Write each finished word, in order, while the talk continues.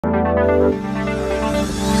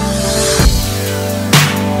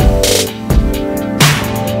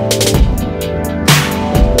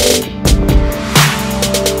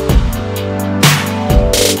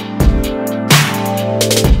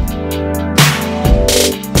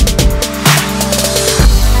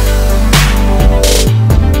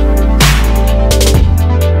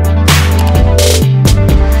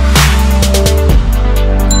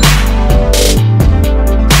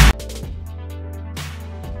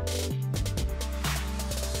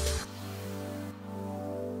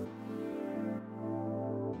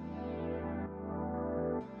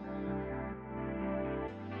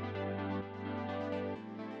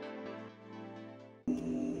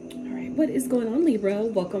What is going on, Libra?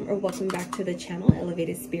 Welcome back to the channel,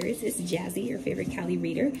 Elevated Spirits. It's Jazi, your favorite Kali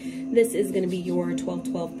reader. This is going to be your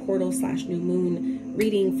 12/12 portal / new moon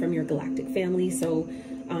reading from your galactic family. So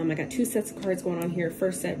I got two sets of cards going on here.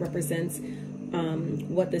 First set represents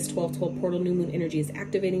what this 12/12 portal new moon energy is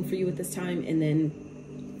activating for you at this time, and then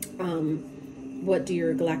what do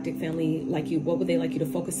your galactic family like you? What would they like you to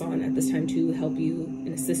focus on at this time to help you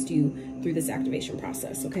and assist you through this activation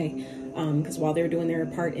process? Okay, because while they're doing their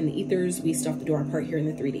part in the ethers, we still have to do our part here in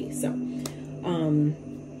the 3D.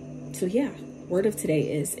 So yeah, word of today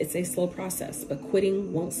is it's a slow process, but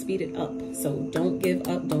quitting won't speed it up. So don't give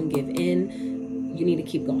up, don't give in. You need to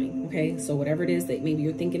keep going. Okay, so whatever it is that maybe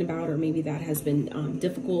you're thinking about, or maybe that has been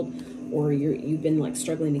difficult, or you've been like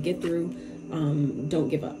struggling to get through. Don't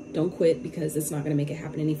give up, don't quit, because it's not going to make it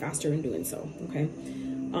happen any faster in doing so. Okay.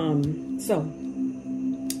 So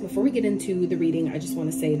before we get into the reading, I just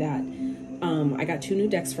want to say that, I got two new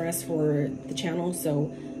decks for us for the channel.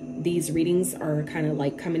 So these readings are kind of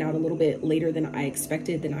like coming out a little bit later than I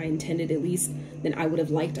expected, than I intended, at least than I would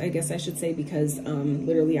have liked, I guess I should say, because,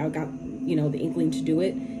 literally I got, the inkling to do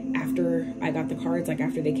it after I got the cards. Like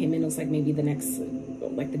after they came in, it was like maybe the next,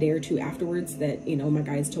 like the day or two afterwards that, my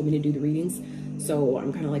guides told me to do the readings. So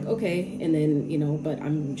I'm kind of like, okay. And then, but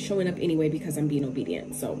I'm showing up anyway because I'm being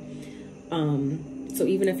obedient. So, so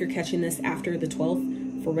even if you're catching this after the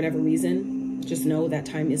 12th, for whatever reason, just know that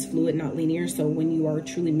time is fluid, not linear. So when you are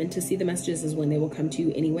truly meant to see the messages is when they will come to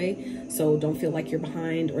you anyway. So don't feel like you're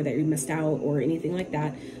behind or that you missed out or anything like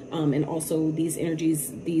that. And also these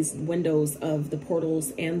energies, these windows of the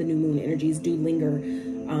portals and the new moon energies do linger.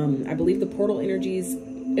 I believe the portal energies,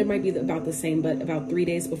 it might be about the same, but about 3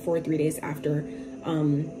 days before, 3 days after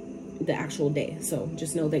the actual day. So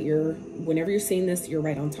just know that whenever you're seeing this, you're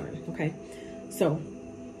right on time. Okay. So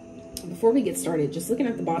before we get started, just looking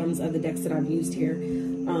at the bottoms of the decks that I've used here,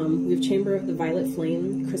 we have Chamber of the Violet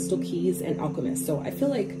Flame, Crystal Keys, and Alchemist. So I feel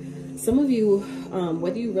like some of you,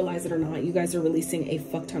 whether you realize it or not, you guys are releasing a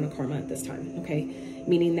fuck ton of karma at this time. Okay.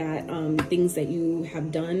 Meaning that things that you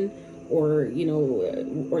have done, or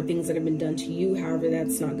or things that have been done to you, however,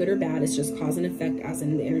 that's not good or bad, it's just cause and effect, as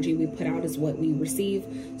in the energy we put out is what we receive.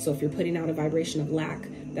 So if you're putting out a vibration of lack,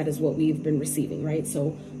 that is what we've been receiving, right? So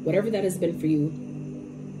whatever that has been for you,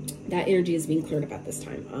 that energy is being cleared up at this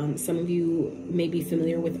time. Some of you may be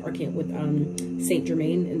familiar with Saint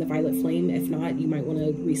Germain and the Violet Flame. If not, you might want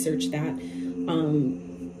to research that,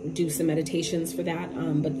 do some meditations for that,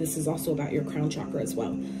 but this is also about your crown chakra as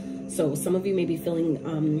well. So some of you may be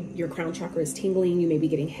feeling your crown chakra is tingling. You may be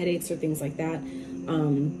getting headaches or things like that.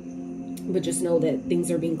 But just know that things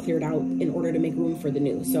are being cleared out in order to make room for the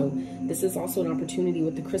new. So this is also an opportunity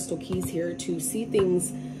with the crystal keys here to see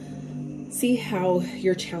things, see how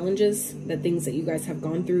your challenges, the things that you guys have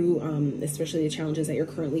gone through, especially the challenges that you're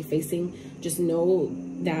currently facing, just know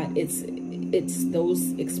that it's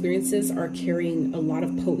those experiences are carrying a lot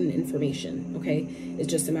of potent information. Okay. It's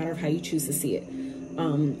just a matter of how you choose to see it.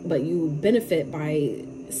 But you benefit by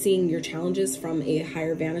seeing your challenges from a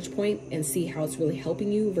higher vantage point and see how it's really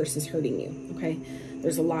helping you versus hurting you. Okay.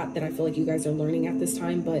 There's a lot that I feel like you guys are learning at this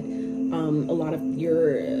time, but a lot of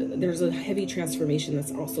there's a heavy transformation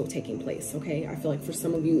that's also taking place. Okay. I feel like for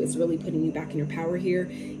some of you, it's really putting you back in your power here.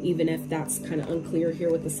 Even if that's kind of unclear here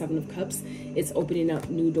with the 7 of Cups, it's opening up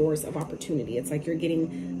new doors of opportunity. It's like you're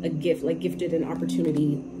getting a gift, like gifted an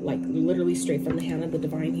opportunity, like literally straight from the hand of the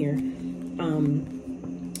divine here.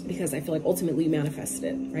 Because I feel like ultimately you manifested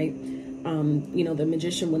it, right? The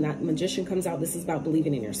magician, when that magician comes out, this is about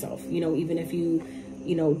believing in yourself. Even if you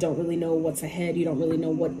don't really know what's ahead, you don't really know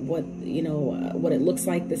what it looks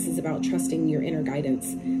like. This is about trusting your inner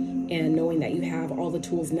guidance and knowing that you have all the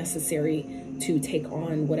tools necessary to take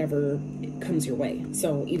on whatever comes your way.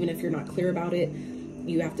 So even if you're not clear about it,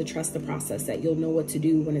 you have to trust the process, that you'll know what to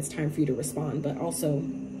do when it's time for you to respond. But also,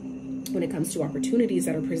 when it comes to opportunities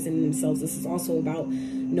that are presenting themselves, this is also about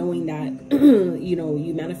knowing that, you know,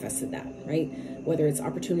 you manifested that, right? Whether it's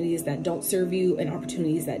opportunities that don't serve you and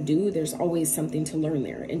opportunities that do, there's always something to learn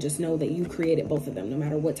there. And just know that you created both of them, no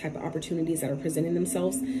matter what type of opportunities that are presenting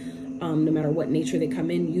themselves, no matter what nature they come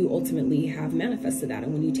in, you ultimately have manifested that.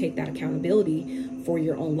 And when you take that accountability for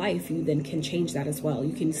your own life, you then can change that as well.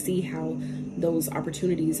 You can see how those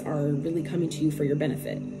opportunities are really coming to you for your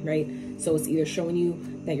benefit, right? So it's either showing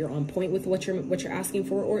you that you're on point with what you're asking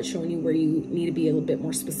for, or it's showing you where you need to be a little bit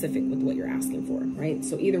more specific with what you're asking for, right?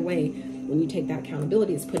 So either way, when you take that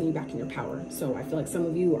accountability, it's putting you back in your power. So I feel like some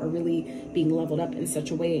of you are really being leveled up in such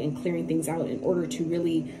a way and clearing things out in order to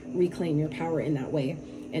really reclaim your power in that way.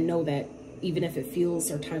 And know that even if it feels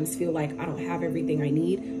or times feel like I don't have everything I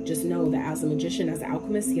need, just know that as a magician, as an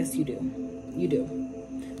alchemist, yes, you do. You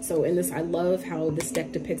do. So in this, I love how this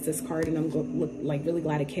deck depicts this card, and I'm like really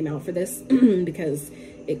glad it came out for this because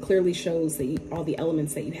it clearly shows that all the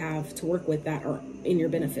elements that you have to work with that are in your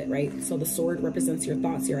benefit, right? So the sword represents your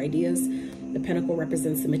thoughts, your ideas. The pentacle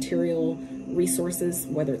represents the material resources,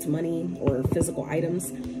 whether it's money or physical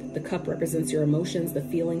items. The cup represents your emotions, the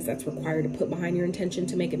feelings that's required to put behind your intention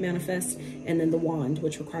to make it manifest. And then the wand,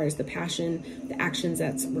 which requires the passion, the actions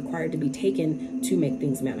that's required to be taken to make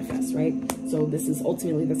things manifest, right? So this is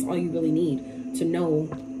ultimately, that's all you really need to know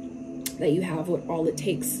that you have all it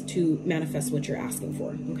takes to manifest what you're asking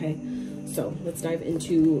for, okay? So let's dive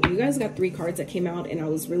into, you guys got 3 cards that came out, and I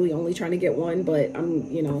was really only trying to get one, but I'm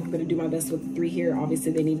going to do my best with 3 here.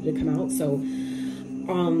 Obviously they needed to come out. So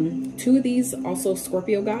 2 of these also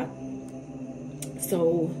Scorpio got.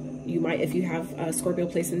 So you might, if you have Scorpio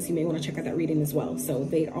placements, you may want to check out that reading as well. So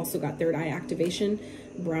they also got third eye activation,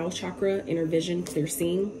 brow chakra, inner vision, clear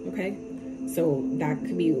seeing. Okay. So that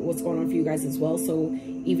could be what's going on for you guys as well. So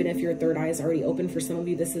even if your third eye is already open, for some of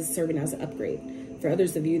you, this is serving as an upgrade. For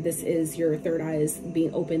others of you, this is your third eye is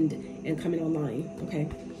being opened and coming online. Okay.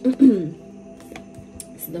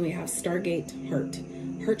 So then we have Stargate, heart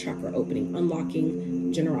chakra opening,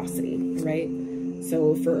 unlocking generosity, right?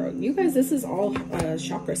 So for you guys, this is all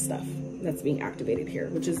chakra stuff that's being activated here,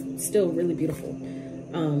 which is still really beautiful.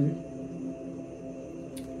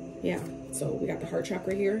 Yeah, so we got the heart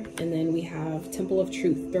chakra here, and then we have Temple of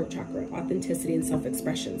Truth, throat chakra, authenticity and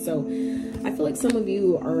self-expression. So I feel like some of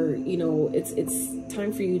you are, it's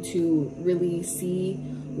time for you to really see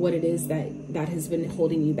what it is that has been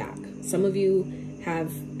holding you back. Some of you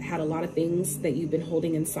have had a lot of things that you've been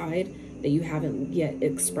holding inside that you haven't yet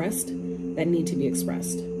expressed that need to be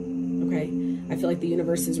expressed. Okay, I feel like the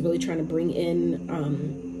universe is really trying to bring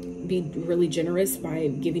in, be really generous by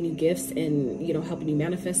giving you gifts and helping you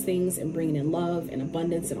manifest things and bringing in love and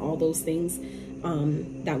abundance and all those things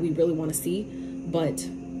that we really want to see. But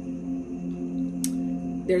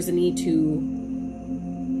there's a need to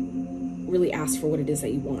really ask for what it is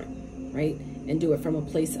that you want, right? And do it from a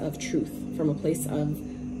place of truth, from a place of,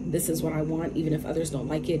 this is what I want, even if others don't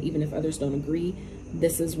like it, even if others don't agree.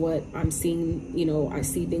 This is what I'm seeing. I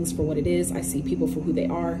see things for what it is. I see people for who they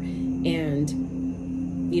are, and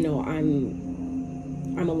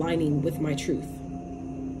I'm aligning with my truth,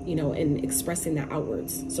 and expressing that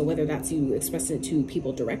outwards. So whether that's you expressing it to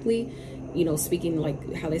people directly, speaking,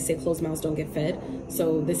 like how they say closed mouths don't get fed.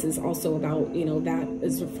 So this is also about, that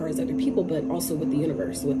as far as other people, but also with the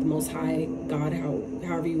universe, with the Most High, God,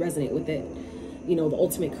 however you resonate with it, the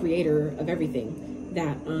ultimate creator of everything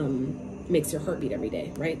that makes your heart beat every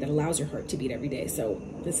day, right? That allows your heart to beat every day. So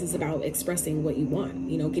this is about expressing what you want,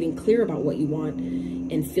 getting clear about what you want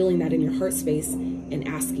and feeling that in your heart space and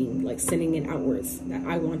asking, like sending it outwards, that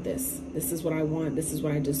I want this. This is what I want. This is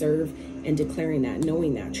what I deserve. And declaring that,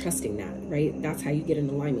 knowing that, trusting that, right? That's how you get in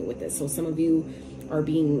alignment with this. So some of you are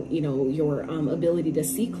being, your ability to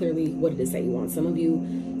see clearly what it is that you want. Some of you,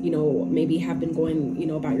 maybe have been going,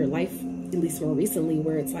 about your life, at least more recently,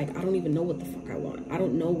 where it's like, I don't even know what the fuck I want. I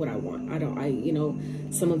don't know what I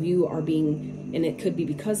want. Some of you are being, and it could be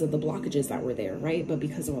because of the blockages that were there, right? But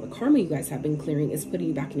because of all the karma you guys have been clearing, is putting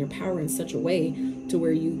you back in your power in such a way to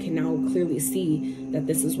where you can now clearly see that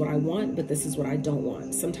this is what I want, but this is what I don't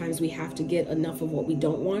want. Sometimes we have to get enough of what we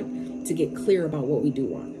don't want to get clear about what we do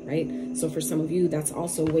want, right? So for some of you, that's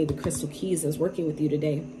also a way the crystal keys is working with you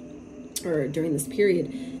today, or during this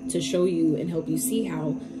period, to show you and help you see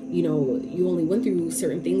how you only went through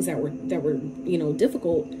certain things that were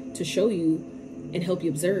difficult, to show you and help you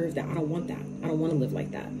observe that I don't want that. I don't want to live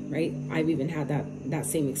like that, right? I've even had that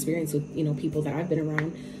same experience with people that I've been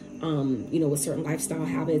around, with certain lifestyle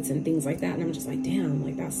habits and things like that, and I'm just like, damn,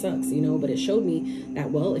 like that sucks, but it showed me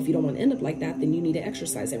that, well, if you don't want to end up like that, then you need to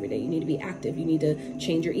exercise every day. You need to be active. You need to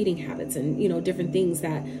change your eating habits and different things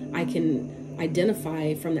that I can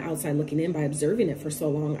identify from the outside looking in by observing it for so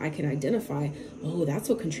long. I can identify, oh, that's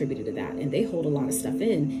what contributed to that. And they hold a lot of stuff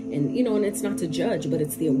in. And, you know, and it's not to judge, but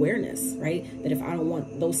it's the awareness, right? That if I don't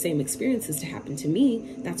want those same experiences to happen to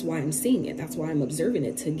me, that's why I'm seeing it. That's why I'm observing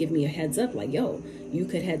it, to give me a heads up, like, yo, you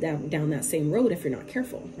could head down that same road if you're not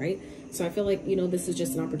careful, right? So I feel like, you know, this is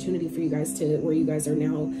just an opportunity for you guys to, where you guys are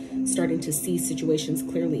now starting to see situations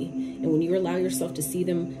clearly. And when you allow yourself to see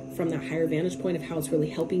them from that higher vantage point of how it's really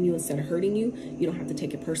helping you instead of hurting you, you don't have to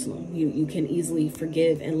take it personal. You can easily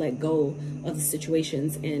forgive and let go of the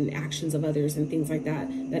situations and actions of others and things like that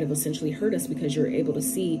that have essentially hurt us, because you're able to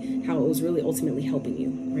see how it was really ultimately helping you,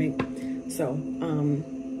 right? So,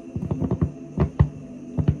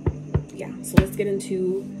 yeah, so let's get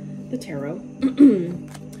into the tarot.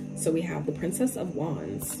 So we have the Princess of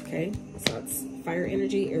Wands, okay? So that's fire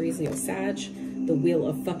energy, Aries, Leo, Sag. The Wheel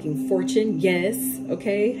of fucking Fortune, yes,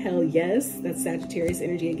 okay? Hell yes. That's Sagittarius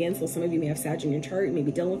energy again. So some of you may have Sag in your chart, you may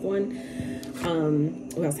be dealing with one.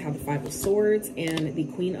 We also have the Five of Swords and the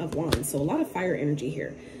Queen of Wands. So a lot of fire energy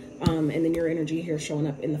here. And then your energy here showing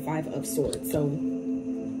up in the Five of Swords. So,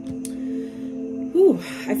 whew,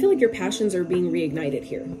 I feel like your passions are being reignited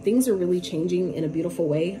here. Things are really changing in a beautiful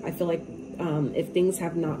way. I feel like if things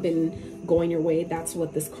have not been going your way, that's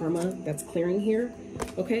what this karma that's clearing here,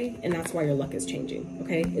 okay? And that's why your luck is changing,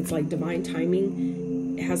 okay? It's like divine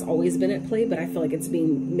timing has always been at play, but I feel like it's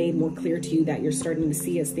being made more clear to you that you're starting to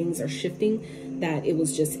see as things are shifting, that it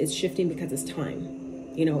was just, it's shifting because it's time.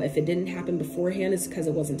 You know, if it didn't happen beforehand, it's because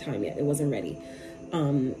it wasn't time yet. It wasn't ready.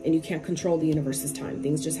 And you can't control the universe's time.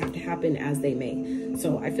 Things just have to happen as they may.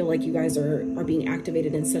 So I feel like you guys are being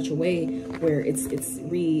activated in such a way where I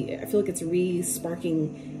feel like it's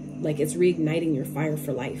re-sparking, like it's reigniting your fire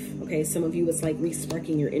for life. Okay. Some of you, it's like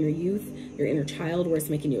re-sparking your inner youth, your inner child, where it's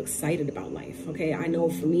making you excited about life. Okay. I know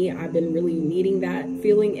for me, I've been really needing that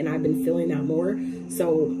feeling, and I've been feeling that more.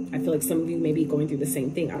 So I feel like some of you may be going through the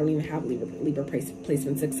same thing. I don't even have Libra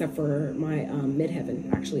placements, except for my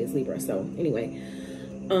midheaven actually is Libra. So anyway,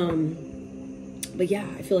 but yeah,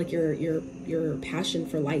 I feel like your passion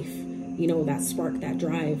for life, you know, that spark, that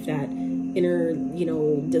drive, that inner, you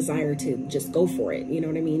know, desire to just go for it, you know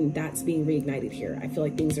what I mean? That's being reignited here. I feel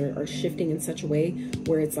like things are shifting in such a way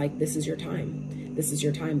where it's like, this is your time. This is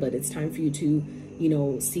your time, but it's time for you to, you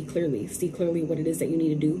know, see clearly what it is that you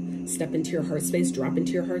need to do. Step into your heart space, drop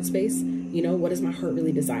into your heart space. You know, what does my heart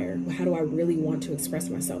really desire? How do I really want to express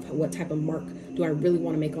myself? What type of mark do I really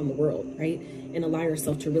want to make on the world, right? And allow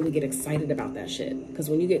yourself to really get excited about that shit. Because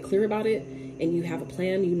when you get clear about it and you have a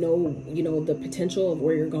plan, you know the potential of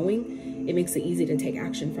where you're going, it makes it easy to take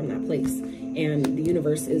action from that place. And the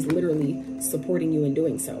universe is literally supporting you in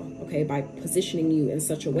doing so, okay? By positioning you in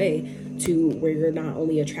such a way to where you're not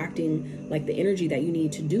only attracting like the energy that you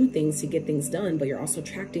need to do things, to get things done, but you're also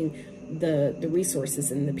attracting the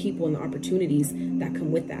resources and the people and the opportunities that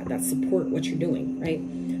come with that support what you're doing, right?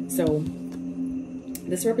 So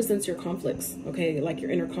this represents your conflicts, okay? Like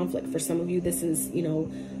your inner conflict. For some of you, this is, you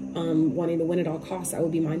know, wanting to win at all costs. I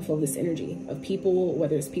would be mindful of this energy of people,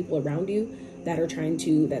 whether it's people around you that are trying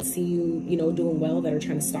to, that see you, you know, doing well, that are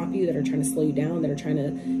trying to stop you, that are trying to slow you down, that are trying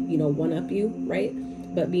to, you know, one up you, right?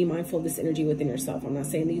 But be mindful of this energy within yourself. I'm not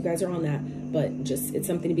saying that you guys are on that, but just, it's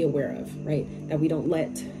something to be aware of, right? That we don't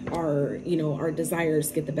let our, you know, our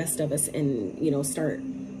desires get the best of us and, you know, start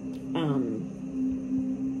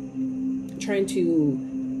trying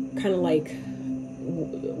to kind of like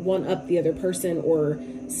one up the other person or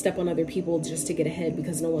step on other people just to get ahead,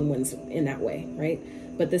 because no one wins in that way, right?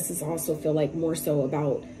 But this is also feel like more so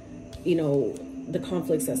about, you know, the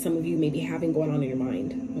conflicts that some of you may be having going on in your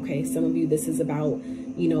mind, okay? Some of you, this is about,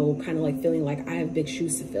 you know, kind of like feeling like I have big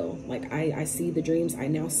shoes to fill. Like I see the dreams, I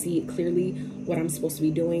now see it clearly what I'm supposed to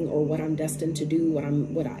be doing or what I'm destined to do, what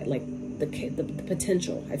I like, the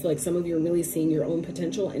potential. I feel like some of you are really seeing your own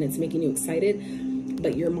potential and it's making you excited,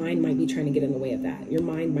 but your mind might be trying to get in the way of that. Your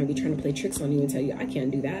mind might be trying to play tricks on you and tell you, I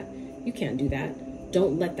can't do that. You can't do that.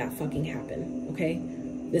 Don't let that fucking happen, okay?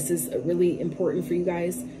 This is really important for you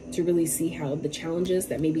guys to really see how the challenges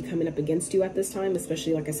that may be coming up against you at this time,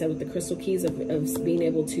 especially like I said with the crystal keys, of being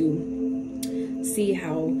able to see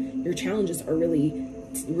how your challenges are really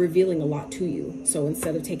revealing a lot to you. So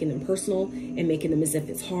instead of taking them personal and making them as if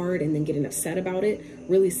it's hard and then getting upset about it,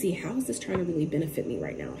 really see, how is this trying to really benefit me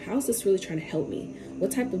right now? How is this really trying to help me?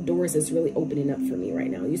 What type of doors is really opening up for me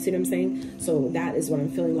right now? You see what I'm saying? So that is what I'm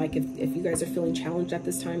feeling like. If you guys are feeling challenged at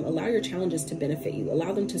this time, allow your challenges to benefit you.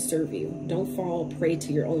 Allow them to serve you. Don't fall prey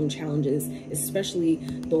to your own challenges, especially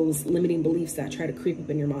those limiting beliefs that try to creep up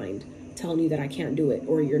in your mind, telling you that I can't do it,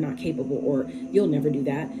 or you're not capable, or you'll never do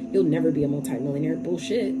that, you'll never be a multimillionaire.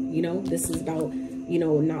 Bullshit. You know, this is about, you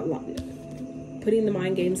know, putting the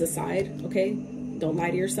mind games aside, okay? Don't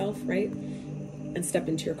lie to yourself, right? And step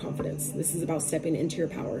into your confidence. This is about stepping into your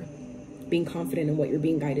power, being confident in what you're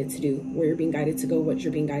being guided to do, where you're being guided to go, what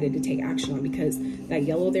you're being guided to take action on, because that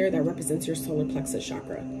yellow there, that represents your solar plexus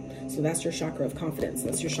chakra. So that's your chakra of confidence.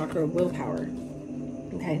 That's your chakra of willpower.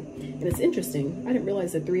 Okay. And it's interesting. I didn't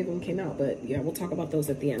realize that 3 of them came out, but yeah, we'll talk about those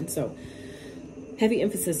at the end. So heavy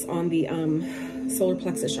emphasis on the solar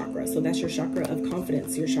plexus chakra. So that's your chakra of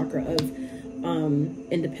confidence, your chakra of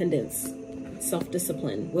independence,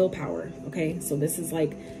 self-discipline, willpower. Okay. So this is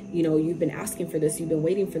like, you know, you've been asking for this, you've been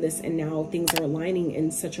waiting for this, and now things are aligning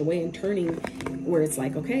in such a way and turning where it's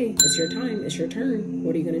like, okay, it's your time, it's your turn.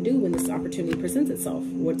 What are you going to do when this opportunity presents itself?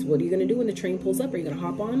 What are you going to do when the train pulls up? Are you going to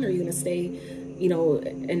hop on? Or are you going to stay, you know,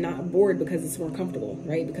 and not bored because it's more comfortable,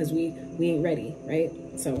 right? Because we ain't ready, right?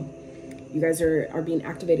 So you guys are being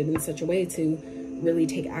activated in such a way to really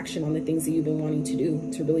take action on the things that you've been wanting to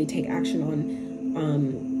do, to really take action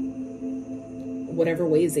on whatever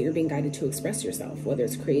ways that you're being guided to express yourself, whether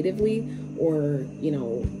it's creatively or, you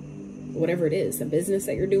know, whatever it is, a business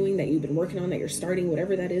that you're doing, that you've been working on, that you're starting,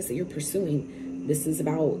 whatever that is that you're pursuing. This is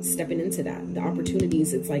about stepping into that. The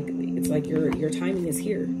opportunities, it's like your timing is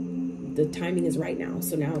here. The timing is right now.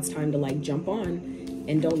 So now it's time to like jump on,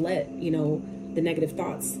 and don't let, you know, the negative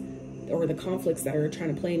thoughts or the conflicts that are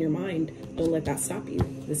trying to play in your mind, don't let that stop you.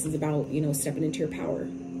 This is about, you know, stepping into your power.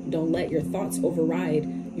 Don't let your thoughts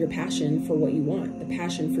override your passion for what you want, the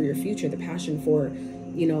passion for your future, the passion for,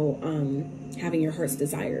 you know, having your heart's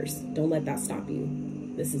desires. Don't let that stop you.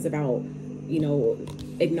 This is about, you know,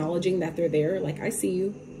 acknowledging that they're there. Like, I see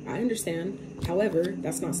you, I understand. However,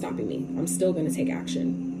 that's not stopping me. I'm still going to take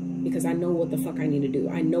action because I know what the fuck I need to do.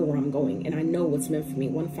 I know where I'm going, and I know what's meant for me.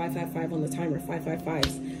 1555 on the timer.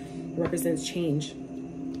 555s represents change,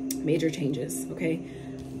 major changes. Okay.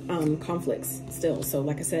 Conflicts still. So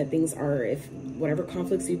like I said, things are, if whatever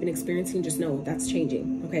conflicts you've been experiencing, just know that's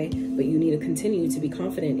changing. Okay. But you need to continue to be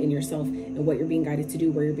confident in yourself and what you're being guided to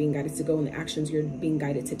do, where you're being guided to go, and the actions you're being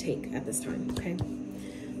guided to take at this time. Okay.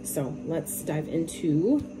 So let's dive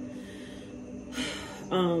into,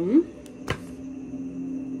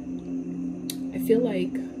 I feel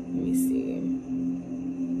like, let me see.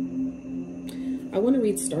 I want to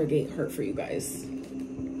read Stargate Heart for you guys.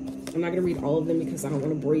 I'm not going to read all of them because I don't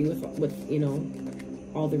want to bore you with, you know,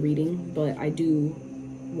 all the reading, but I do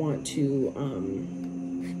want to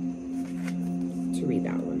read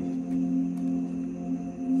that one.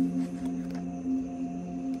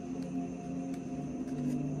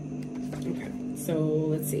 Okay, so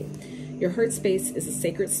let's see. Your heart space is a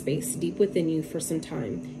sacred space deep within you for some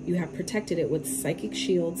time. You have protected it with psychic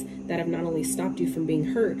shields that have not only stopped you from being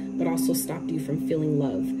hurt, but also stopped you from feeling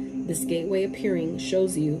love. This gateway appearing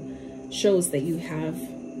shows that you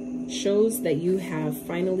have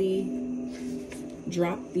finally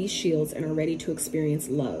dropped these shields and are ready to experience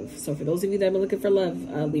love. So for those of you that have been looking for love,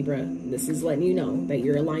 Libra, this is letting you know that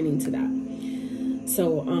you're aligning to that.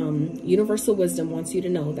 So universal wisdom wants you to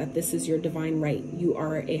know that this is your divine right. You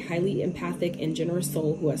are a highly empathic and generous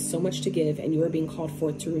soul who has so much to give, and you are being called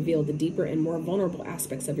forth to reveal the deeper and more vulnerable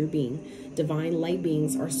aspects of your being. Divine light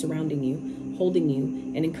beings are surrounding you, holding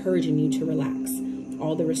you, and encouraging you to relax.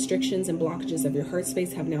 All the restrictions and blockages of your heart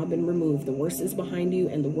space have now been removed. The worst is behind you,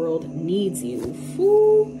 and the world needs you.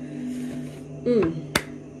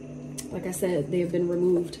 Like I said, they have been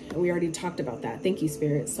removed, and we already talked about that. Thank you,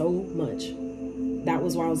 Spirit, so much. That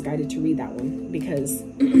was why I was guided to read that one, because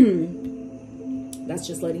that's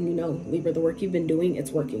just letting you know, Libra, the work you've been doing,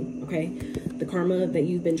 it's working, okay? The karma that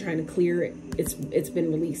you've been trying to clear, it's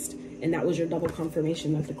been released. And that was your double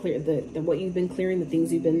confirmation that the what you've been clearing, the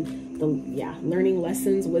things you've been, learning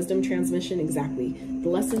lessons, wisdom transmission, exactly. The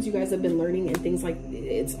lessons you guys have been learning and things like,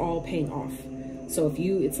 it's all paying off. So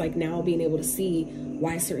it's like now being able to see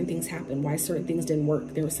why certain things happened, why certain things didn't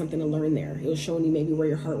work. There was something to learn there. It was showing you maybe where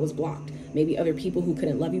your heart was blocked. Maybe other people who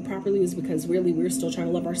couldn't love you properly was because really we're still trying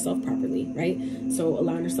to love ourselves properly, right? So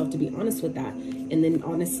allowing yourself to be honest with that. And then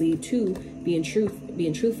honestly too, being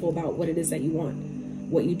truthful about what it is that you want.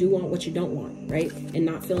 What you do want, what you don't want, right? And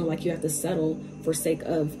not feeling like you have to settle for sake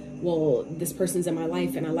of, well, this person's in my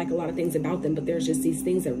life and I like a lot of things about them, but there's just these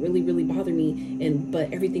things that really, really bother me,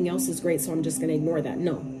 but everything else is great, so I'm just gonna ignore that.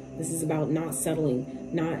 No, this is about not settling,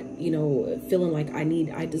 not, you know, feeling like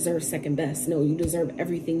I deserve second best. No, you deserve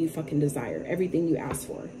everything you fucking desire, everything you ask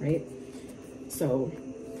for, right? So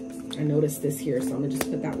I noticed this here, so I'm gonna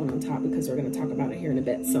just put that one on top because we're gonna talk about it here in a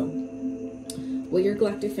bit. So what your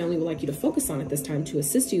galactic family would like you to focus on at this time to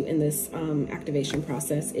assist you in this activation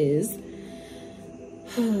process is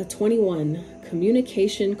 21,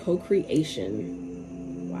 communication,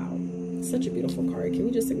 co-creation. Wow. Such a beautiful card. Can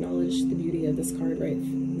we just acknowledge the beauty of this card, right?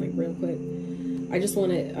 Like real quick. I just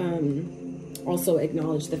want to also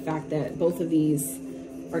acknowledge the fact that both of these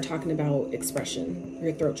are talking about expression,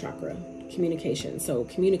 your throat chakra, communication. So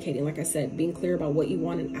communicating, like I said, being clear about what you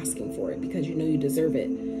want and asking for it, because you know you deserve it.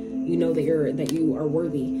 You know that you are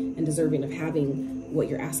worthy and deserving of having what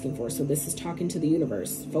you're asking for. So this is talking to the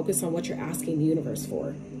universe. Focus on what you're asking the universe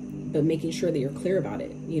for, but making sure that you're clear about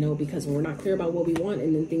it, you know, because when we're not clear about what we want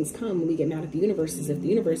and then things come, we get mad at the universe as if the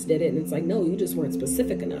universe did it. And it's like, no, you just weren't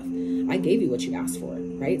specific enough. I gave you what you asked for,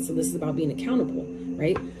 right? So this is about being accountable,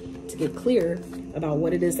 right? To get clear about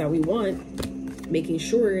what it is that we want, making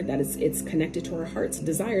sure that it's connected to our heart's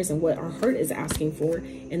desires and what our heart is asking for,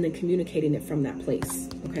 and then communicating it from that place,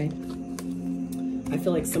 okay? I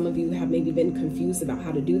feel like some of you have maybe been confused about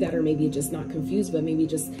how to do that, or maybe just not confused, but maybe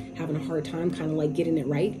just having a hard time kind of like getting it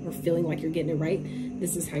right, or feeling like you're getting it right.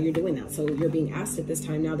 This is how you're doing that. So you're being asked at this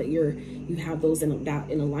time, now that you have those in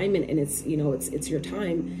alignment, and it's, you know, it's your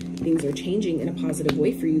time. Things are changing in a positive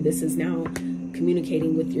way for you. This is now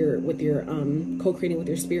communicating with your co-creating with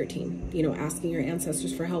your spirit team, you know, asking your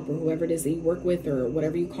ancestors for help, or whoever it is that you work with, or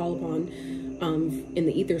whatever you call upon in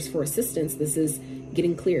the ethers for assistance. This is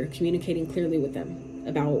getting clear, communicating clearly with them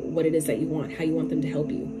about what it is that you want, how you want them to help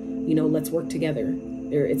you. You know, let's work together.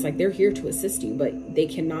 It's like they're here to assist you, but they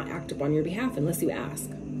cannot act upon your behalf unless you ask.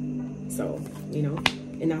 So, you know,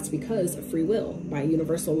 and that's because of free will. By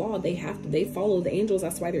universal law, they follow the angels.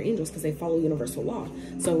 That's why they're angels, because they follow universal law.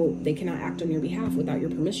 So they cannot act on your behalf without your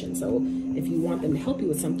permission. So if you want them to help you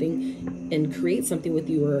with something and create something with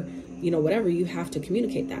you, or, you know, whatever, you have to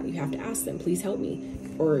communicate that. You have to ask them, please help me.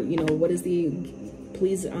 Or, you know,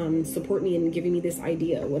 please support me in giving me this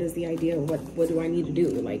idea. What is the idea? What do I need to do?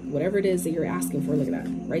 Like, whatever it is that you're asking for, look at that,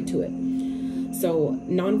 right to it. So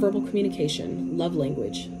nonverbal communication, love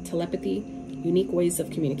language, telepathy, unique ways of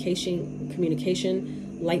communication,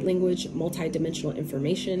 light language, multidimensional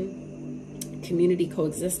information, community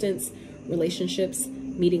coexistence, relationships,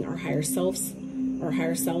 meeting our higher selves,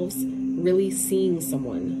 really seeing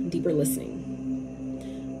someone, deeper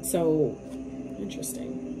listening. So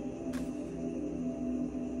interesting.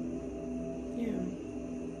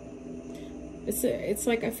 It's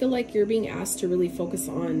like, I feel like you're being asked to really focus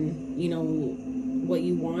on, you know, what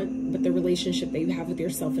you want, but the relationship that you have with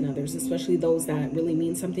yourself and others, especially those that really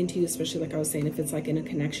mean something to you, especially like I was saying, if it's like in a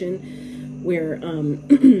connection where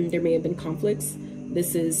there may have been conflicts.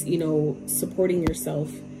 This is, you know, supporting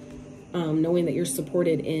yourself, knowing that you're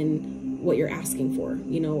supported in what you're asking for,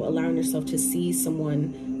 you know, allowing yourself to see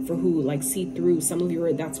someone for who, like, see through. Some of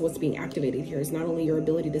you, that's what's being activated here, is not only your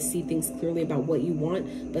ability to see things clearly about what you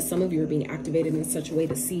want, but some of you are being activated in such a way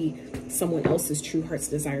to see someone else's true heart's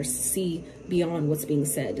desires, to see beyond what's being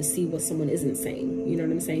said, to see what someone isn't saying, you know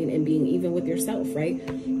what I'm saying? And being even with yourself, right?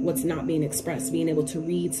 What's not being expressed, being able to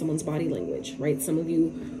read someone's body language, right? Some of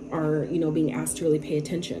you are, you know, being asked to really pay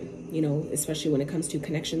attention, you know, especially when it comes to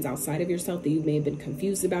connections outside of yourself that you may have been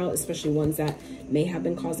confused about, especially ones that may have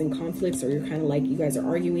been causing conflicts, or you're kind of like, you guys are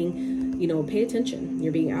arguing, you know, pay attention.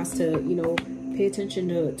 You're being asked to, you know, pay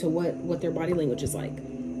attention to what their body language is like,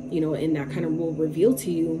 you know, and that kind of will reveal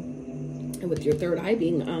to you, and with your third eye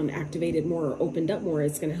being activated more, or opened up more,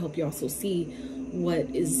 it's going to help you also see what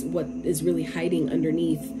is really hiding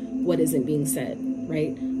underneath what isn't being said,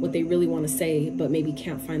 right? What they really want to say, but maybe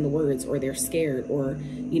can't find the words, or they're scared, or,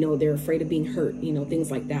 you know, they're afraid of being hurt, you know, things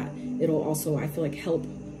like that. It'll also, I feel like, help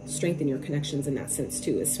strengthen your connections in that sense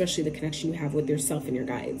too, especially the connection you have with yourself and your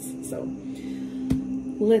guides. So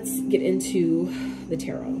let's get into the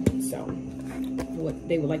tarot. So what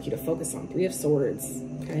they would like you to focus on: 3 of Swords,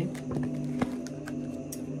 okay?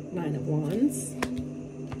 9 of Wands,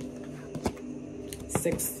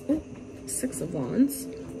 6 of Wands,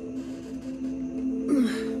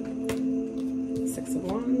 6 of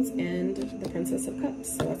Wands, and the Princess of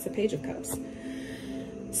Cups. So that's the Page of Cups.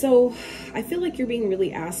 So I feel like you're being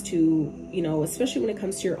really asked to, you know, especially when it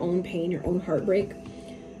comes to your own pain, your own heartbreak,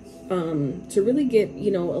 to really get,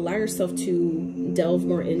 you know, allow yourself to delve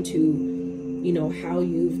more into, you know, how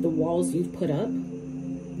the walls you've put up,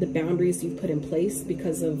 the boundaries you've put in place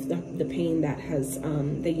because of the pain that has,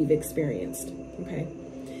 that you've experienced. Okay.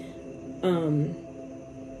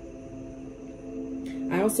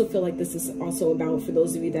 I also feel like this is also about, for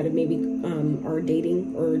those of you that have maybe are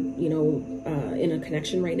dating, or, you know, in a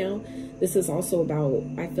connection right now, this is also about,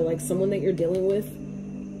 I feel like, someone that you're dealing with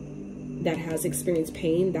that has experienced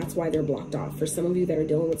pain. That's why they're blocked off. For some of you that are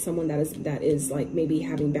dealing with someone that is like maybe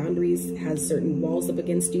having boundaries, has certain walls up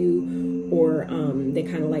against you, or they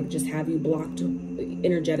kind of like just have you blocked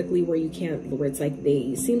energetically where you can't, where it's like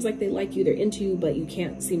seems like they like you, they're into you, but you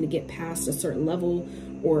can't seem to get past a certain level,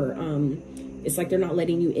 or it's like they're not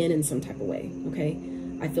letting you in some type of way, okay?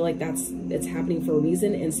 I feel like it's happening for a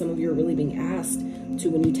reason, and some of you are really being asked to,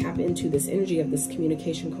 when you tap into this energy of this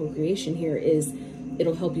communication co-creation here, is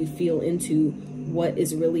it'll help you feel into what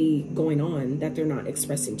is really going on that they're not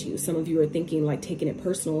expressing to you. Some of you are thinking, like, taking it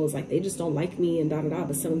personal, is like they just don't like me and da-da-da,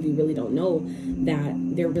 but some of you really don't know that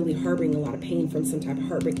they're really harboring a lot of pain from some type of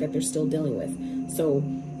heartbreak that they're still dealing with. So,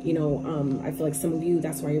 you know, I feel like some of you,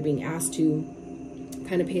 that's why you're being asked to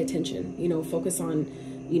kind of pay attention, you know, focus on,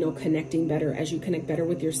 you know, connecting better. As you connect better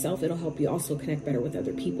with yourself, it'll help you also connect better with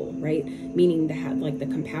other people, right? Meaning to have, like, the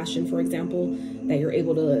compassion, for example, that you're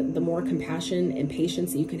able to, the more compassion and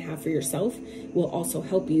patience that you can have for yourself will also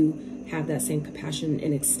help you have that same compassion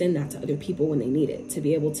and extend that to other people when they need it, to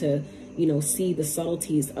be able to, you know, see the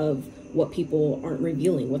subtleties of what people aren't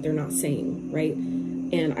revealing, what they're not saying, right?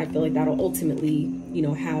 And I feel like that'll ultimately, you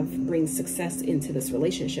know, bring success into this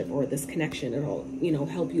relationship or this connection. It'll, you know,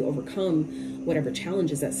 help you overcome whatever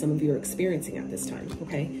challenges that some of you are experiencing at this time,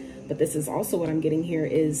 okay? But this is also what I'm getting here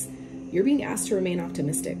is you're being asked to remain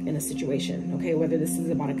optimistic in a situation, okay? Whether this is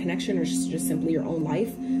about a connection or just simply your own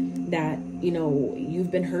life, that, you know,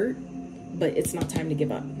 you've been hurt, but it's not time to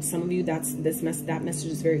give up. Some of you, that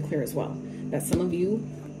message is very clear as well. That some of you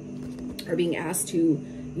are being asked to,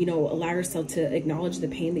 you know, allow yourself to acknowledge the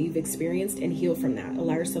pain that you've experienced and heal from that.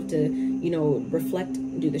 Allow yourself to, you know, reflect,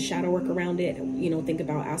 do the shadow work around it, you know, think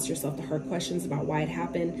about, ask yourself the hard questions about why it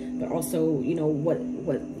happened, but also, you know,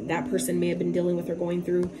 what that person may have been dealing with or going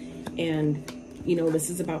through. And, you know, this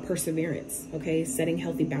is about perseverance, okay? Setting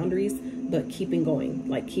healthy boundaries, but keeping going,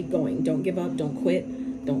 like, keep going. Don't give up, don't quit.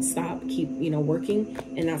 Don't stop, keep, you know, working.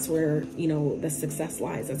 And that's where, you know, the success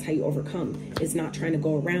lies. That's how you overcome, is not trying to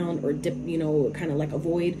go around or dip, you know, kind of like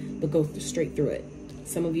avoid, but go straight through it.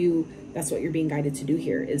 Some of you, that's what you're being guided to do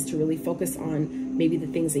here, is to really focus on maybe the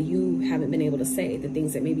things that you haven't been able to say, the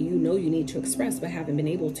things that maybe you know you need to express, but haven't been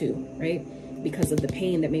able to, right? Because of the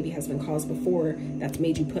pain that maybe has been caused before, that's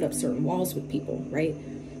made you put up certain walls with people, right?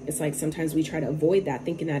 It's like sometimes we try to avoid that,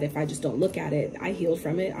 thinking that if I just don't look at it, I healed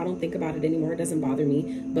from it. I don't think about it anymore. It doesn't bother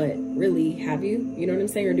me. But really, have you? You know what I'm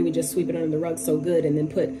saying? Or do we just sweep it under the rug so good and then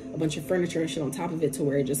put a bunch of furniture and shit on top of it to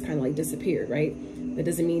where it just kind of like disappeared, right? That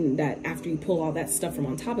doesn't mean that after you pull all that stuff from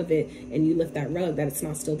on top of it and you lift that rug, that it's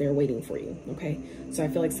not still there waiting for you, okay? So I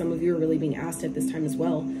feel like some of you are really being asked at this time as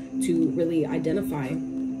well to really identify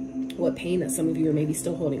what pain that some of you are maybe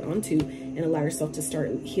still holding on to, and allow yourself to start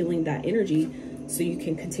healing that energy so you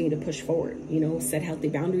can continue to push forward, you know, set healthy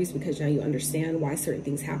boundaries, because now you understand why certain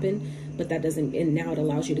things happen, but that doesn't, and now it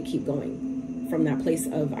allows you to keep going from that place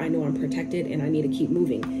of, I know I'm protected and I need to keep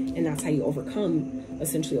moving. And that's how you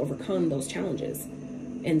essentially overcome those challenges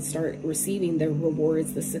and start receiving the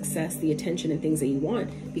rewards, the success, the attention and things that you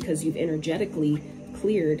want, because you've energetically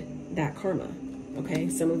cleared that karma. Okay,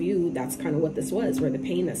 some of you, that's kind of what this was, where the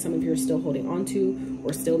pain that some of you are still holding on to,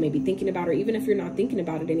 or still maybe thinking about, or even if you're not thinking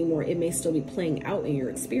about it anymore, it may still be playing out in your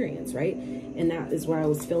experience, right? And that is where I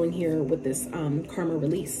was feeling here with this karma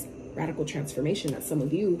release, radical transformation, that some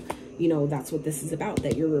of you, you know, that's what this is about,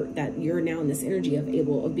 that you're now in this energy of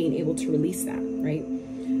being able to release that, right?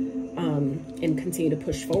 And continue to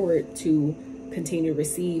push forward to continue to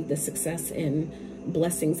receive the success and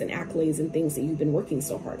blessings and accolades and things that you've been working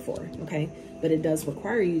so hard for, okay? But it does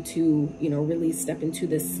require you to, you know, really step into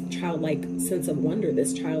this childlike sense of wonder,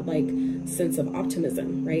 this childlike sense of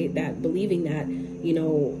optimism, right? That believing that, you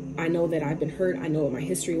know, I know that I've been hurt, I know what my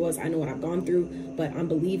history was, I know what I've gone through, but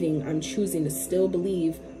I'm choosing to still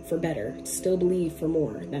believe for better, still believe for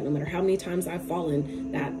more, that no matter how many times I've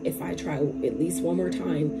fallen, that if I try at least one more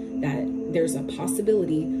time, that there's a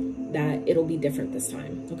possibility that it'll be different this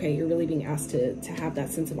time, okay? You're really being asked to have that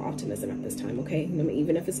sense of optimism at this time, okay?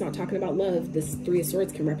 Even if it's not talking about love, this Three of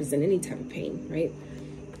Swords can represent any type of pain, right?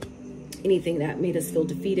 Anything that made us feel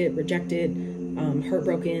defeated, rejected,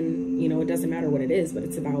 heartbroken, you know, it doesn't matter what it is, but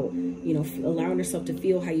it's about, you know, allowing yourself to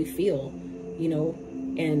feel how you feel, you know,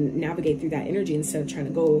 and navigate through that energy instead of trying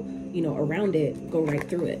to go, you know, around it, go right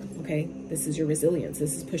through it, okay? This is your resilience.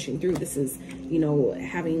 This is pushing through. This is, you know,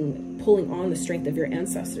 pulling on the strength of your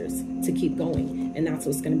ancestors to keep going. And that's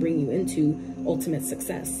what's going to bring you into ultimate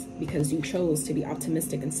success, because you chose to be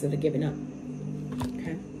optimistic instead of giving up,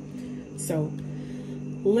 okay? So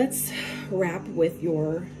let's wrap with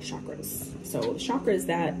your chakras. So the chakras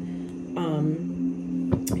that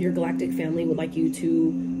your galactic family would like you to,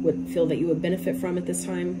 would feel that you would benefit from at this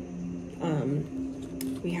time.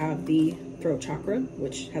 We have the throat chakra,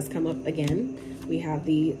 which has come up again. We have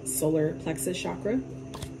the solar plexus chakra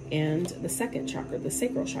and the second chakra, the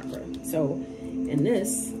sacral chakra. So, And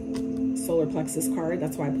this solar plexus card,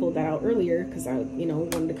 that's why I pulled that out earlier, because I, you know,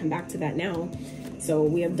 wanted to come back to that now. So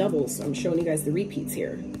we have doubles. So I'm showing you guys the repeats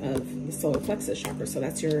here of the solar plexus chakra. So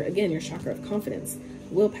that's your, again, your chakra of confidence,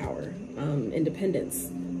 willpower,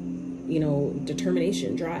 independence, you know,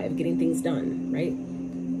 determination, drive, getting things done, right?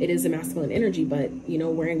 It is a masculine energy, but, you know,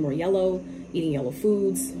 wearing more yellow, eating yellow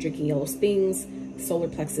foods, drinking yellow things, solar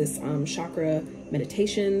plexus chakra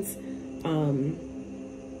meditations.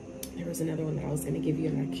 There was another one that I was going to give you,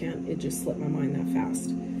 and I can't, it just slipped my mind that fast.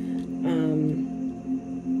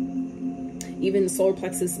 Even solar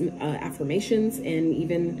plexus affirmations, and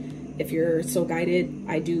even if you're so guided,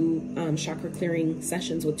 I do chakra clearing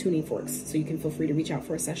sessions with tuning forks, so you can feel free to reach out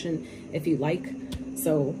for a session if you like.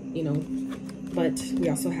 So, you know, but we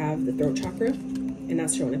also have the throat chakra, and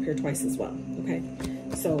that's showing up here twice as well. Okay,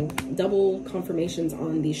 so double confirmations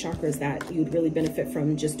on these chakras that you'd really benefit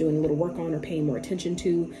from just doing a little work on or paying more attention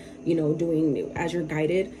to, you know, doing as you're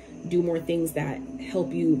guided. Do more things that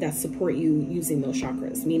help you, that support you using those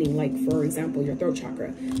chakras. Meaning, like, for example, your throat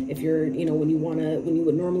chakra. If you're, you know, when you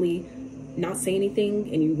would normally not say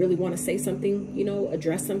anything and you really want to say something, you know,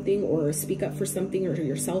 address something or speak up for something or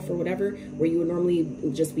yourself or whatever, where you would normally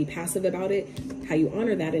just be passive about it, how you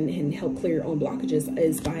honor that and help clear your own blockages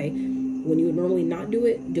is by, when you would normally not do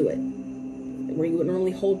it, do it. Where you would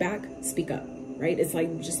normally hold back, speak up, right? It's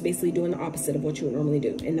like just basically doing the opposite of what you would normally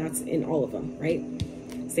do. And that's in all of them, right?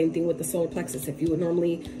 Same thing with the solar plexus. If you would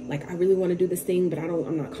normally, like, I really want to do this thing, but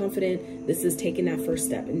I'm not confident. This is taking that first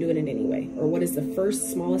step and doing it anyway. Or what is the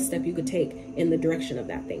first smallest step you could take in the direction of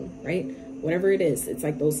that thing, right? Whatever it is, it's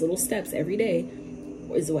like those little steps every day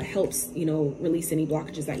is what helps, you know, release any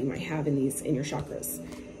blockages that you might have in your chakras.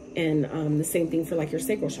 And the same thing for like your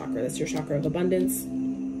sacral chakra. That's your chakra of abundance,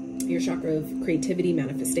 your chakra of creativity,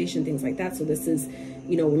 manifestation, things like that. So this is,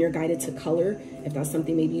 you know, when you're guided to color, if that's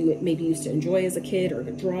something maybe you used to enjoy as a kid, or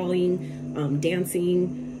drawing,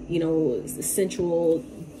 dancing, you know, sensual,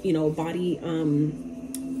 you know, body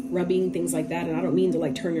rubbing, things like that. And I don't mean to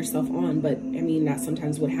like turn yourself on, but I mean that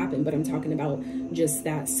sometimes would happen. But I'm talking about just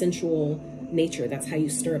that sensual nature. That's how you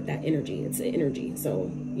stir up that energy. It's an energy.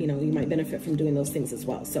 So, you know, you might benefit from doing those things as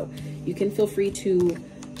well. So you can feel free to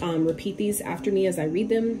repeat these after me as I read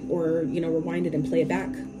them, or, you know, rewind it and play it back,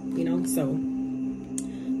 you know. So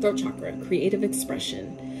throat chakra, creative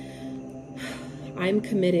expression. I'm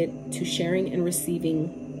committed to sharing and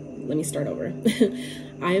receiving. Let me start over.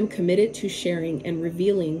 I am committed to sharing and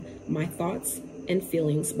revealing my thoughts and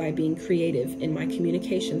feelings by being creative in my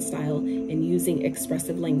communication style and using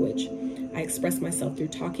expressive language. I express myself through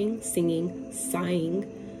talking, singing, sighing,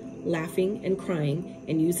 laughing, and crying,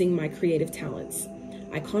 and using my creative talents.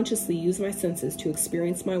 I consciously use my senses to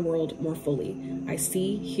experience my world more fully. I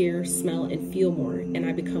see, hear, smell, and feel more, and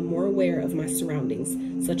I become more aware of my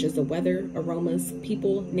surroundings, such as the weather, aromas,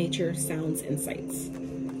 people, nature, sounds, and sights.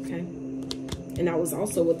 Okay? And that was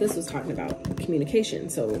also what this was talking about, communication.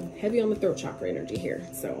 So heavy on the throat chakra energy here.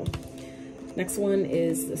 So next one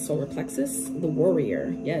is the solar plexus, the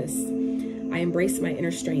warrior. Yes. I embrace my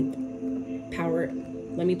inner strength, power.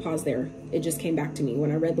 Let me pause there. It just came back to me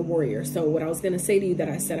when I read the warrior. So what I was going to say to you that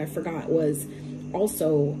I said I forgot was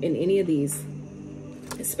also in any of these,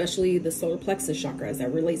 especially the solar plexus chakra as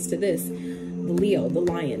that relates to this, the Leo, the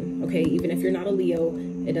lion. Okay, even if you're not a Leo,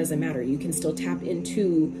 it doesn't matter. You can still tap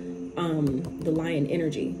into the lion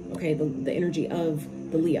energy. Okay, the energy of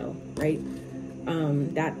the Leo, right?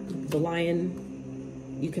 That the lion,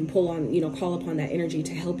 you can pull on, you know, call upon that energy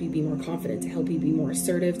to help you be more confident, to help you be more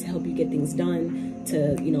assertive, to help you get things done,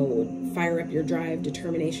 to, you know, fire up your drive,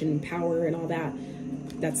 determination, power, and all that.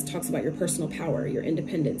 That talks about your personal power, your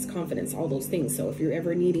independence, confidence, all those things. So if you're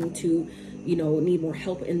ever needing to, you know, need more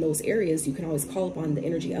help in those areas, you can always call upon the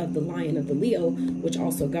energy of the lion, of the Leo, which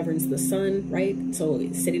also governs the sun, right? So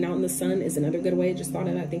sitting out in the sun is another good way. Just thought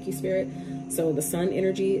of that. Thank you, Spirit. So the sun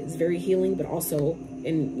energy is very healing, but also,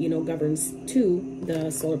 you know, governs to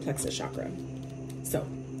the solar plexus chakra. So,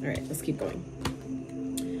 all right, let's keep going.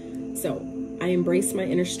 So I embrace my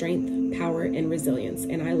inner strength, power, and resilience,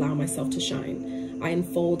 and I allow myself to shine. I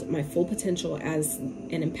unfold my full potential as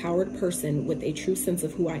an empowered person with a true sense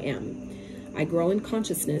of who I am. I grow in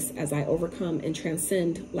consciousness as I overcome and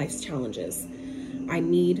transcend life's challenges. I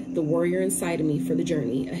need the warrior inside of me for the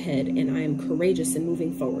journey ahead, and I am courageous in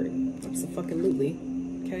moving forward. Absolutely.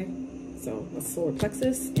 Okay, so that's solar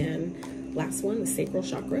plexus, and last one, the sacral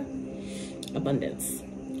chakra, abundance.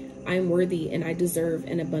 I am worthy and I deserve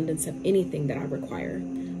an abundance of anything that I require.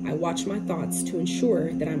 I watch my thoughts to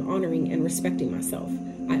ensure that I'm honoring and respecting myself.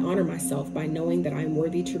 I honor myself by knowing that I am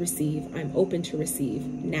worthy to receive. I'm open to receive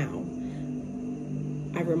now.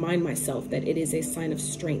 I remind myself that it is a sign of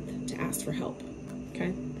strength to ask for help.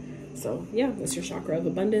 Okay, so yeah, that's your chakra of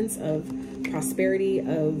abundance, of prosperity,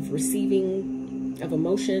 of receiving, of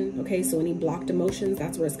emotion. Okay, so any blocked emotions,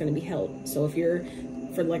 that's where it's going to be held. So if you're,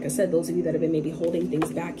 for like I said, those of you that have been maybe holding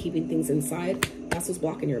things back, keeping things inside, that's what's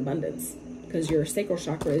blocking your abundance, because your sacral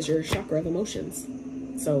chakra is your chakra of emotions.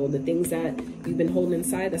 So the things that you've been holding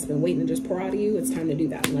inside, that's been waiting to just pour out of you, it's time to do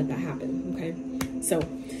that and let that happen. Okay, so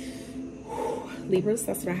Libras,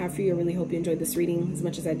 that's what I have for you. I really hope you enjoyed this reading as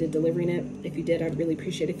much as I did delivering it. If you did, I'd really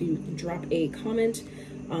appreciate if you drop a comment,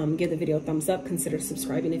 give the video a thumbs up, consider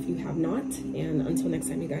subscribing if you have not, and until next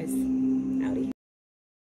time, you guys, outie.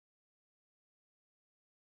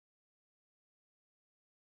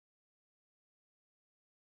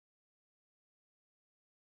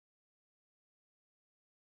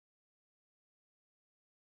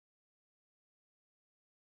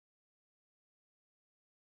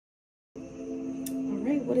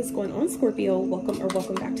 What is going on, Scorpio?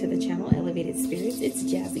 Welcome back to the channel, Elevated Spirits. It's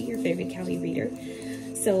Jazi, your favorite Cali reader.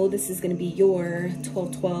 So this is going to be your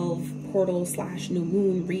 12/12 portal / new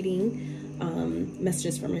moon reading,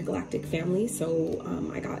 messages from your galactic family. So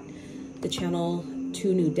I got the channel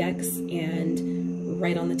 2 new decks, and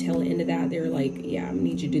right on the tail end of that, they're like, yeah, I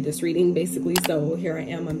need you to do this reading, basically. So here I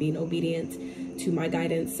am. I'm being obedient to my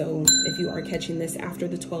guidance. So if you are catching this after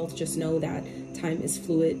the 12th, just know that time is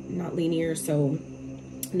fluid, not linear. So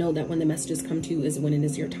know that when the messages come to you is when it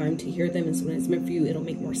is your time to hear them, and so when it's meant for you, it'll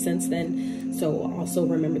make more sense then. So also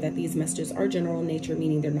remember that these messages are general in nature,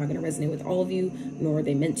 meaning they're not going to resonate with all of you, nor are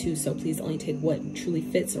they meant to. So please only take what truly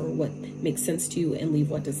fits or what makes sense to you and leave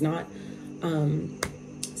what does not.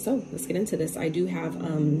 So let's get into this. I do have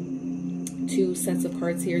 2 sets of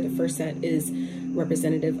cards here. The first set is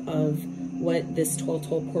representative of what this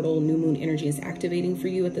 12/12 portal new moon energy is activating for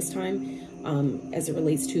you at this time, as it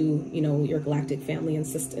relates to, you know, your galactic family and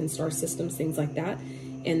star systems, things like that.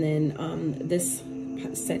 And then this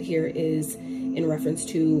set here is in reference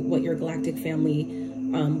to what your galactic family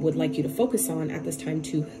would like you to focus on at this time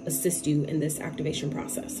to assist you in this activation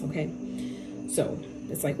process. Okay, so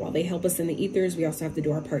it's like, while they help us in the ethers, we also have to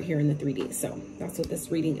do our part here in the 3D. So that's what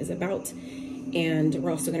this reading is about. And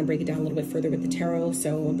we're also going to break it down a little bit further with the tarot.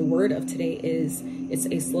 So the word of today is, it's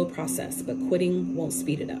a slow process, but quitting won't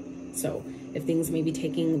speed it up. So if things may be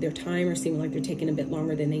taking their time or seeming like they're taking a bit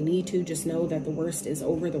longer than they need to, just know that the worst is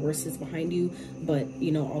over, the worst is behind you. But,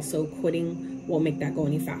 you know, also quitting won't make that go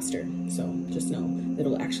any faster. So just know that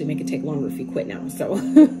it'll actually make it take longer if you quit now. So,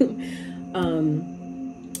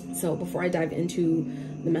 so before I dive into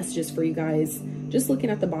the messages for you guys, just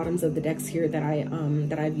looking at the bottoms of the decks here that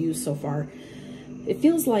I've used so far, it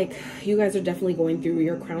feels like you guys are definitely going through,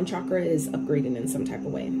 your crown chakra is upgrading in some type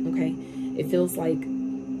of way. Okay, it feels like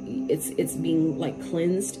it's being like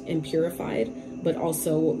cleansed and purified, but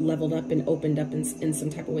also leveled up and opened up in some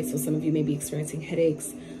type of way. So some of you may be experiencing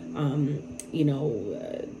headaches, you know,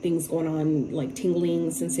 things going on like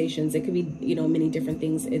tingling sensations. It could be, you know, many different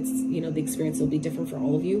things. It's, you know, the experience will be different for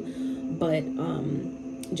all of you, but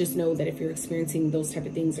just know that if you're experiencing those type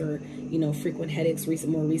of things, or, you know, frequent headaches,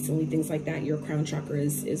 more recently, things like that, your crown chakra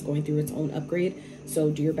is going through its own upgrade.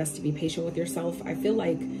 So do your best to be patient with yourself. I feel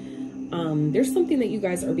like there's something that you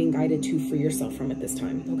guys are being guided to free yourself from at this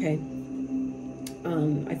time. Okay.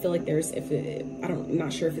 I feel like there's, I'm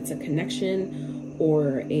not sure if it's a connection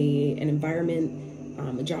or an environment,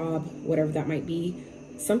 a job, whatever that might be,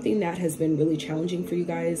 something that has been really challenging for you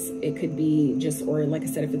guys. It could be just, or like I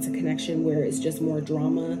said, if it's a connection where it's just more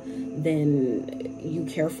drama than you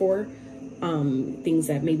care for, things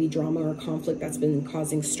that may be drama or conflict that's been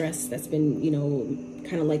causing stress, that's been, you know,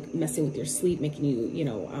 kind of like messing with your sleep, making you, you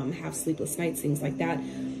know, have sleepless nights, things like that.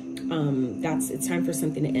 It's time for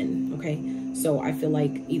something to end. Okay, so I feel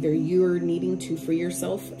like either you're needing to free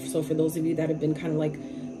yourself. So for those of you that have been kind of like,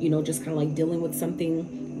 you know, just kind of like dealing with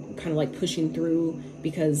something, kind of like pushing through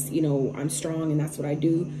because, you know, I'm strong and that's what I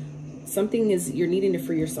do, something is, you're needing to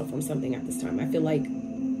free yourself from something at this time. I feel like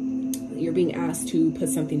you're being asked to put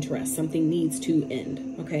something to rest. Something needs to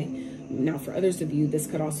end. Okay, now for others of you, this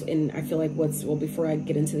could also, and I feel like before I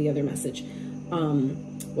get into the other message,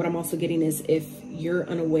 what I'm also getting is, if you're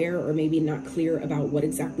unaware or maybe not clear about what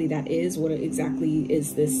exactly that is, what exactly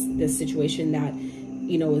is this situation that,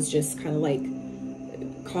 you know, is just kind of like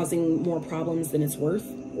causing more problems than it's worth,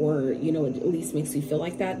 or, you know, it at least makes you feel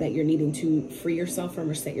like that you're needing to free yourself from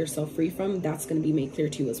or set yourself free from, that's going to be made clear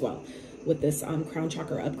to you as well. With this crown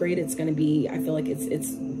chakra upgrade, it's going to be, I feel like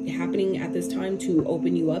it's happening at this time to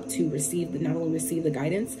open you up to receive, not only receive the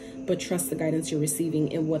guidance, but trust the guidance you're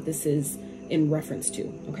receiving and what this is in reference to.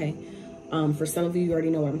 Okay, for some of you, you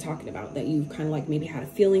already know what I'm talking about, that you've kind of like maybe had a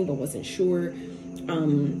feeling but wasn't sure.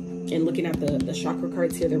 And looking at the chakra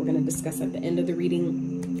cards here that we're going to discuss at the end of the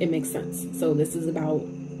reading, it makes sense. So this is about,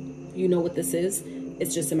 you know what this is.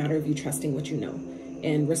 It's just a matter of you trusting what you know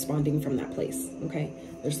and responding from that place. Okay,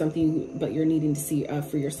 there's something but you're needing to see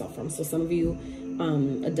for yourself from. So some of you,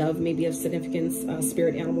 a dove may be of significance,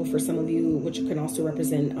 spirit animal for some of you, which can also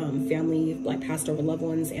represent family, like passed over loved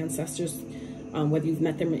ones, ancestors, whether you've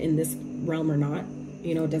met them in this realm or not.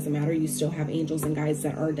 You know, it doesn't matter. You still have angels and guides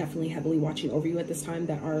that are definitely heavily watching over you at this time,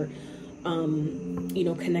 that are, you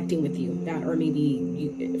know, connecting with you, that are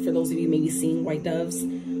maybe, for those of you maybe seeing white doves,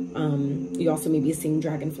 you also may be seeing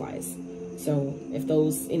dragonflies. So if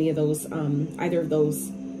those, any of those, either of those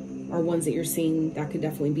are ones that you're seeing, that could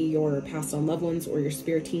definitely be your passed on loved ones or your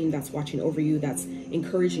spirit team that's watching over you, that's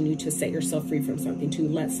encouraging you to set yourself free from something, to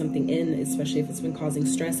let something in, especially if it's been causing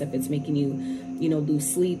stress, if it's making you, you know, lose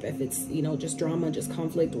sleep, if it's, you know, just drama, just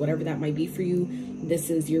conflict, whatever that might be for you. This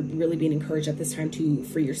is, you're really being encouraged at this time to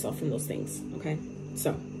free yourself from those things. Okay,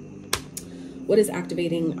 so what is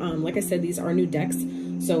activating? Like I said, these are new decks.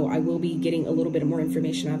 So I will be getting a little bit more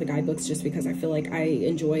information out of the guidebooks, just because I feel like I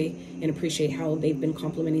enjoy and appreciate how they've been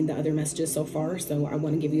complementing the other messages so far. So I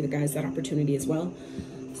want to give you the guys that opportunity as well.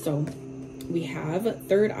 So we have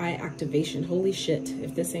third eye activation. Holy shit,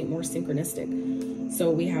 if this ain't more synchronistic.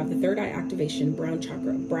 So we have the third eye activation, brow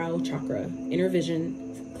chakra, inner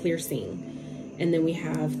vision, clear seeing. And then we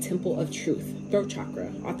have temple of truth, throat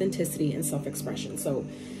chakra, authenticity and self-expression. So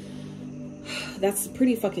that's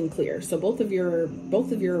pretty fucking clear. So both of your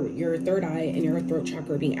third eye and your throat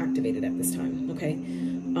chakra are being activated at this time. Okay.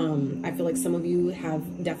 I feel like some of you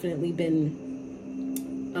have definitely been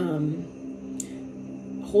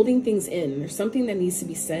holding things in. There's something that needs to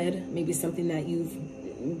be said, maybe something that you've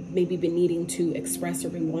maybe been needing to express or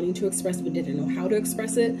been wanting to express but didn't know how to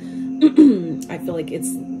express it. I feel like it's,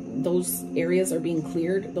 those areas are being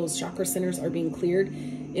cleared, those chakra centers are being cleared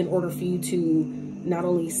in order for you to not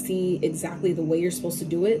only see exactly the way you're supposed to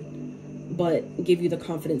do it, but give you the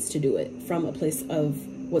confidence to do it from a place of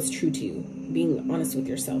what's true to you, being honest with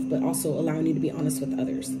yourself, but also allowing you to be honest with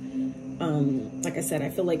others. Like I said,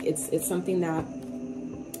 I feel like it's something that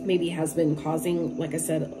maybe has been causing, like I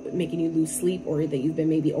said, making you lose sleep, or that you've been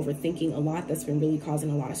maybe overthinking a lot. That's been really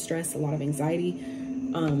causing a lot of stress, a lot of anxiety.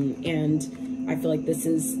 And I feel like this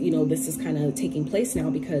is, you know, this is kind of taking place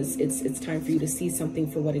now, because it's time for you to see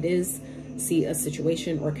something for what it is, see a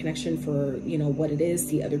situation or a connection for, you know, what it is,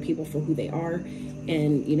 see other people for who they are,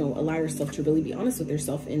 and, you know, allow yourself to really be honest with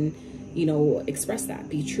yourself and, you know, express that,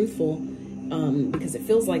 be truthful, because it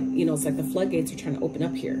feels like, you know, it's like the floodgates are trying to open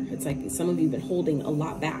up here. It's like some of you have been holding a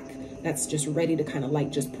lot back that's just ready to kind of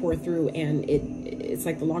like just pour through, and it's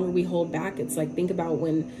like the longer we hold back, it's like, think about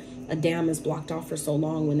when a dam is blocked off for so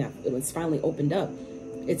long, when it's finally opened up,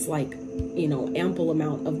 it's like, you know, ample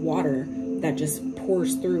amount of water that just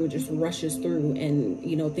pours through, just rushes through, and,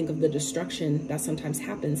 you know, think of the destruction that sometimes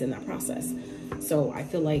happens in that process. So I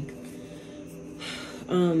feel like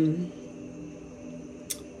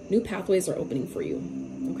new pathways are opening for you.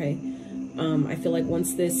 Okay. I feel like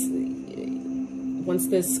once this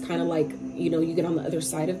kind of like, you know, you get on the other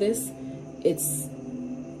side of this,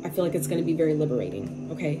 I feel like it's going to be very liberating.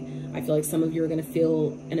 Okay. I feel like some of you are going to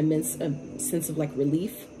feel an immense sense of like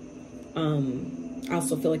relief. I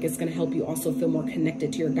also feel like it's going to help you also feel more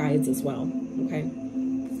connected to your guides as well. Okay.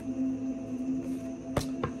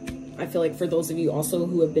 I feel like for those of you also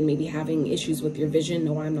who have been maybe having issues with your vision,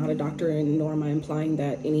 no, I'm not a doctor, and nor am I implying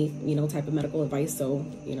that any, you know, type of medical advice. So,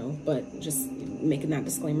 you know, but just making that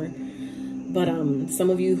disclaimer. But some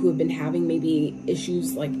of you who have been having maybe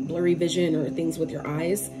issues like blurry vision or things with your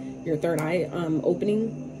eyes, your third eye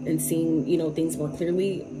opening and seeing, you know, things more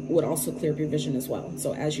clearly would also clear up your vision as well.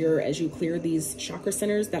 So as you clear these chakra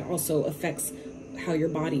centers, that also affects how your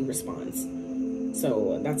body responds.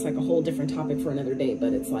 So that's like a whole different topic for another day,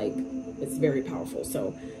 but it's like, it's very powerful.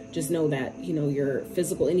 So just know that, you know, your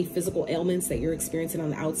any physical ailments that you're experiencing on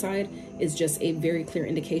the outside is just a very clear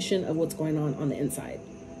indication of what's going on the inside.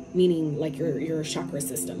 Meaning like your chakra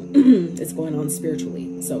system is going on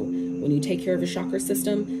spiritually. So when you take care of your chakra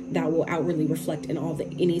system, that will outwardly reflect in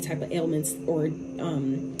any type of ailments or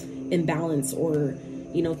imbalance, or,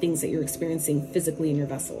 you know, things that you're experiencing physically in your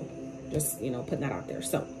vessel. Just, you know, putting that out there.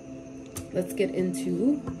 So let's get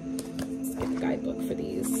the guidebook for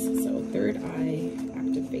these. So third eye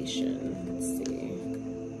activation. Let's see.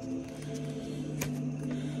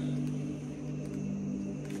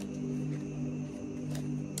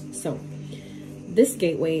 So this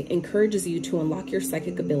gateway encourages you to unlock your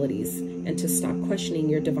psychic abilities and to stop questioning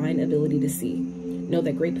your divine ability to see. Know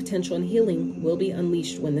that great potential and healing will be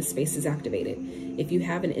unleashed when this space is activated. If you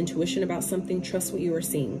have an intuition about something, trust what you are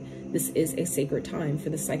seeing. This is a sacred time, for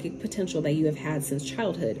the psychic potential that you have had since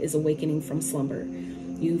childhood is awakening from slumber.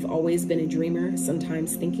 You've always been a dreamer,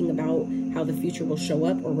 sometimes thinking about how the future will show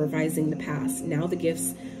up or revising the past. Now the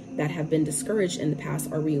gifts that have been discouraged in the past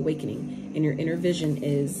are reawakening, and your inner vision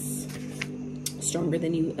is stronger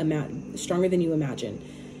than you imagine.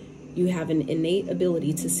 You have an innate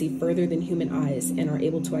ability to see further than human eyes and are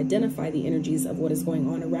able to identify the energies of what is going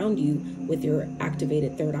on around you with your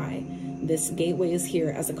activated third eye. This gateway is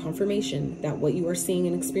here as a confirmation that what you are seeing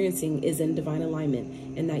and experiencing is in divine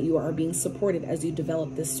alignment, and that you are being supported as you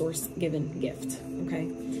develop this source-given gift, okay?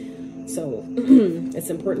 So it's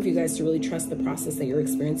important for you guys to really trust the process that you're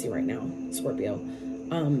experiencing right now, Scorpio,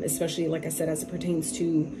 especially, like I said, as it pertains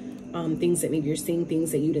to things that maybe you're seeing,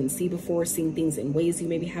 things that you didn't see before, seeing things in ways you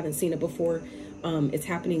maybe haven't seen it before. It's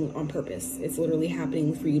happening on purpose. It's literally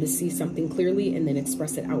happening for you to see something clearly and then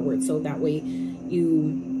express it outward. So that way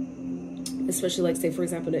you, especially like, say, for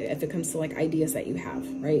example, if it comes to like ideas that you have,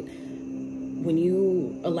 right? When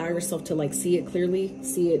you allow yourself to like see it clearly,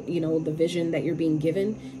 see it, you know, the vision that you're being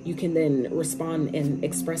given, you can then respond and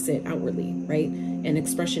express it outwardly, right? And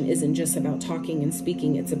expression isn't just about talking and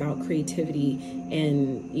speaking. It's about creativity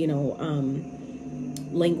and, you know,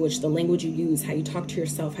 language, the language you use, how you talk to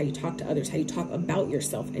yourself, how you talk to others, how you talk about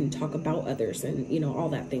yourself and talk about others, and, you know, all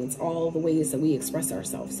that thing. It's all the ways that we express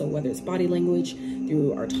ourselves. So whether it's body language,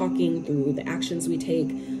 through our talking, through the actions we take,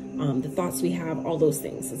 the thoughts we have, all those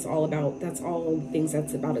things. It's all about, that's all things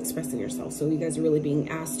that's about expressing yourself. So you guys are really being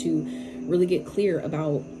asked to really get clear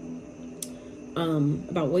about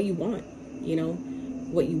what you want, you know,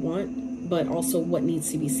 what you want, but also what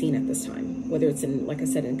needs to be seen at this time, whether it's in, like I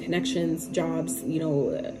said, in connections, jobs, you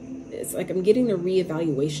know, it's like I'm getting a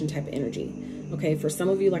reevaluation type of energy. Okay. For some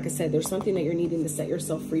of you, like I said, there's something that you're needing to set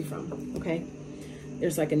yourself free from. Okay.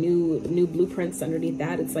 There's like a new blueprints underneath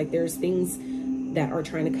that. It's like there's things that are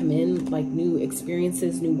trying to come in, like new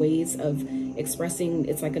experiences, new ways of expressing.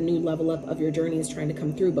 It's like a new level up of your journey is trying to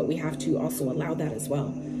come through, but we have to also allow that as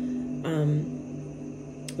well.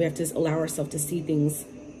 We have to allow ourselves to see things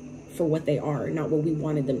for what they are, not what we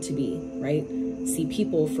wanted them to be, right? See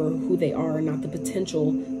people for who they are, not the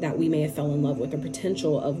potential that we may have fell in love with, the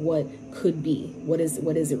potential of what could be. What is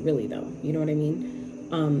it really though? You know what I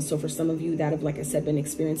mean? So for some of you that have, like I said, been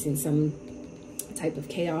experiencing some type of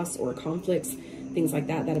chaos or conflicts, things like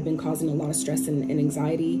that, that have been causing a lot of stress and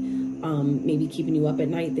anxiety, maybe keeping you up at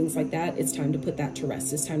night, things like that, it's time to put that to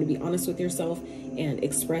rest. It's time to be honest with yourself and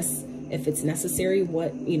express, if it's necessary,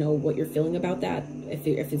 what, you know, what you're feeling about that. If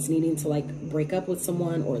it's needing to like break up with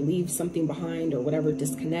someone or leave something behind or whatever,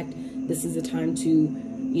 disconnect, this is the time to,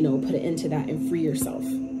 you know, put an end to that and free yourself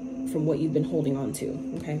from what you've been holding on to.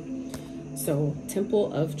 Okay. So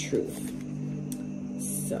Temple of Truth.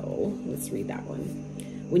 So let's read that one.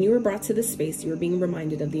 When you were brought to this space, you were being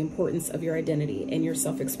reminded of the importance of your identity and your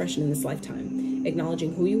self-expression in this lifetime.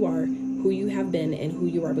 Acknowledging who you are, who you have been, and who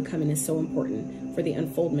you are becoming is so important for the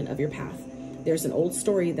unfoldment of your path. There's an old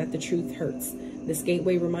story that the truth hurts. This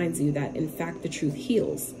gateway reminds you that, in fact, the truth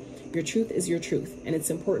heals. Your truth is your truth, and it's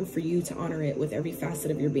important for you to honor it with every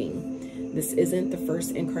facet of your being. This isn't the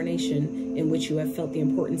first incarnation in which you have felt the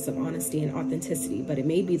importance of honesty and authenticity, but it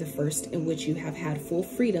may be the first in which you have had full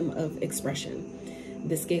freedom of expression.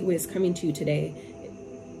 This gateway is coming to you today.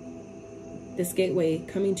 This gateway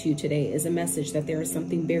coming to you today is a message that there is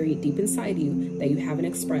something buried deep inside you that you haven't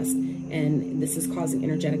expressed, and this is causing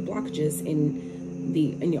energetic blockages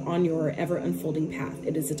on your ever unfolding path.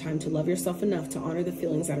 It is a time to love yourself enough to honor the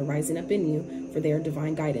feelings that are rising up in you, for they are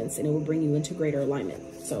divine guidance, and it will bring you into greater alignment.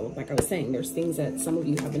 So like I was saying, there's things that some of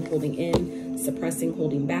you have been holding in, suppressing,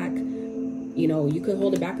 holding back. You know, you could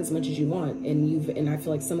hold it back as much as you want, and I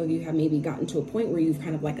feel like some of you have maybe gotten to a point where you've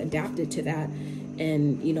kind of like adapted to that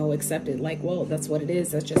and, you know, accepted, like, well, that's what it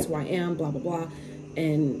is, that's just who I am, blah blah blah.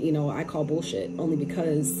 And, you know, I call bullshit only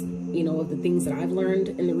because, you know, of the things that I've learned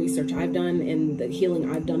and the research I've done and the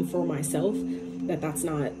healing I've done for myself, that's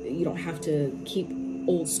not, you don't have to keep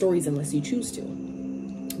old stories unless you choose to.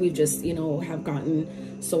 We've just, you know, have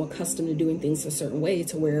gotten so accustomed to doing things a certain way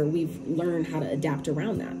to where we've learned how to adapt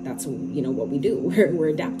around that. That's, you know, what we do. We're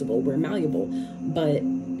adaptable, we're malleable.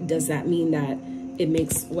 But does that mean that it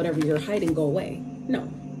makes whatever you're hiding go away? No,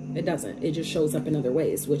 it doesn't. It just shows up in other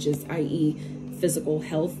ways, which is, i.e., physical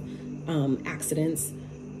health, accidents,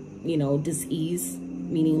 you know, disease,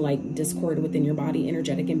 meaning like discord within your body,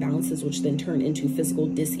 energetic imbalances, which then turn into physical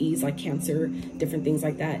dis-ease, like cancer, different things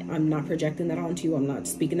like that. I'm not projecting that onto you. I'm not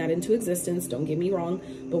speaking that into existence. Don't get me wrong.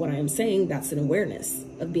 But what I am saying, that's an awareness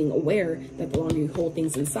of being aware that the longer you hold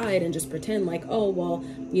things inside and just pretend like, oh, well,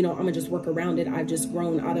 you know, I'm gonna just work around it. I've just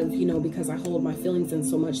grown out of, you know, because I hold my feelings in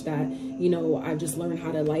so much that, you know, I've just learned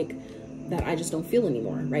how to like, that I just don't feel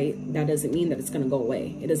anymore, right? That doesn't mean that it's going to go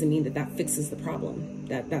away. It doesn't mean that that fixes the problem.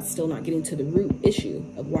 That's still not getting to the root issue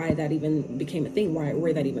of why that even became a thing,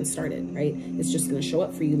 where that even started, right? It's just going to show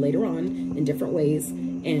up for you later on in different ways,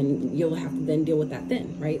 and you'll have to then deal with that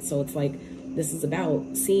then, right? So it's like, this is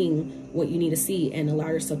about seeing what you need to see and allow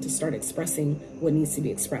yourself to start expressing what needs to be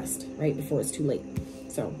expressed, right? Before it's too late.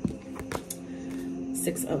 So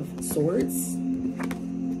 6 of Swords,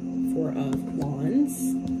 4 of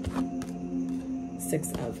Wands,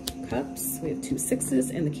 6 of Cups. We have 2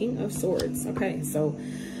 6s and the King of Swords. Okay, so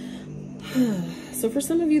for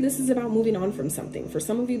some of you, this is about moving on from something. For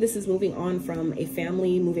some of you, this is moving on from a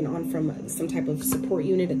family, moving on from some type of support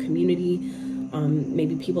unit, a community,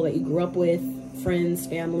 maybe people that you grew up with, friends,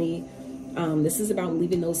 family. This is about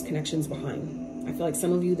leaving those connections behind. I feel like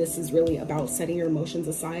some of you, this is really about setting your emotions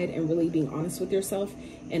aside and really being honest with yourself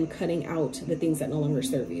and cutting out the things that no longer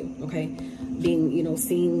serve you, okay? Being, you know,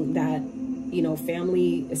 seeing that, you know,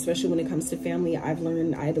 family, especially when it comes to family, I had to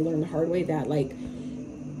learn the hard way that, like,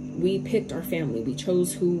 we picked our family. We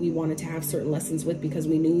chose who we wanted to have certain lessons with because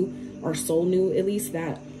we knew, our soul knew at least,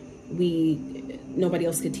 that nobody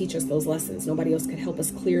else could teach us those lessons. Nobody else could help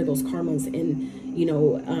us clear those karmas in, you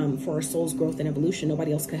know, for our soul's growth and evolution.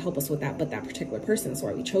 Nobody else could help us with that but that particular person.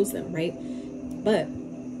 So we chose them, right? But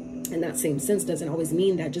in that same sense, doesn't always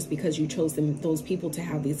mean that just because you chose those people to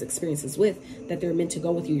have these experiences with, that they're meant to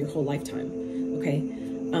go with you your whole lifetime, okay?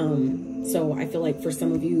 So I feel like for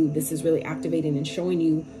some of you, this is really activating and showing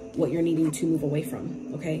you what you're needing to move away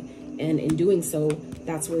from, okay? And in doing so,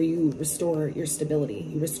 that's where you restore your stability,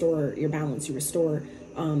 you restore your balance, you restore,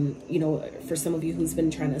 you know, for some of you who's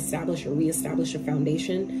been trying to establish or reestablish a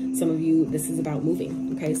foundation, some of you, this is about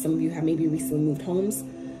moving, okay? Some of you have maybe recently moved homes.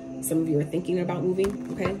 Some of you are thinking about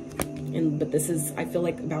moving, okay? But this is, I feel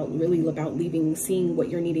like, really about leaving, seeing what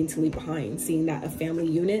you're needing to leave behind, seeing that a family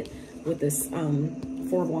unit with this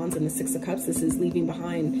 4 of Wands and the 6 of Cups, this is leaving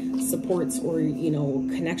behind supports or, you know,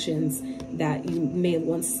 connections that you may have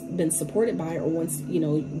once been supported by, or once, you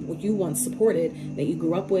know, you once supported, that you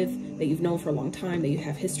grew up with, that you've known for a long time, that you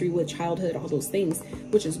have history with, childhood, all those things,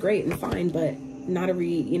 which is great and fine, but not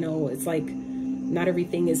every, you know, it's like, not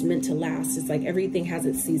everything is meant to last. It's like everything has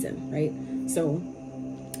its season, right? So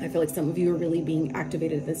I feel like some of you are really being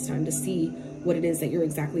activated at this time to see what it is that you're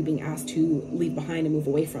exactly being asked to leave behind and move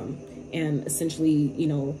away from, and essentially, you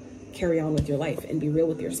know, carry on with your life and be real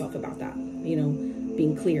with yourself about that, you know,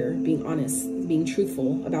 being clear, being honest, being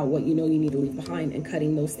truthful about what you know you need to leave behind, and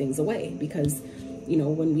cutting those things away. Because, you know,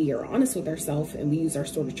 when we are honest with ourselves and we use our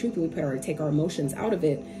sword of truth and we take our emotions out of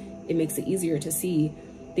it, it makes it easier to see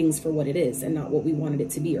things for what it is and not what we wanted it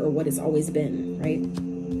to be or what it's always been, right?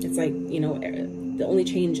 It's like, you know, the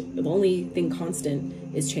only thing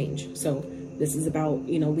constant is change. So this is about,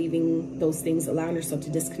 you know, leaving those things, allowing yourself to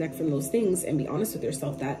disconnect from those things and be honest with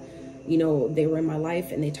yourself that, you know, they were in my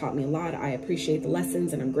life and they taught me a lot. I appreciate the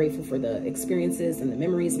lessons and I'm grateful for the experiences and the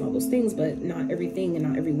memories and all those things, but not everything and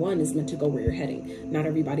not everyone is meant to go where you're heading. Not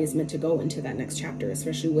everybody is meant to go into that next chapter,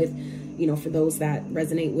 especially with, you know, for those that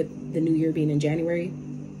resonate with the new year being in January.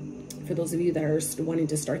 For those of you that are wanting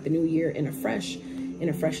to start the new year in a fresh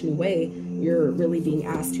new way, you're really being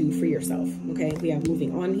asked to free yourself, okay? We have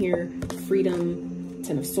moving on here, freedom,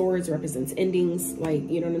 10 of Swords represents endings, like,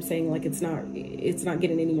 you know what I'm saying? Like, it's not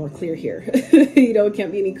getting any more clear here. You know, it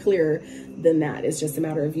can't be any clearer than that. It's just a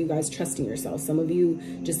matter of you guys trusting yourself. Some of you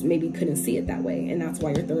just maybe couldn't see it that way, and that's why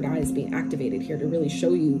your third eye is being activated here, to really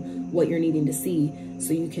show you what you're needing to see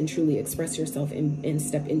so you can truly express yourself and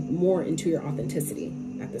step in more into your authenticity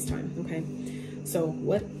at this time, okay? So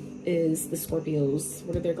what is the Scorpios,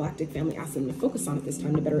 what are their galactic family asking them to focus on at this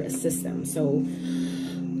time to better assist them? So,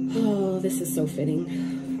 oh, this is so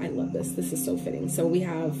fitting. I love this. This is so fitting. So we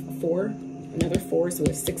have 4, another 4. So we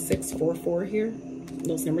have 6, 6, 4, 4 here.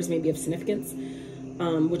 Those numbers may be of significance,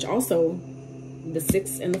 which also the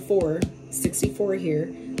 6 and the 4, 64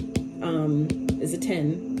 here, is a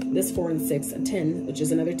 10. This 4 and 6, a 10, which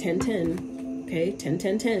is another 10, 10. Okay, 10,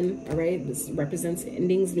 10, 10. All right, this represents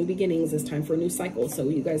endings, new beginnings. It's time for a new cycle. So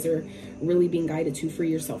you guys are really being guided to free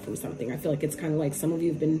yourself from something. I feel like it's kind of like some of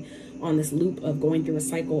you have been on this loop of going through a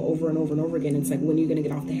cycle over and over and over again. It's like, when are you going to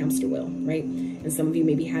get off the hamster wheel, right? And some of you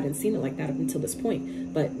maybe hadn't seen it like that up until this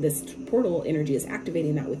point, but this portal energy is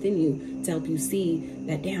activating that within you to help you see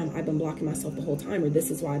that, damn, I've been blocking myself the whole time, or this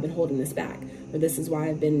is why I've been holding this back, or this is why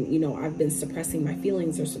I've been, you know, I've been suppressing my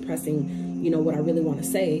feelings or suppressing, you know, what I really want to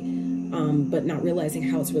say, but not realizing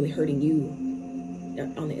how it's really hurting you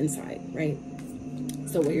on the inside, right?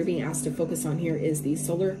 So what you're being asked to focus on here is the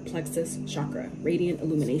solar plexus chakra, radiant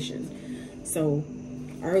illumination. So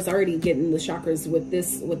I was already getting the chakras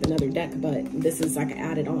with another deck, but this is like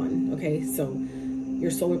added on. Okay, so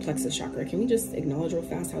your solar plexus chakra. Can we just acknowledge real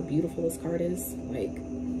fast how beautiful this card is? Like,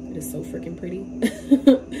 it is so freaking pretty.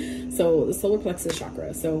 So the solar plexus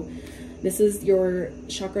chakra. So this is your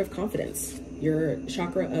chakra of confidence, your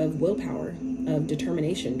chakra of willpower, of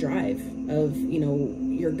determination, drive, of, you know,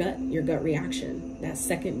 your gut reaction, that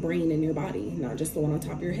second brain in your body, not just the one on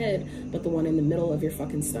top of your head, but the one in the middle of your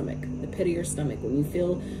fucking stomach, the pit of your stomach.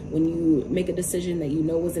 When you make a decision that you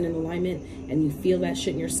know wasn't in alignment and you feel that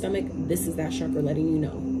shit in your stomach, this is that chakra letting you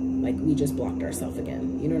know, like, we just blocked ourselves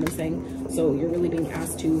again. You know what I'm saying? So you're really being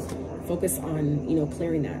asked to focus on, you know,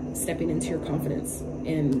 clearing that, stepping into your confidence.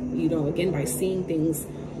 And, you know, again, by seeing things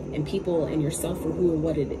and people and yourself for who and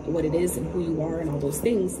what it is and who you are and all those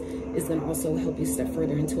things is going to also help you step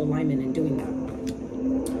further into alignment in doing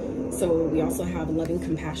that. So we also have loving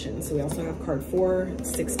compassion. So we also have card 4,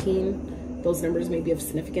 16. Those numbers may be of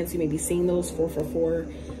significance. You may be seeing those, 444.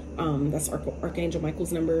 That's Archangel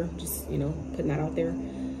Michael's number. Just, you know, putting that out there.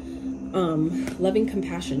 Loving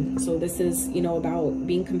compassion. So this is, you know, about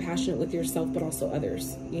being compassionate with yourself, but also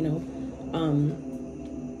others, you know,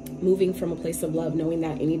 moving from a place of love, knowing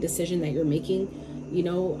that any decision that you're making, you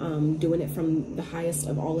know, doing it from the highest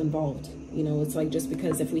of all involved. You know, it's like, just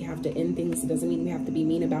because if we have to end things, it doesn't mean we have to be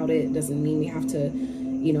mean about it. It doesn't mean we have to,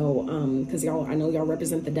 you know, because y'all, I know y'all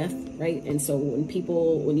represent the death, right? And so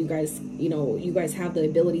when you guys, you know, you guys have the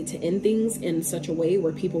ability to end things in such a way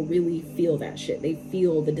where people really feel that shit. They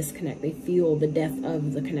feel the disconnect. They feel the death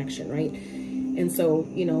of the connection, right? And so,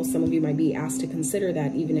 you know, some of you might be asked to consider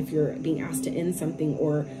that, even if you're being asked to end something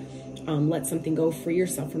or let something go, free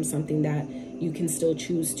yourself from something, that you can still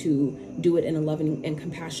choose to do it in a loving and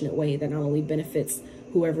compassionate way that not only benefits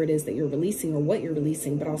whoever it is that you're releasing or what you're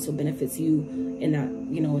releasing, but also benefits you in that,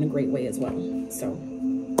 you know, in a great way as well. So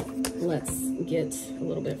let's get a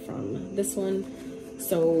little bit from this one.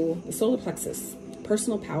 So the solar plexus,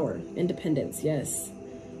 personal power, independence, yes.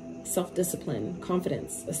 Self-discipline,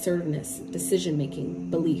 confidence, assertiveness, decision-making,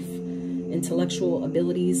 belief, intellectual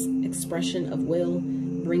abilities, expression of will,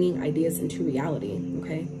 bringing ideas into reality.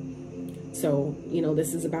 Okay, so, you know,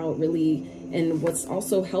 this is about really, and what's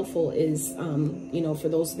also helpful is, you know, for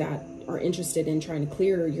those that are interested in trying to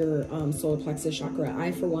clear your solar plexus chakra,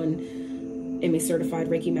 I, for one, am a certified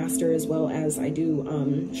Reiki master, as well as I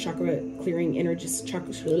do chakra clearing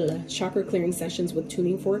chakra clearing sessions with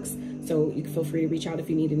tuning forks. So you can feel free to reach out if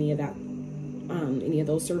you need any of that, any of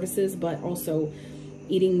those services. But also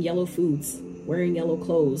eating yellow foods, wearing yellow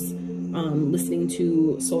clothes, listening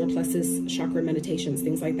to solar plexus chakra meditations,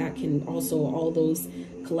 things like that can also, all those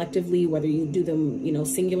collectively, whether you do them, you know,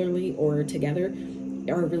 singularly or together,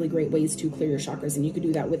 are really great ways to clear your chakras. And you could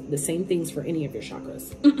do that with the same things for any of your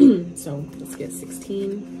chakras. So let's get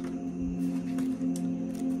 16.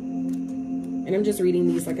 And I'm just reading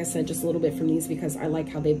these, like I said, just a little bit from these because I like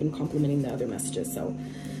how they've been complementing the other messages. So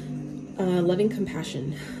loving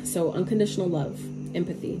compassion. So unconditional love,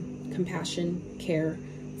 empathy, compassion, care,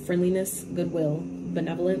 friendliness, goodwill,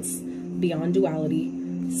 benevolence, beyond duality,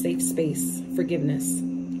 safe space, forgiveness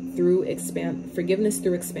through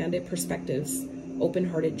expanded perspectives,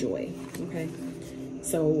 open-hearted joy. Okay,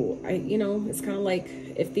 so you know, it's kind of like,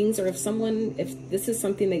 if this is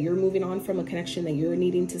something that you're moving on from, a connection that you're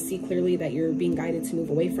needing to see clearly, that you're being guided to move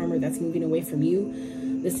away from, or that's moving away from you,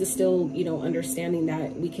 this is still, you know, understanding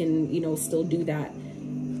that we can, you know, still do that,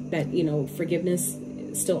 you know, forgiveness,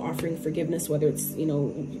 still offering forgiveness, whether it's, you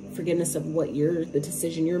know, forgiveness of the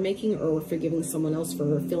decision you're making, or forgiving someone else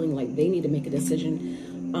for feeling like they need to make a decision,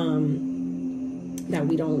 that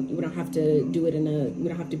we don't have to do it we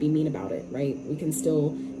don't have to be mean about it, right? We can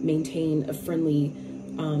still maintain a friendly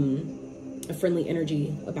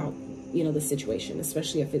energy about, you know, the situation,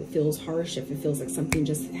 especially if it feels harsh, if it feels like something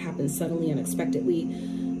just happens suddenly, unexpectedly.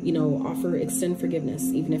 You know, extend forgiveness,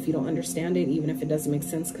 even if you don't understand it, even if it doesn't make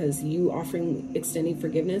sense, because you extending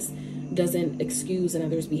forgiveness doesn't excuse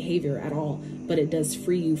another's behavior at all, but it does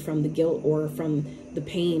free you from the guilt or from the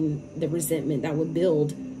pain, the resentment that would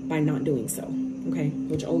build by not doing so, okay?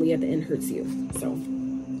 Which only at the end hurts you. So,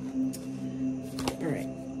 all right.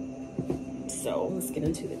 So let's get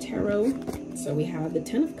into the tarot. So we have the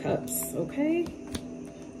 10 of Cups, okay?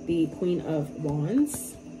 The Queen of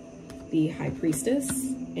Wands, the High Priestess,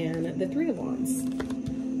 and the 3 of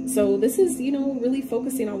Wands. So this is, you know, really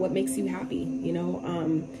focusing on what makes you happy, you know?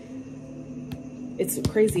 It's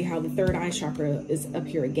crazy how the third eye chakra is up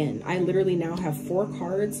here again. I literally now have 4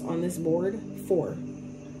 cards on this board. 4.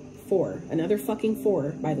 Another fucking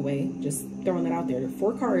 4, by the way. Just throwing that out there.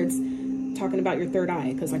 4 cards talking about your third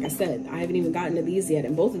eye. Because like I said, I haven't even gotten to these yet.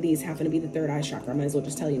 And both of these happen to be the third eye chakra. I might as well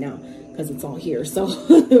just tell you now. Because it's all here. So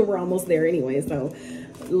we're almost there anyway. So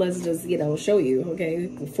let's just, you know, show you. Okay.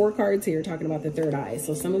 4 cards here talking about the third eye.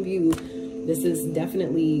 So some of you, this is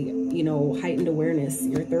definitely, you know, heightened awareness.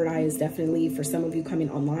 Your third eye is definitely, for some of you, coming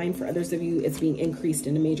online. For others of you, it's being increased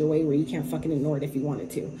in a major way where you can't fucking ignore it if you wanted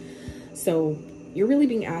to. So you're really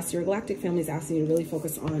being asked, your galactic family is asking you to really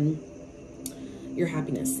focus on your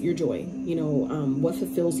happiness, your joy, you know, what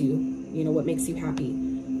fulfills you, you know, what makes you happy,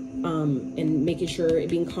 and making sure,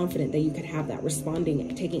 being confident that you can have that,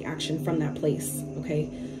 responding, taking action from that place, okay?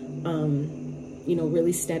 You know,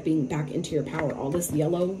 really stepping back into your power. All this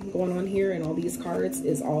yellow going on here and all these cards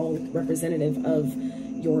is all representative of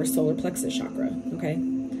your solar plexus chakra, okay?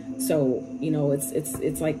 So, you know,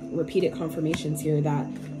 it's like repeated confirmations here that,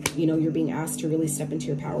 you know, you're being asked to really step into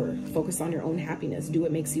your power, focus on your own happiness, do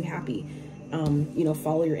what makes you happy, you know,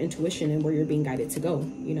 follow your intuition and where you're being guided to go.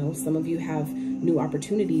 You know, some of you have new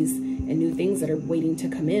opportunities and new things that are waiting to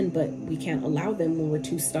come in, but we can't allow them when we're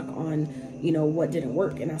too stuck on, you know, what didn't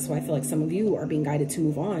work. And that's why I feel like some of you are being guided to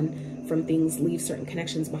move on from things, leave certain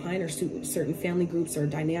connections behind, or certain family groups or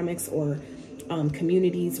dynamics or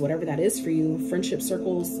communities, whatever that is for you, friendship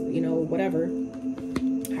circles, you know, whatever,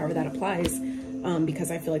 however that applies. Because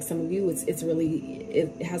I feel like some of you, it's really,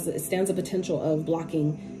 it stands a potential of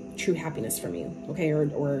blocking true happiness from you, okay?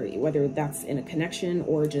 Or whether that's in a connection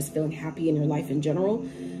or just feeling happy in your life in general.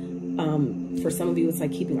 For some of you, it's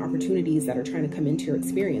like keeping opportunities that are trying to come into your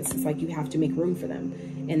experience. It's like you have to make room for them.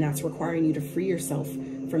 And that's requiring you to free yourself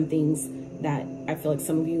from things that I feel like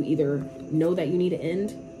some of you either know that you need to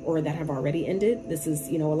end or that have already ended. This is,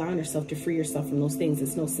 you know, allowing yourself to free yourself from those things.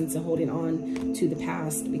 It's no sense in holding on to the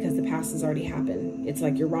past because the past has already happened. It's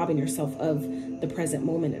like you're robbing yourself of the present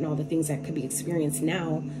moment and all the things that could be experienced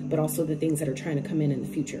now, but also the things that are trying to come in the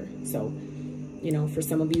future. So, you know, for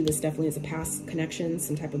some of you, this definitely is a past connection,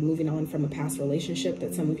 some type of moving on from a past relationship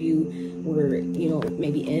that some of you were, you know,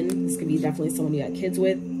 maybe in. This could be definitely someone you had kids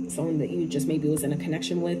with, someone that you just maybe was in a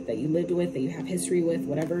connection with, that you lived with, that you have history with,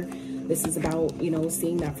 whatever. This is about, you know,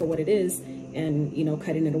 seeing that for what it is and, you know,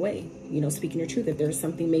 cutting it away, you know, speaking your truth. If there's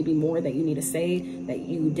something maybe more that you need to say that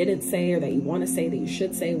you didn't say or that you want to say that you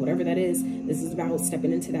should say, whatever that is, this is about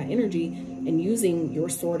stepping into that energy and using your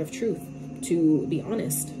sword of truth to be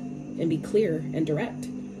honest and be clear and direct.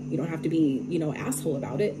 You don't have to be, you know, asshole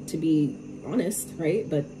about it to be honest, right?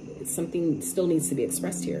 But something still needs to be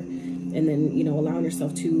expressed here. And then, you know, allowing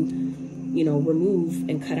yourself to, you know, remove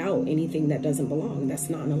and cut out anything that doesn't belong. That's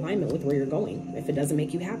not in alignment with where you're going. If it doesn't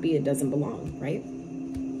make you happy, it doesn't belong, right?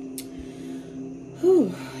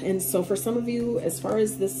 Whew. And so for some of you, as far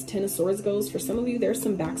as this 10 of Swords goes, for some of you, there's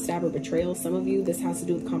some backstab or betrayal. Some of you, this has to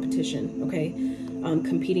do with competition, okay?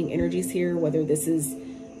 Competing energies here, whether this is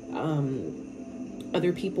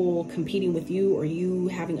other people competing with you or you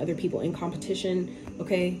having other people in competition,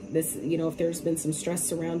 okay? This, you know, if there's been some stress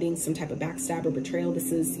surrounding some type of backstab or betrayal,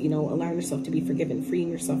 this is, you know, allowing yourself to be forgiven, freeing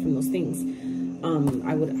yourself from those things.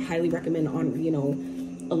 I would highly recommend on, you know,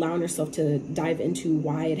 allowing yourself to dive into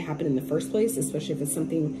why it happened in the first place, especially if it's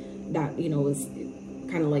something that, you know, is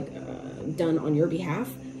kind of like done on your behalf.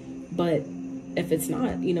 But if it's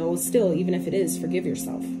not, you know, still, even if it is, forgive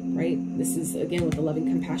yourself, right? This is, again, what the loving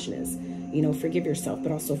compassion is. You know, forgive yourself,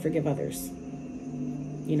 but also forgive others.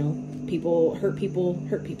 You know, people hurt people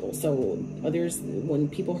hurt people. So others, when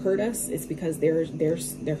people hurt us, it's because they're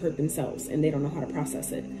hurt themselves and they don't know how to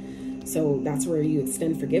process it. So that's where you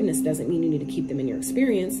extend forgiveness. Doesn't mean you need to keep them in your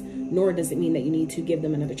experience, nor does it mean that you need to give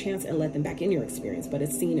them another chance and let them back in your experience. But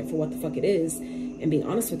it's seeing it for what the fuck it is and being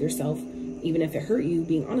honest with yourself, even if it hurt you,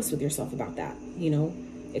 being honest with yourself about that, you know,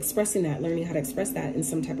 expressing that, learning how to express that in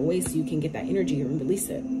some type of way so you can get that energy and release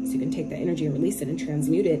it. So you can take that energy and release it and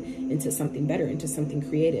transmute it into something better, into something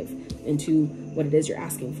creative, into what it is you're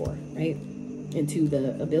asking for, right? Into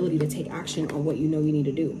the ability to take action on what you know you need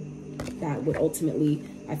to do. That would ultimately,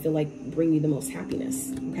 I feel like, bring you the most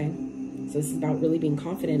happiness, okay? So this is about really being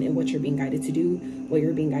confident in what you're being guided to do, where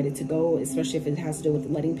you're being guided to go, especially if it has to do with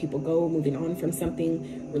letting people go, moving on from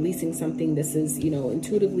something, releasing something. This is, you know,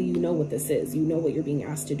 intuitively, you know what this is. You know what you're being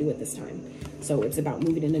asked to do at this time. So it's about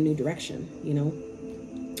moving in a new direction, you know,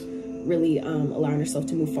 really allowing yourself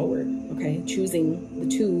to move forward, okay? Choosing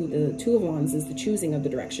the two of wands is the choosing of the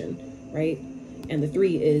direction, right? And the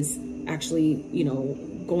 3 is actually, you know,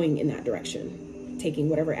 going in that direction, taking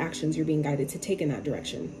whatever actions you're being guided to take in that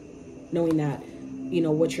direction, knowing that, you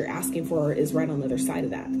know, what you're asking for is right on the other side of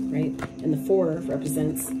that, right? And the 4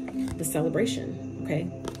 represents the celebration, okay?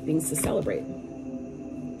 Things to celebrate,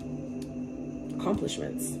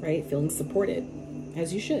 accomplishments, right? Feeling supported,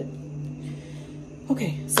 as you should.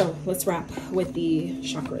 Okay, so let's wrap with the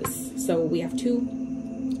chakras. So we have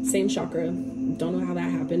 2, same chakra. Don't know how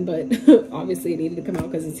that happened, but obviously it needed to come out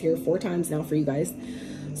because it's here 4 times now for you guys.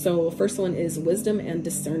 So first one is wisdom and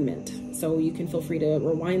discernment. So you can feel free to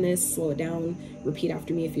rewind this, slow it down, repeat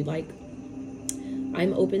after me if you'd like.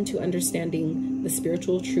 I'm open to understanding the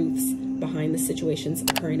spiritual truths behind the situations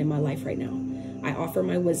occurring in my life right now. I offer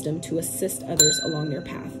my wisdom to assist others along their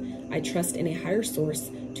path. I trust in a higher source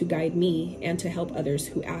to guide me and to help others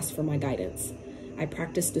who ask for my guidance. I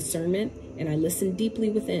practice discernment and I listen deeply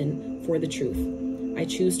within for the truth. I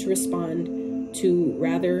choose to respond to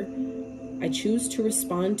rather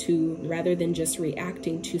than just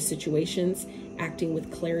reacting to situations, acting with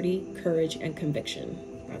clarity, courage, and conviction.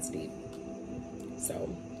 That's deep.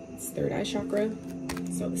 So it's 3rd eye chakra.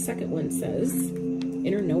 So the second one says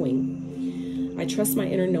inner knowing. I trust my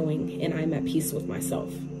inner knowing and I'm at peace with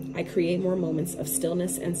myself. I create more moments of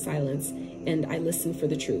stillness and silence, and I listen for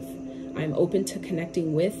the truth. I'm open to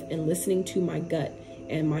connecting with and listening to my gut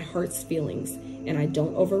and my heart's feelings, and I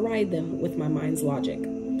don't override them with my mind's logic.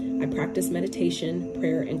 I practice meditation,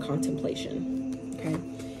 prayer, and contemplation, okay?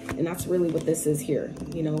 And that's really what this is here,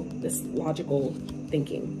 you know, this logical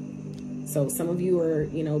thinking. So some of you are,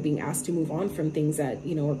 you know, being asked to move on from things that,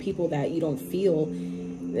 you know, or people that you don't feel,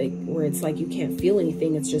 like, where it's like you can't feel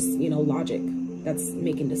anything. It's just, you know, logic that's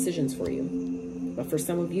making decisions for you. But for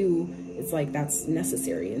some of you, it's like that's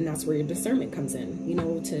necessary, and that's where your discernment comes in, you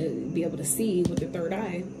know, to be able to see with your 3rd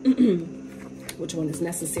eye which one is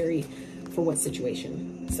necessary for what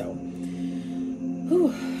situation. So,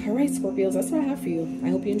 all right, Scorpios, that's what I have for you. I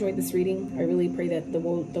hope you enjoyed this reading. I really pray that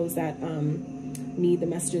those that need the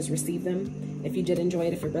messages receive them. If you did enjoy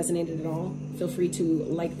it, if it resonated at all, feel free to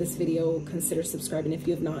like this video, consider subscribing if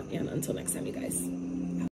you have not, and until next time, you guys.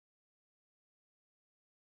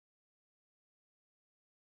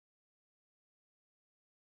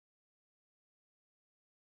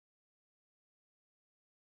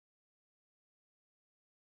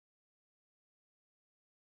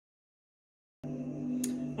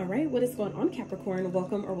 All right, what is going on, Capricorn?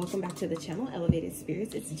 Welcome or welcome back to the channel, Elevated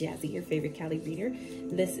Spirits. It's Jazzy, your favorite Cali reader.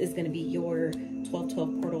 This is going to be your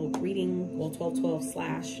 12/12 portal reading, well,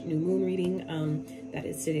 12/12 / new moon reading. That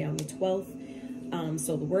is today on the 12th.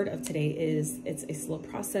 So the word of today is, it's a slow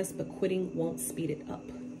process, but quitting won't speed it up.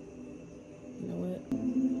 You know what?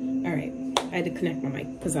 All right, I had to connect my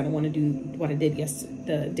mic because I don't want to do what I did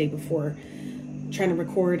the day before, trying to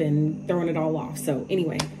record and throwing it all off. So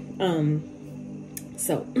anyway,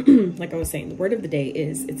 so like I was saying, the word of the day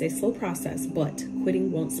is, it's a slow process, but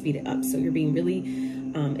quitting won't speed it up. So you're being really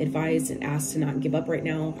advised and asked to not give up right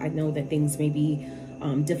now. I know that things may be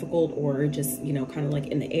difficult or just, you know, kind of like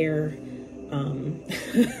in the air,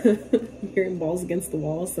 hearing balls against the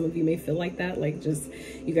wall. Some of you may feel like that, like just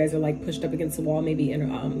you guys are like pushed up against the wall, maybe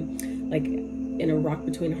in like in a rock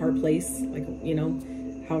between a hard place, like, you know,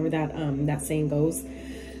 however that that saying goes.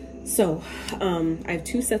 So I have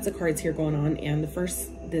 2 sets of cards here going on, and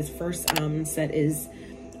this first set is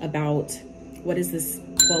about what is this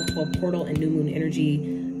 12/12 portal and new moon energy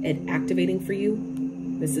activating for you.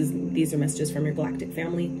 These are messages from your galactic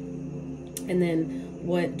family. And then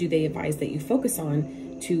what do they advise that you focus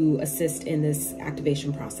on to assist in this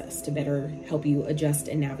activation process to better help you adjust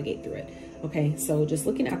and navigate through it. Okay, so just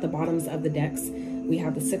looking at the bottoms of the decks, we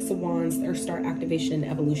have the 6 of Wands, or start activation and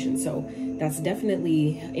evolution. So that's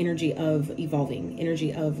definitely energy of evolving,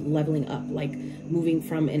 energy of leveling up, like moving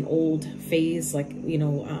from an old phase, like, you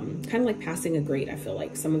know, kind of like passing a grade. I feel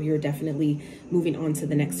like some of you are definitely moving on to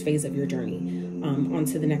the next phase of your journey,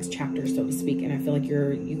 onto the next chapter, so to speak. And I feel like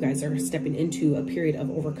you guys are stepping into a period of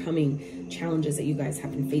overcoming challenges that you guys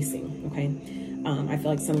have been facing. Okay, I feel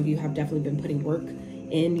like some of you have definitely been putting work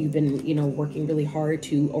in. You've been, you know, working really hard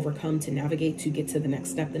to overcome, to navigate, to get to the next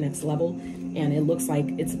step, the next level. And it looks like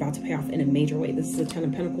it's about to pay off in a major way. This is the 10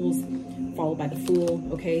 of Pentacles, followed by the Fool.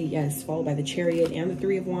 Okay, yes, followed by the Chariot and the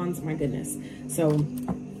 3 of Wands. My goodness. So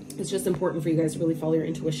It's just important for you guys to really follow your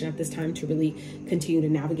intuition at this time, to really continue to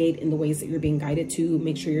navigate in the ways that you're being guided to.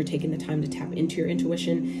 Make sure you're taking the time to tap into your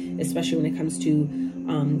intuition, especially when it comes to,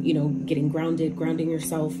 you know, getting grounded, grounding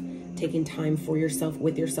yourself, taking time for yourself,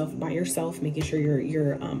 with yourself, by yourself, making sure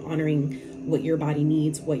you're honoring what your body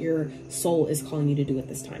needs, what your soul is calling you to do at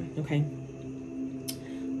this time, okay?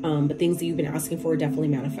 But things that you've been asking for are definitely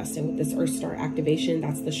manifesting with this Earth Star activation.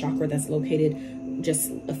 That's the chakra that's located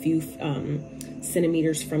just a few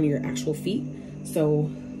centimeters from your actual feet. So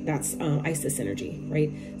that's Isis energy,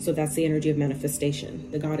 right? So that's the energy of manifestation,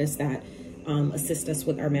 the goddess that assist us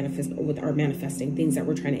with our manifesting things that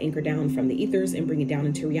we're trying to anchor down from the ethers and bring it down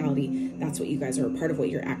into reality. That's what you guys are a part of, what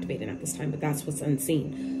you're activating at this time, but that's what's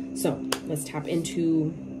unseen. So let's tap into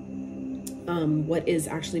what is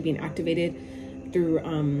actually being activated through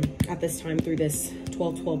at this time through this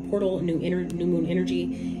 12-12 portal, new moon energy.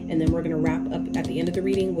 And then we're going to wrap up at the end of the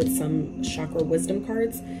reading with some chakra wisdom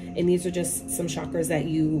cards, and these are just some chakras that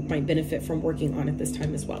you might benefit from working on at this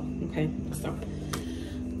time as well. Okay, so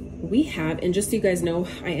we have, and just so you guys know,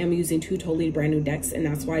 I am using 2 totally brand new decks, and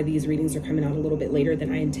that's why these readings are coming out a little bit later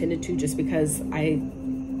than I intended to, just because I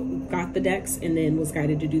got the decks and then was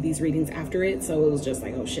guided to do these readings after it. So it was just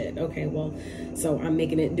like, oh shit, okay, well, so I'm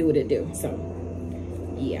making it do what it do. So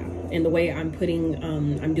yeah, and the way I'm putting,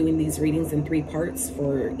 I'm doing these readings in 3 parts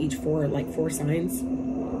for each 4 signs,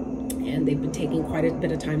 and they've been taking quite a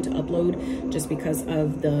bit of time to upload just because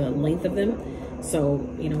of the length of them. So,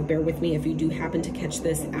 you know, bear with me if you do happen to catch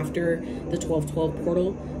this after the 12-12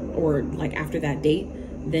 portal, or like after that date,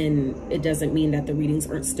 then it doesn't mean that the readings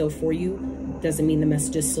aren't still for you. Doesn't mean the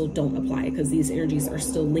messages still don't apply, because these energies are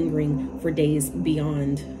still lingering for days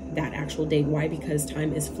beyond that actual date. Why? Because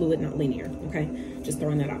time is fluid, not linear. Okay, just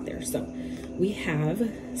throwing that out there. So we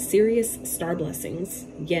have Sirius star blessings,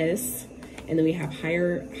 yes, and then we have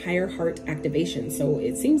higher heart activation. So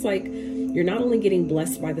it seems like you're not only getting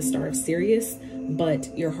blessed by the star of Sirius,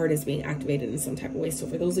 but your heart is being activated in some type of way. So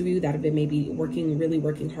for those of you that have been maybe really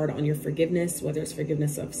working hard on your forgiveness, whether it's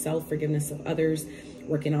forgiveness of self, forgiveness of others,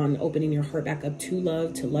 working on opening your heart back up to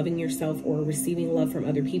love, to loving yourself, or receiving love from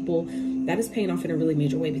other people, that is paying off in a really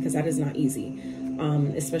major way, because that is not easy.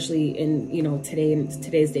 Especially in, you know,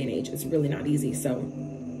 today's day and age, it's really not easy. So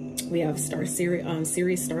we have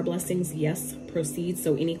Sirius star blessings, yes, proceed.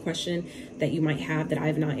 So any question that you might have that I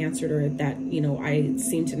have not answered, or that, you know, I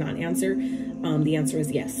seem to not answer, the answer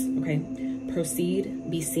is yes. Okay,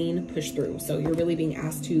 proceed, be seen, push through. So you're really being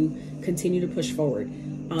asked to continue to push forward.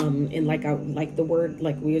 And like the word,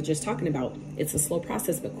 like we were just talking about, it's a slow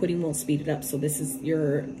process, but quitting won't speed it up. So this is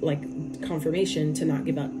your confirmation to not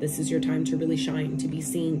give up. This is your time to really shine, to be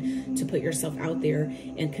seen, to put yourself out there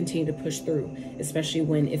and continue to push through, especially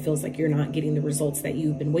when it feels like you're not getting the results that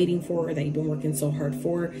you've been waiting for, or that you've been working so hard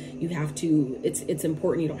for. You have to, it's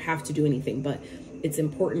important. You don't have to do anything, but it's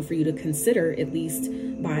important for you to consider, at least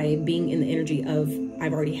by being in the energy of,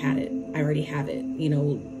 I've already had it. I already have it, you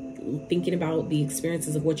know, thinking about the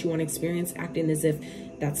experiences of what you want to experience, acting as if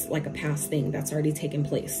that's like a past thing that's already taken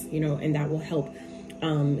place, you know, and that will help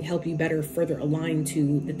you better further align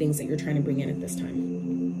to the things that you're trying to bring in at this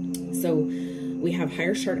time. So we have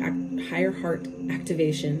higher heart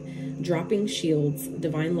activation, dropping shields,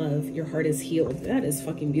 divine love, your heart is healed. That is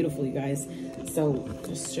fucking beautiful, you guys. So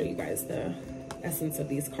just show you guys the essence of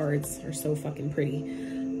these cards. Are so fucking pretty.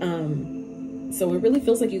 So it really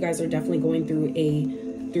feels like you guys are definitely going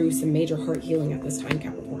through some major heart healing at this time,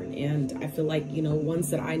 Capricorn. And I feel like, you know,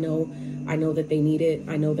 ones that I know that they need it.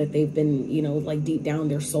 I know that they've been, you know, like deep down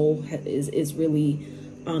their soul is really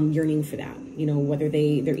yearning for that, you know, whether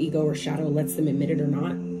their ego or shadow lets them admit it or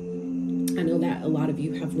not. I know that a lot of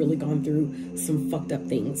you have really gone through some fucked up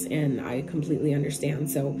things, and I completely understand.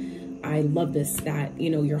 So I love this, that, you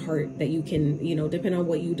know, your heart, that you can, you know, depending on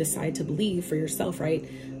what you decide to believe for yourself, right?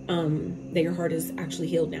 That your heart is actually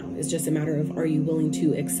healed now. It's just a matter of, are you willing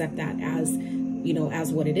to accept that as, you know,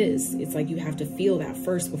 as what it is? It's like you have to feel that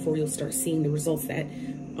first before you'll start seeing the results that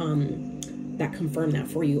that confirm that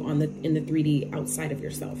for you in the 3D outside of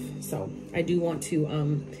yourself. So I do want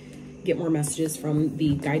to get more messages from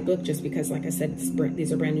the guidebook, just because, like I said,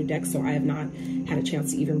 these are brand new decks, so I have not had a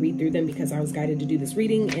chance to even read through them, because I was guided to do this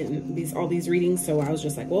reading and all these readings. So I was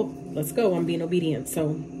just like, well, let's go. I'm being obedient.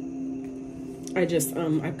 So I just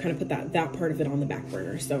I kind of put that part of it on the back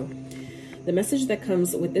burner. So the message that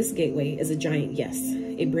comes with this gateway is a giant yes.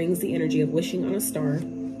 It brings the energy of wishing on a star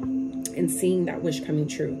and seeing that wish coming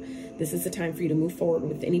true. This is the time for you to move forward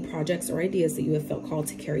with any projects or ideas that you have felt called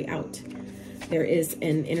to carry out. There is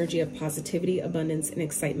an energy of positivity, abundance, and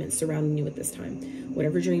excitement surrounding you at this time.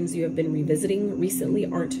 Whatever dreams you have been revisiting recently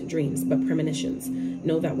aren't dreams, but premonitions.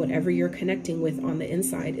 Know that whatever you're connecting with on the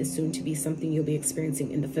inside is soon to be something you'll be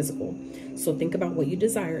experiencing in the physical. So think about what you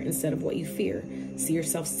desire instead of what you fear. See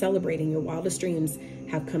yourself celebrating your wildest dreams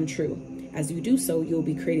have come true. As you do so, you'll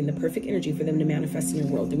be creating the perfect energy for them to manifest in your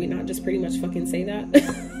world. Did we not just pretty much fucking say that?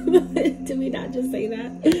 Did we not just say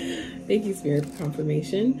that? Thank you, Spirit, for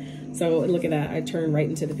confirmation. So look at that. I turned right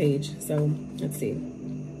into the page. So let's see.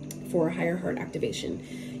 For a higher heart activation,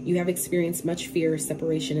 you have experienced much fear,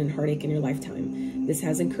 separation, and heartache in your lifetime. This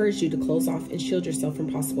has encouraged you to close off and shield yourself from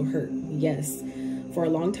possible hurt. Yes. For a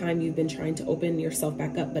long time, you've been trying to open yourself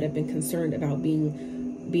back up, but have been concerned about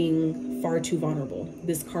being far too vulnerable.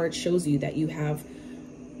 This card shows you that you have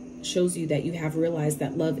realized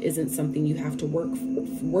that love isn't something you have to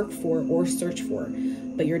work for or search for,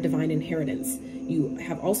 but your divine inheritance. You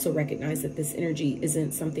have also recognized that this energy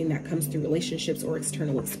isn't something that comes through relationships or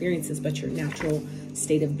external experiences, but your natural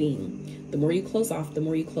state of being. The more you close off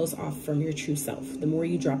from your true self. The more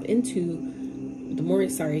you drop your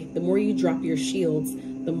shields,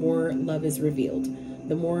 the more love is revealed.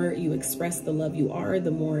 The more you express the love you are,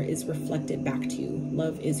 the more is reflected back to you.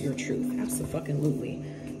 Love is your truth. Absolutely.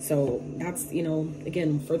 So that's, you know,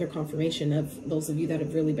 again, further confirmation of those of you that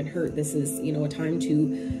have really been hurt. This is, you know, a time to,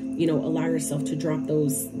 you know, allow yourself to drop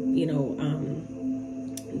those, you know,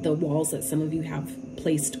 the walls that some of you have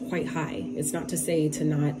placed quite high. It's not to say to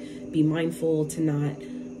not be mindful, to not,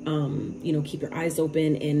 you know, keep your eyes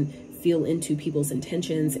open and feel into people's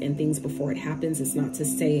intentions and things before it happens. It's not to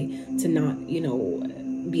say to not, you know,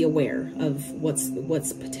 be aware of what's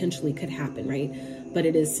potentially could happen, right? But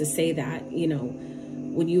it is to say that, you know,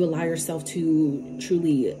 when you allow yourself to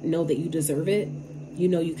truly know that you deserve it, you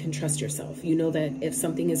know you can trust yourself. You know that if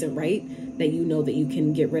something isn't right, that you know that you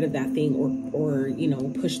can get rid of that thing or you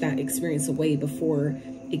know, push that experience away before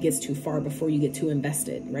it gets too far, before you get too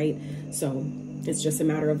invested, right? So it's just a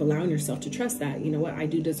matter of allowing yourself to trust that, you know what, I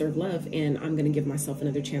do deserve love, and I'm going to give myself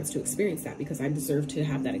another chance to experience that because I deserve to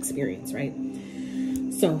have that experience, right?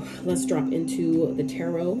 So let's drop into the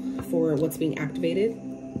tarot for what's being activated.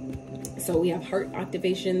 So we have heart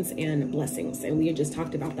activations and blessings, and we had just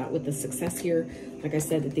talked about that with the success here. Like I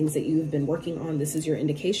said, the things that you've been working on, this is your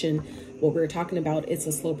indication. What we're talking about, it's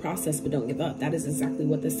a slow process, but don't give up. That is exactly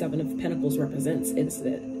what the Seven of Pentacles represents.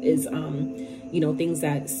 You know, things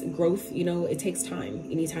that growth, you know, it takes time.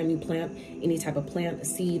 Anytime you plant any type of plant, a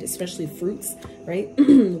seed, especially fruits, right?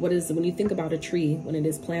 When you think about a tree, when it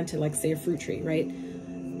is planted, like say a fruit tree, right?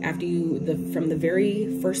 After from the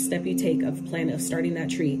very first step you take of starting that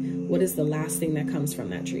tree, what is the last thing that comes from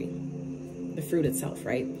that tree? The fruit itself,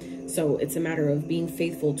 right? So it's a matter of being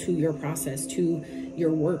faithful to your process, to your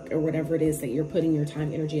work, or whatever it is that you're putting your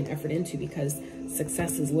time, energy, and effort into, because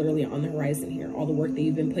success is literally on the horizon here. All the work that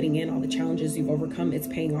you've been putting in, all the challenges you've overcome, it's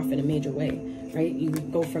paying off in a major way, right? You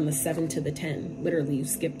go from the 7 to the 10. Literally, you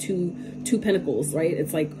skip two pentacles, right?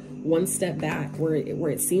 It's like one step back where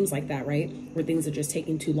it seems like that, right? Where things are just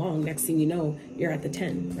taking too long. Next thing you know, you're at the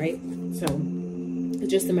 10, right? So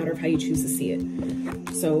it's just a matter of how you choose to see it.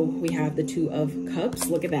 So we have the Two of Cups.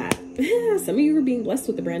 Look at that. Some of you are being blessed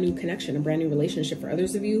with a brand new connection, a brand new relationship. For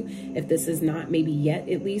others of you, if this is not maybe yet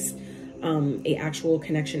at least a actual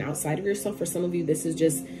connection outside of yourself, for some of you, this is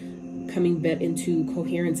just coming into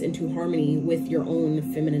coherence, into harmony with your own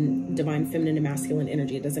feminine, divine feminine and masculine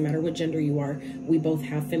energy. It doesn't matter what gender you are. We both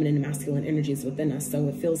have feminine and masculine energies within us. So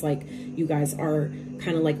it feels like you guys are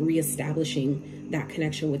kind of like reestablishing that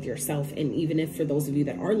connection with yourself. And even if for those of you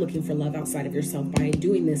that are looking for love outside of yourself, by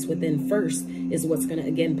doing this within first is what's going to,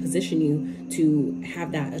 again, position you to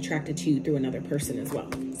have that attracted to you through another person as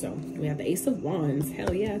well. So we have the Ace of Wands.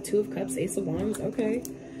 Hell yeah. Two of Cups, Ace of Wands. Okay.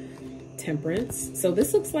 Temperance. So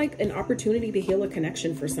this looks like an opportunity to heal a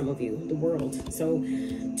connection for some of you, the World. So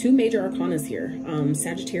two major arcanas here.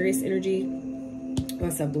 Sagittarius energy.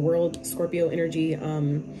 Let's have the World, Scorpio energy.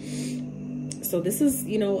 So this is,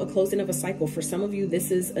 you know, a closing of a cycle. For some of you,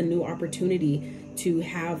 this is a new opportunity to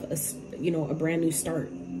have a, you know, a brand new start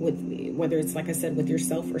with, whether it's, like I said, with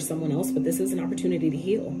yourself or someone else, but this is an opportunity to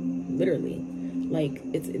heal, literally.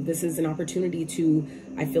 Like this is an opportunity to,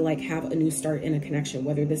 I feel like, have a new start in a connection.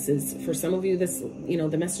 Whether this is, for some of you, this, you know,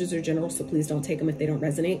 the messages are general, so please don't take them if they don't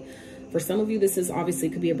resonate. For some of you, this is obviously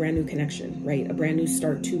could be a brand new connection, right? A brand new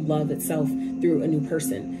start to love itself through a new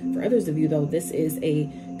person. For others of you, though, this is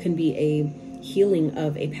can be a healing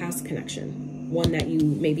of a past connection, one that you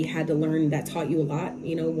maybe had to learn that taught you a lot,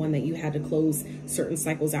 you know, one that you had to close certain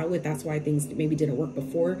cycles out with. That's why things maybe didn't work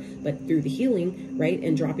before, but through the healing, right,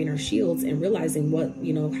 and dropping our shields and realizing what,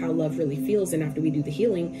 you know, how love really feels. And after we do the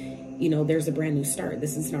healing, you know, there's a brand new start.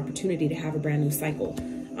 This is an opportunity to have a brand new cycle,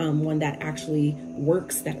 one that actually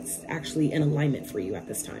works, that's actually in alignment for you at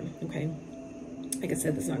this time. Okay. Like I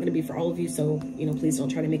said, this is not going to be for all of you. So, you know, please don't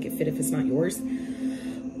try to make it fit if it's not yours.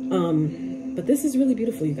 But this is really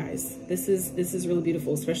beautiful, you guys. This is really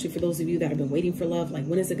beautiful, especially for those of you that have been waiting for love. Like,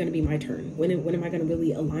 when is it going to be my turn? When am I going to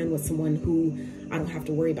really align with someone who I don't have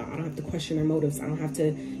to worry about? I don't have to question their motives. I don't have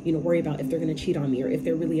to, you know, worry about if they're going to cheat on me, or if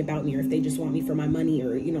they're really about me, or if they just want me for my money,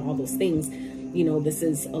 or, you know, all those things. You know, this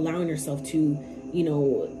is allowing yourself to, you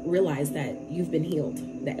know, realize that you've been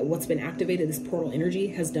healed, that what's been activated, this portal energy,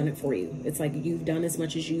 has done it for you. It's like you've done as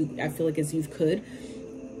much as I feel like as you could.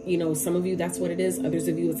 You know, some of you, that's what it is. Others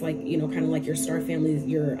of you, it's like, you know, kind of like your star family,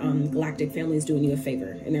 your galactic family is doing you a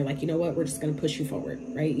favor. And they're like, you know what, we're just going to push you forward,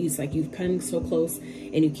 right? It's like you've come so close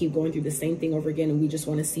and you keep going through the same thing over again. And we just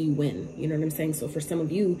want to see you win. You know what I'm saying? So for some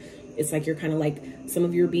of you, it's like you're kind of like, some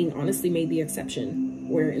of you are being honestly made the exception,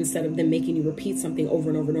 where instead of them making you repeat something over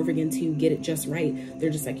and over and over again until you get it just right, they're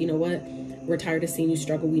just like, you know what, we're tired of seeing you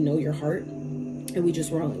struggle. We know your heart. And we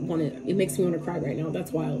just want to, it makes me want to cry right now.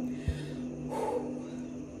 That's wild.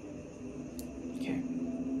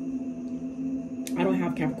 I don't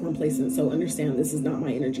have Capricorn placement, so understand this is not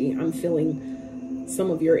my energy. I'm feeling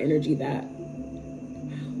some of your energy that,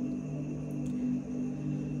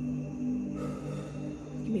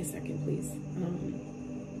 give me a second, please.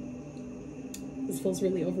 This feels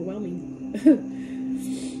really overwhelming.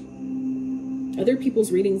 Other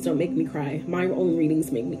people's readings don't make me cry. My own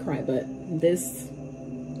readings make me cry, but this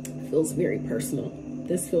feels very personal.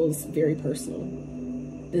 This feels very personal.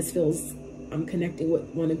 This feels, I'm connecting with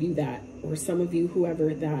one of you that, or some of you,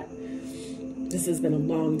 whoever, that this has been a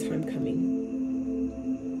long time coming.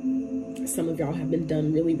 Some of y'all have been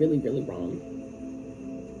done really, really, really wrong.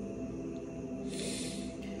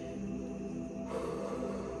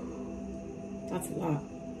 That's a lot.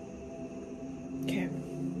 Okay.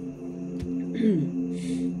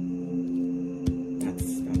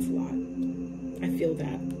 That's a lot. I feel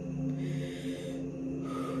that.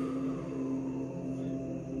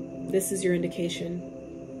 This is your indication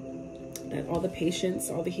that all the patience,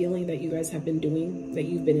 all the healing that you guys have been doing, that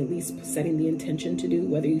you've been at least setting the intention to do,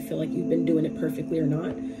 whether you feel like you've been doing it perfectly or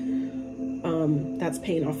not, that's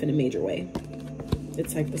paying off in a major way.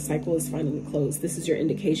 It's like the cycle is finally closed. This is your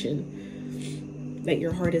indication that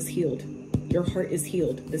your heart is healed. Your heart is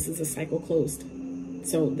healed. This is a cycle closed.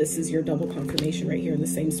 So this is your double confirmation right here in the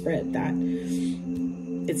same spread, that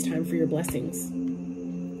it's time for your blessings.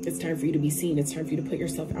 It's time for you to be seen. It's time for you to put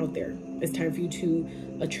yourself out there. It's time for you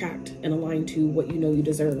to attract and align to what you know you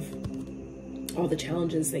deserve. All the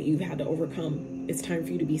challenges that you've had to overcome. It's time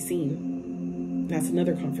for you to be seen. That's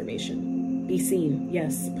another confirmation. Be seen.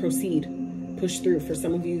 Yes. Proceed. Push through. For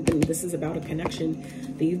some of you, this is about a connection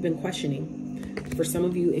that you've been questioning. For some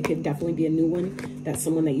of you, it could definitely be a new one. That's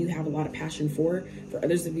someone that you have a lot of passion for. For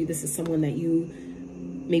others of you, this is someone that you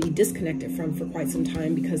maybe disconnected from for quite some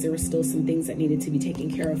time because there were still some things that needed to be taken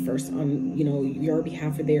care of first on, you know, your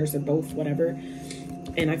behalf or theirs or both, whatever.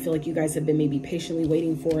 And I feel like you guys have been maybe patiently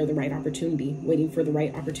waiting for the right opportunity,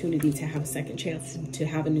 to have a second chance, to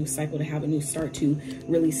have a new cycle, to have a new start, to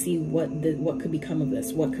really see what could become of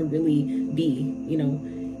this, what could really be, you know,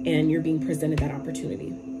 and you're being presented that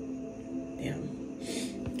opportunity. Damn.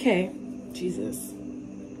 Okay. Jesus.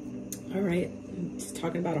 All right. Just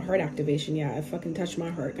talking about a heart activation. Yeah, I fucking touched my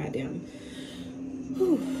heart. Goddamn.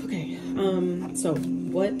 Whew, okay. So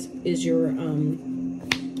what is your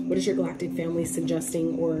galactic family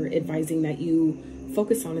suggesting or advising that you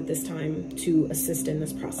focus on at this time to assist in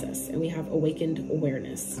this process? And we have awakened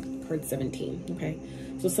awareness, card 17. Okay.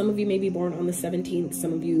 So some of you may be born on the 17th.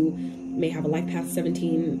 Some of you may have a life path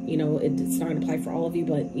 17. You know, it's not going to apply for all of you,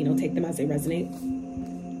 but, you know, take them as they resonate.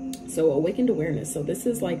 So awakened awareness. So this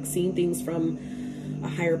is like seeing things from a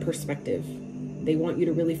higher perspective. They want you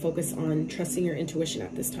to really focus on trusting your intuition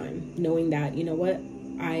at this time, knowing that, you know what,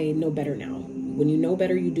 I know better now. When you know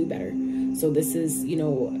better, you do better. So this is, you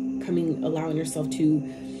know, allowing yourself to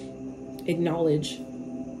acknowledge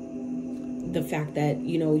the fact that,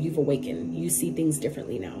 you know, you've awakened. You see things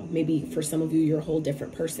differently now. Maybe for some of you, you're a whole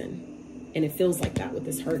different person. And it feels like that with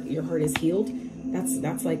this heart. Your heart is healed.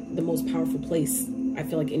 That's like the most powerful place, I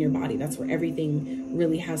feel like, in your body. That's where everything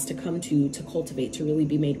really has to come to cultivate, to really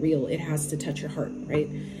be made real. It has to touch your heart, right?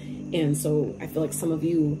 And so I feel like some of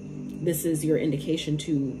you, this is your indication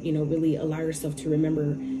to, you know, really allow yourself to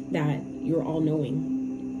remember that you're all knowing,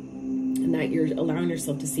 and that you're allowing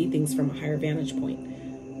yourself to see things from a higher vantage point,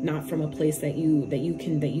 not from a place that you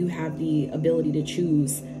have the ability to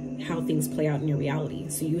choose how things play out in your reality.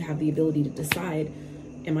 So you have the ability to decide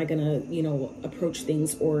Am I gonna, you know, approach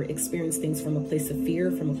things or experience things from a place of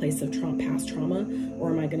fear, from a place of past trauma?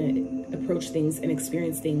 Or am I gonna approach things and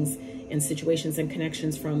experience things and situations and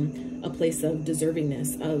connections from a place of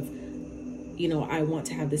deservingness, of, you know, I want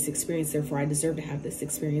to have this experience, therefore I deserve to have this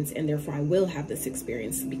experience, and therefore I will have this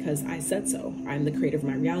experience because I said so. I'm the creator of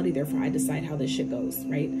my reality, therefore I decide how this shit goes,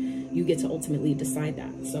 right? You get to ultimately decide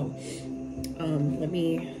that. So let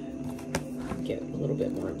me get a little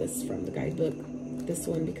bit more of this from the guidebook, this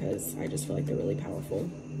one, because I just feel like they're really powerful.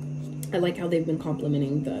 I like how they've been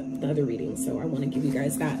complimenting the other readings, so I want to give you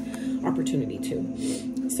guys that opportunity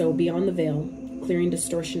too. So beyond the veil, clearing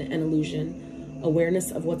distortion and illusion,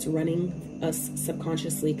 awareness of what's running us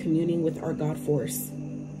subconsciously, communing with our God force,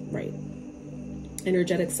 right?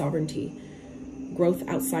 Energetic sovereignty, growth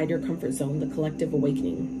outside your comfort zone, the collective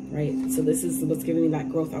awakening, right? So this is what's giving me that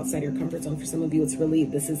growth outside your comfort zone. For some of you, it's really,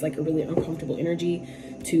 this is like a really uncomfortable energy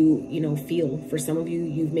to, you know, feel. For some of you,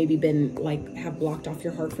 you've maybe been like, have blocked off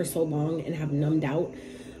your heart for so long and have numbed out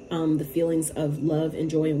the feelings of love and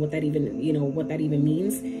joy and what that even, you know, what that even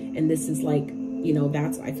means. And this is like, you know,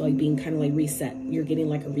 that's, I feel like being kind of like reset. You're getting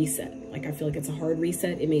like a reset. Like, I feel like it's a hard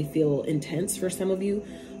reset. It may feel intense for some of you,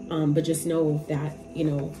 but just know that, you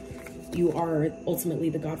know, you are ultimately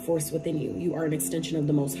the God force within you. You are an extension of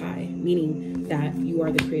the Most High, meaning that you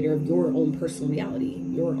are the creator of your own personal reality,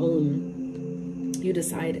 your own, you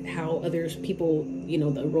decide how other people, you know,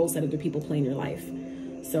 the roles that other people play in your life.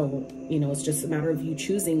 So, you know, it's just a matter of you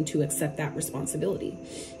choosing to accept that responsibility.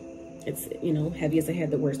 It's, you know, heavy as a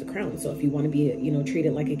head that wears the crown. So if you want to be, you know,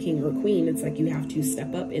 treated like a king or a queen, it's like you have to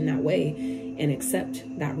step up in that way and accept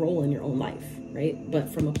that role in your own life, right? But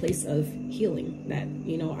from a place of healing, that,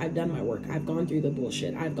 you know, I've done my work. I've gone through the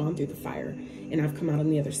bullshit. I've gone through the fire, and I've come out on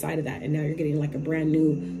the other side of that. And now you're getting like a brand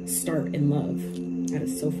new start in love. That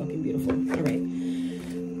is so fucking beautiful. All right.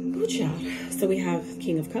 Good job. So we have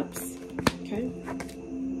King of Cups. Okay.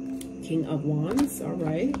 King of Wands. All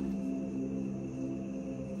right.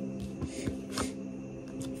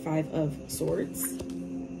 Five of Swords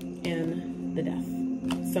and the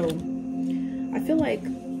Death. So I feel like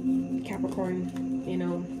Capricorn, you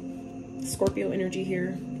know, Scorpio energy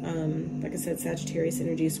here. Like I said, Sagittarius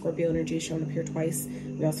energy, Scorpio energy shown up here twice.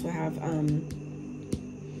 We also have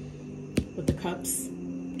with the Cups,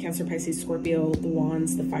 Cancer, Pisces, Scorpio, the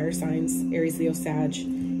Wands, the fire signs, Aries, Leo, Sag,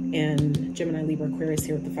 and Gemini, Libra, Aquarius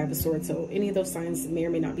here with the Five of Swords. So any of those signs may or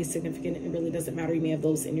may not be significant. It really doesn't matter. You may have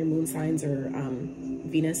those in your moon signs or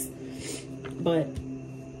Venus. But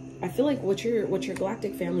I feel like what your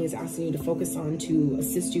galactic family is asking you to focus on to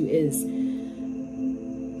assist you is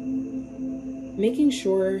making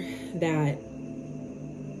sure that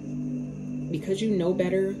because you know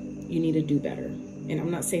better, you need to do better. And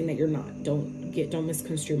I'm not saying that you're not. Don't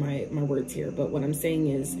misconstrue my words here. But what I'm saying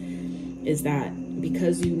is that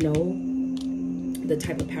because you know the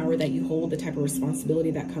type of power that you hold, the type of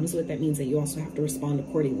responsibility that comes with, that means that you also have to respond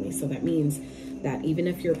accordingly. So that means that even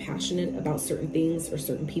if you're passionate about certain things or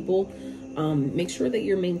certain people, make sure that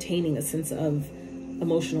you're maintaining a sense of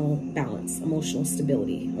emotional balance, emotional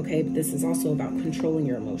stability, okay? But this is also about controlling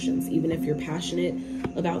your emotions. Even if you're passionate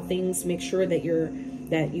about things, make sure that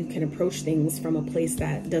you can approach things from a place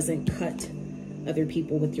that doesn't cut other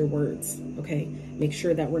people with your words, okay? Make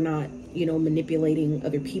sure that we're not, you know, manipulating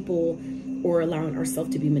other people or allowing ourselves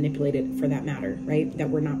to be manipulated for that matter, right? That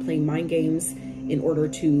we're not playing mind games in order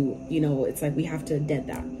to, you know, it's like we have to dead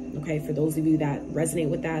that, okay? For those of you that resonate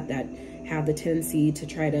with that have the tendency to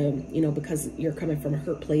try to, you know, because you're coming from a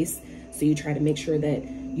hurt place, so you try to make sure that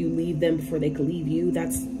you leave them before they could leave you.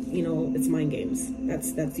 That's, you know, it's mind games.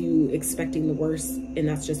 That's you expecting the worst, and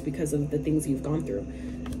that's just because of the things you've gone through.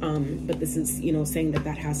 But this is, you know, saying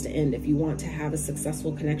that has to end. If you want to have a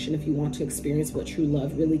successful connection, if you want to experience what true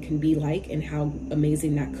love really can be like and how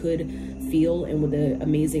amazing that could feel, and with the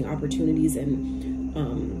amazing opportunities and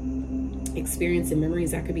experience and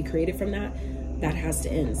memories that could be created from that has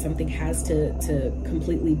to end. Something has to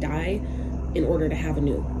completely die in order to have a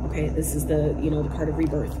new, okay? This is the, you know, the card of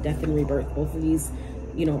rebirth, death and rebirth. Both of these,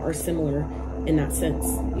 you know, are similar in that sense.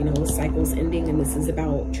 You know, the cycle's ending, and this is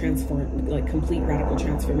about like complete radical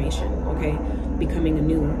transformation, okay? Becoming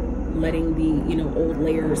anew, letting the, you know, old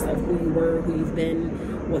layers of who you were, who you've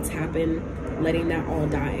been, what's happened, letting that all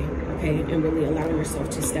die, okay? And really allowing yourself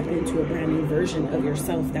to step into a brand new version of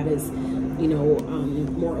yourself that is, you know,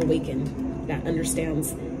 more awakened, that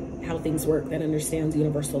understands how things work, that understands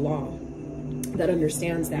universal law, that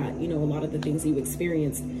understands that, you know, a lot of the things that you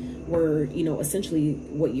experienced were, you know, essentially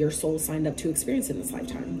what your soul signed up to experience in this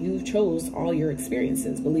lifetime. You chose all your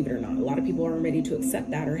experiences, believe it or not. A lot of people aren't ready to accept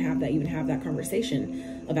that or have that, even have that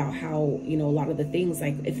conversation about how, you know, a lot of the things,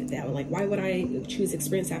 like, if that, like, why would I choose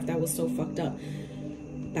experience after that was so fucked up?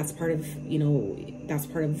 That's part of, you know, that's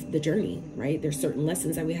part of the journey, right? There's certain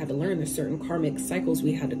lessons that we had to learn. There's certain karmic cycles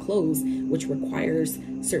we had to close, which requires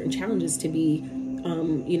certain challenges to be,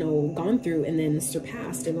 you know, gone through and then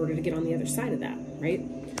surpassed in order to get on the other side of that, right?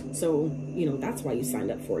 So, you know, that's why you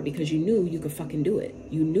signed up for it, because you knew you could fucking do it.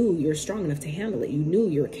 You knew you're strong enough to handle it. You knew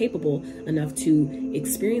you're capable enough to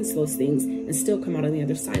experience those things and still come out on the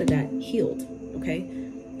other side of that healed, okay?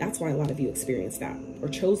 That's why a lot of you experienced that or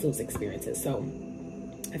chose those experiences. So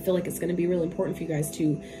I feel like it's going to be really important for you guys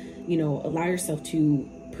to, you know, allow yourself to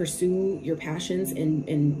pursue your passions and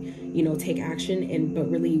you know, take action, but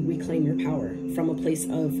really reclaim your power from a place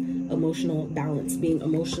of emotional balance, being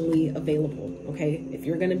emotionally available. Okay, if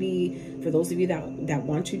you're going to be, for those of you that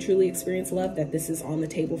want to truly experience love, that this is on the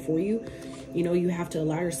table for you, you know, you have to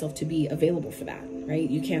allow yourself to be available for that, right?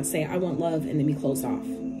 You can't say I want love and then be closed off.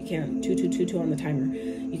 You can't 2 on the timer.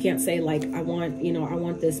 You can't say like I want, you know, I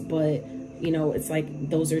want this, but you know, it's like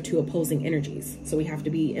those are two opposing energies. So we have to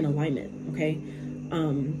be in alignment, okay?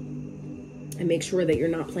 And make sure that you're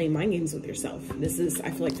not playing mind games with yourself. This is,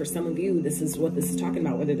 I feel like for some of you, this is what this is talking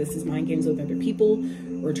about, whether this is mind games with other people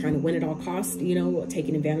or trying to win at all costs, you know,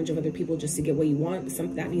 taking advantage of other people just to get what you want.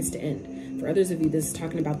 Something that needs to end. For others of you, this is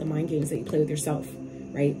talking about the mind games that you play with yourself,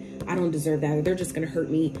 right? I don't deserve that, or they're just going to hurt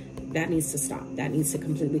me. That needs to stop. That needs to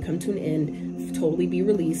completely come to an end, totally be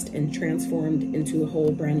released and transformed into a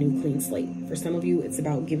whole brand new clean slate. For some of you, it's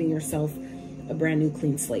about giving yourself a brand new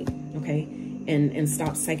clean slate, okay? And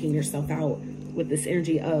stop psyching yourself out with this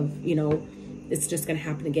energy of, you know, it's just going to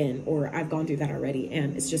happen again, or I've gone through that already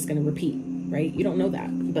and it's just going to repeat, right? You don't know that,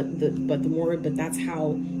 but that's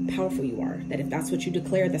how powerful you are, that if that's what you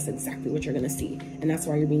declare, that's exactly what you're going to see. And that's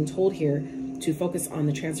why you're being told here to focus on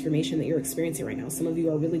the transformation that you're experiencing right now. Some of you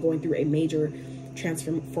are really going through a major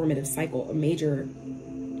transformative cycle, a major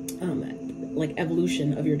like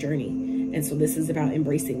evolution of your journey. And so this is about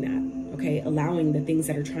embracing that, okay? Allowing the things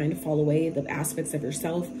that are trying to fall away, the aspects of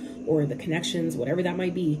yourself or the connections, whatever that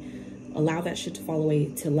might be, allow that shit to fall away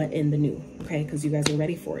to let in the new, okay? Because you guys are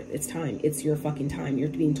ready for it. It's time. It's your fucking time. You're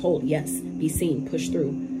being told, yes, be seen, push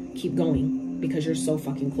through, keep going, because you're so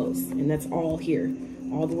fucking close. And that's all here.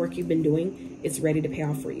 All the work you've been doing, it's ready to pay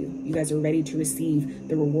off for you. You guys are ready to receive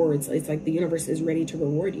the rewards. It's like the universe is ready to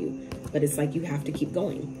reward you, but it's like you have to keep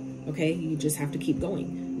going, okay? You just have to keep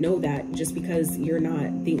going. Know that just because you're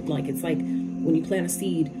not, like, it's like when you plant a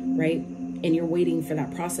seed, right? And you're waiting for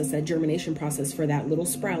that process, that germination process, for that little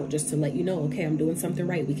sprout just to let you know, okay, I'm doing something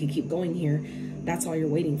right. We can keep going here. That's all you're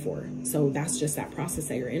waiting for. So that's just that process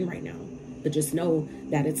that you're in right now. But just know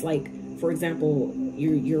that it's like, for example,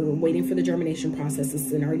 you're waiting for the germination process.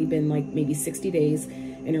 It's already been like maybe 60 days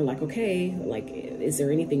and you're like, okay, like, is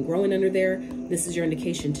there anything growing under there? This is your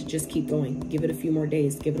indication to just keep going. Give it a few more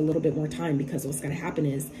days, give it a little bit more time, because what's going to happen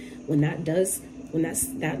is when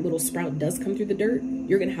that little sprout does come through the dirt,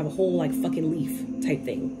 you're going to have a whole like fucking leaf type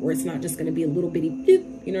thing, where it's not just going to be a little bitty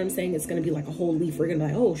bloop, you know what I'm saying? It's going to be like a whole leaf. We're going to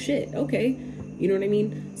be like, oh shit, okay. You know what I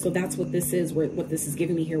mean? So that's what this is, what this is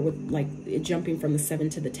giving me here with like it jumping from the 7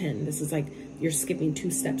 to the 10. This is like you're skipping 2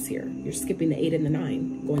 steps here. You're skipping the 8 and the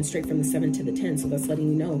 9, going straight from the 7 to the 10. So that's letting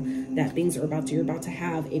you know that things are you're about to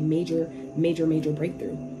have a major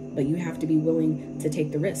breakthrough. But you have to be willing to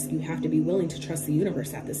take the risk. You have to be willing to trust the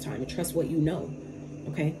universe at this time and trust what you know,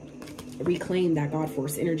 okay? Reclaim that God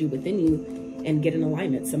force energy within you and get in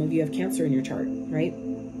alignment. Some of you have Cancer in your chart, right?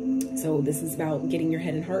 So this is about getting your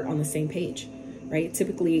head and heart on the same page, right?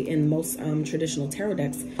 Typically in most traditional tarot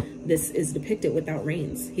decks, this is depicted without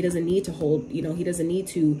reins. He doesn't need to hold, you know, he doesn't need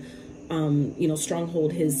to, you know,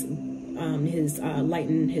 stronghold his light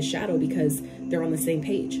and his shadow, because they're on the same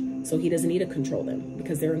page. So he doesn't need to control them,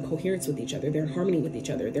 because they're in coherence with each other. They're in harmony with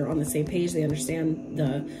each other. They're on the same page. They understand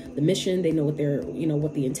the mission. They know what their, you know,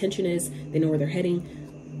 what the intention is. They know where they're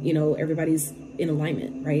heading. You know, everybody's in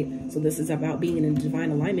alignment, right? So this is about being in a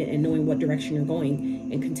divine alignment and knowing what direction you're going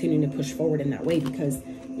and continuing to push forward in that way, because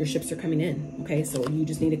your ships are coming in, okay? So you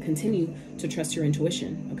just need to continue to trust your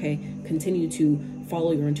intuition, okay? Continue to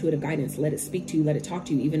follow your intuitive guidance. Let it speak to you, let it talk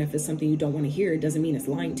to you. Even if it's something you don't want to hear, it doesn't mean it's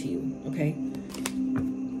lying to you, okay?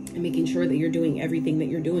 And making sure that you're doing everything that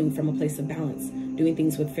you're doing from a place of balance, doing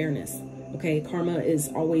things with fairness, okay? Karma is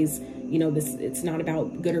always, you know, it's not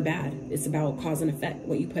about good or bad. It's about cause and effect.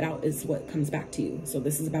 What you put out is what comes back to you. So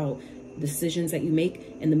this is about decisions that you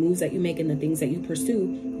make and the moves that you make and the things that you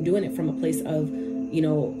pursue, doing it from a place of you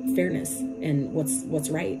know, fairness and what's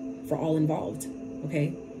right for all involved.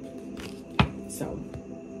 Okay. So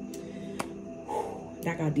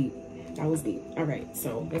that got deep. That was deep. All right.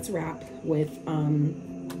 So let's wrap with,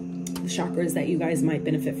 the chakras that you guys might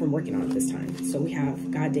benefit from working on at this time. So we have,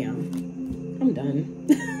 goddamn, I'm done.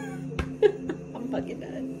 I'm fucking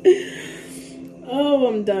done. Oh,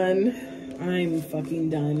 I'm done. I'm fucking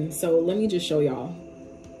done. So let me just show y'all.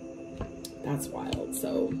 That's wild.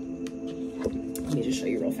 So let me just show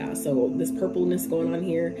you real fast. So this purpleness going on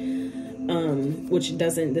here, which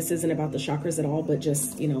doesn't, this isn't about the chakras at all, but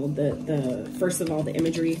just, you know, the first of all, the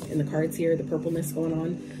imagery in the cards here, the purpleness going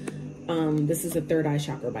on. This is a third eye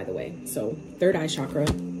chakra, by the way. So third eye chakra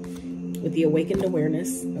with the awakened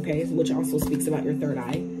awareness, okay, which also speaks about your third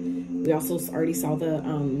eye. We also already saw the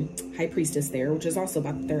high priestess there, which is also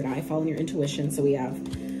about the third eye, following your intuition. So we have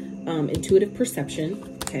intuitive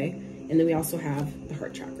perception, okay, and then we also have the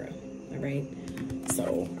heart chakra. All right.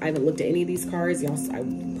 So I haven't looked at any of these cards. I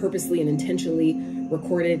purposely and intentionally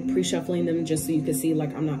recorded pre-shuffling them just so you could see,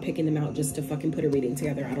 like, I'm not picking them out just to fucking put a reading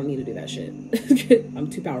together. I don't need to do that shit. I'm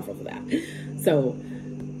too powerful for that. So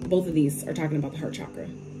both of these are talking about the heart chakra.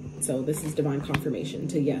 So this is divine confirmation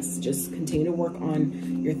to, yes, just continue to work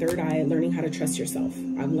on your third eye, learning how to trust yourself.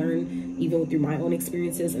 I've learned, even through my own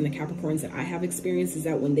experiences and the Capricorns that I have experienced, is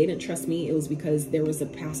that when they didn't trust me, it was because there was a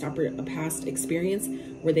past experience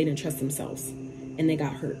where they didn't trust themselves and they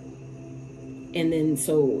got hurt. And then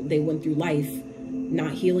so they went through life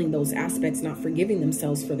not healing those aspects, not forgiving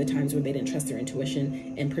themselves for the times where they didn't trust their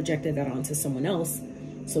intuition and projected that onto someone else.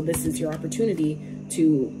 So this is your opportunity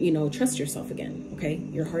to, you know, trust yourself again. Okay.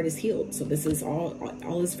 Your heart is healed. So this is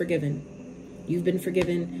all is forgiven. You've been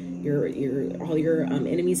forgiven. All your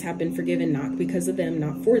enemies have been forgiven, not because of them,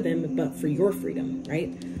 not for them, but for your freedom.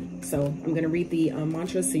 Right. So I'm going to read the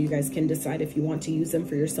mantras so you guys can decide if you want to use them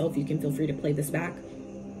for yourself. You can feel free to play this back,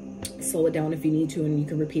 slow it down if you need to, and you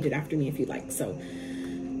can repeat it after me if you'd like. So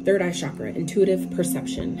third eye chakra, intuitive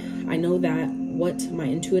perception. I know that what my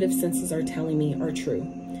intuitive senses are telling me are true.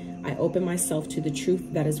 I open myself to the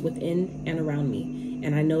truth that is within and around me,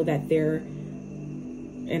 and I know that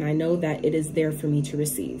it is there for me to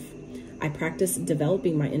receive. I practice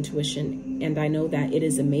developing my intuition, and I know that it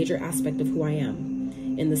is a major aspect of who I am.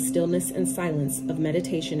 In the stillness and silence of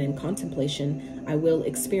meditation and contemplation, I will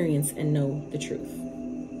experience and know the truth.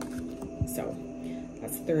 So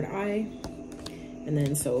that's third eye. And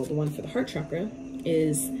then so the one for the heart chakra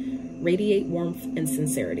is radiate warmth and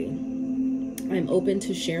sincerity. I'm open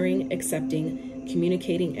to sharing, accepting,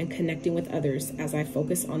 communicating, and connecting with others as I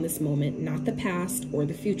focus on this moment, not the past or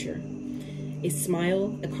the future. A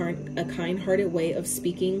smile, a kind-hearted way of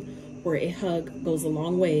speaking, or a hug goes a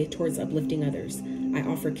long way towards uplifting others. I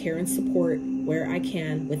offer care and support where I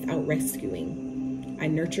can without rescuing. I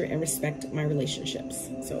nurture and respect my relationships.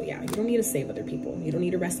 So yeah, you don't need to save other people. You don't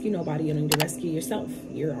need to rescue nobody. You don't need to rescue yourself.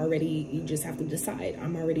 You just have to decide.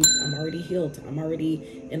 I'm already healed. I'm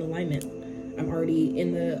already in alignment. I'm already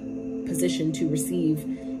in the position to receive,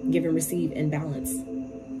 give and receive in balance.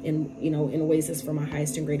 In, you know, in ways that's for my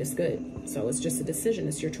highest and greatest good. So it's just a decision.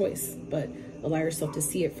 It's your choice. But allow yourself to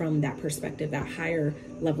see it from that perspective, that higher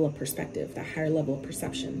level of perspective, that higher level of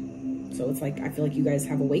perception. So it's like, I feel like you guys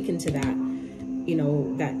have awakened to that, you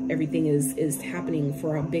know, that everything is happening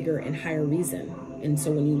for a bigger and higher reason. And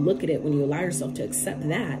so when you look at it, when you allow yourself to accept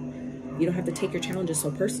that, you don't have to take your challenges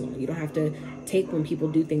so personal. You don't have to take when people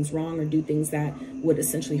do things wrong or do things that would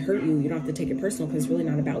essentially hurt you. You don't have to take it personal because it's really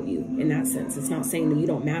not about you in that sense. It's not saying that you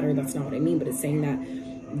don't matter. That's not what I mean. But it's saying that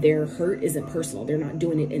their hurt isn't personal. They're not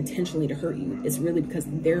doing it intentionally to hurt you. It's really because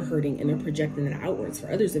they're hurting and they're projecting it outwards.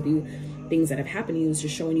 For others of you, things that have happened to you is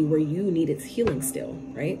just showing you where you need its healing still,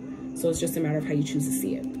 right? So it's just a matter of how you choose to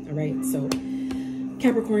see it, all right? So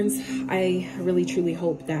Capricorns, I really truly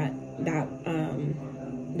hope that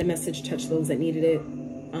the message touched those that needed it.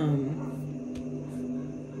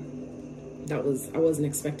 I wasn't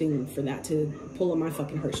expecting for that to pull on my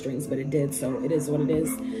fucking heartstrings, but it did. So it is what it is.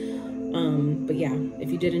 But yeah, if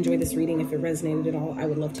you did enjoy this reading, if it resonated at all, I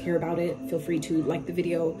would love to hear about it. Feel free to like the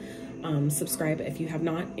video, subscribe if you have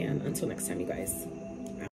not, and until next time, you guys.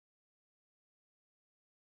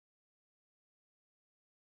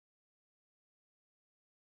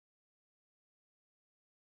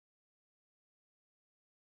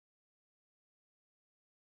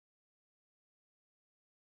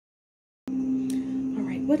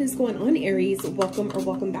 What is going on, Aries?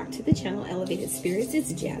 Welcome back to the channel, Elevated Spirits.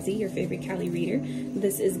 It's Jazzy, your favorite Cali reader.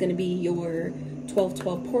 This is going to be your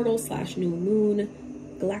 12/12 portal / new moon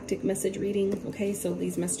galactic message reading. Okay, so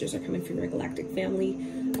these messages are coming from your galactic family.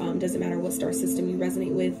 Doesn't matter what star system you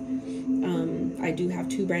resonate with. I do have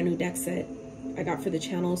 2 brand new decks that I got for the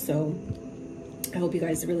channel. So I hope you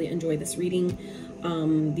guys really enjoy this reading.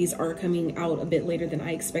 These are coming out a bit later than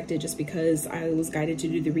I expected, just because I was guided to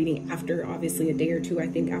do the reading after, obviously, a day or two, I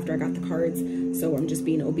think, after I got the cards. So I'm just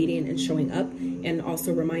being obedient and showing up, and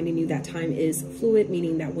also reminding you that time is fluid,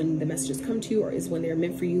 meaning that when the messages come to you is when they're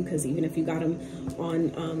meant for you, because even if you got them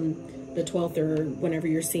on the 12th or whenever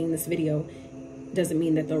you're seeing this video, doesn't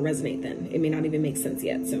mean that they'll resonate then. It may not even make sense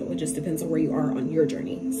yet. So it just depends on where you are on your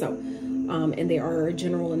journey. So and they are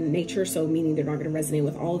general in nature, so meaning they're not going to resonate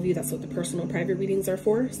with all of you. That's what the personal private readings are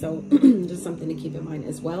for. So just something to keep in mind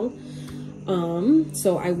as well.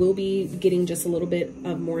 So I will be getting just a little bit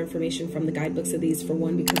of more information from the guidebooks of these, for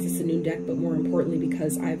one, because it's a new deck, but more importantly,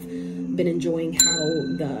 because I've been enjoying how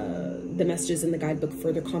the messages in the guidebook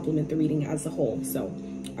further complement the reading as a whole. So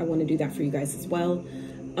I want to do that for you guys as well.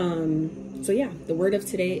 So yeah, the word of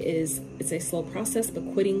today is, it's a slow process, but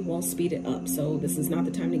quitting won't speed it up. So this is not the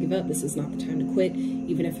time to give up. This is not the time to quit,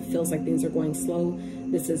 even if it feels like things are going slow.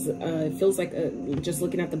 This is, it feels like, just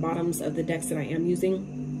looking at the bottoms of the decks that I am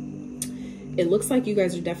using, it looks like you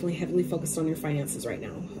guys are definitely heavily focused on your finances right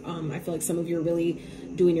now. I feel like some of you are really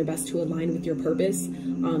doing your best to align with your purpose.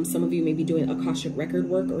 Some of you may be doing Akashic record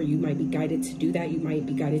work, or you might be guided to do that. You might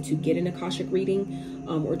be guided to get an Akashic reading,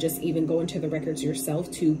 or just even go into the records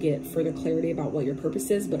yourself to get further clarity about what your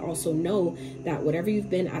purpose is. But also know that whatever you've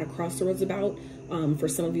been at a crossroads about, for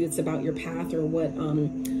some of you it's about your path, or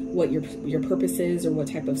what your purpose is, or what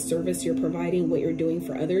type of service you're providing, what you're doing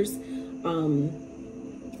for others.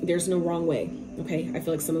 There's no wrong way. Okay, I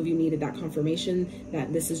feel like some of you needed that confirmation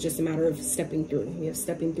that this is just a matter of stepping through. We have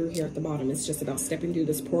stepping through here at the bottom. It's just about stepping through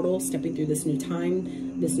this portal, stepping through this new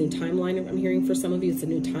time, this new timeline. I'm hearing for some of you, it's a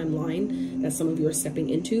new timeline that some of you are stepping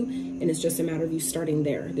into, and it's just a matter of you starting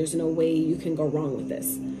there. There's no way you can go wrong with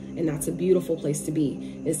this, and that's a beautiful place to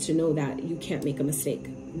be, is to know that you can't make a mistake.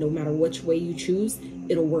 No matter which way you choose,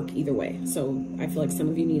 it'll work either way. So I feel like some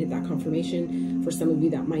of you needed that confirmation. For some of you,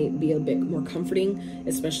 that might be a bit more comforting,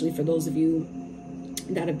 especially for those of you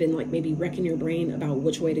that have been like maybe wrecking your brain about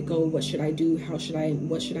which way to go, what should I do, what should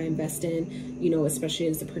I invest in, you know, especially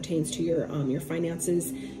as it pertains to your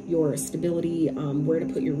finances, your stability, where to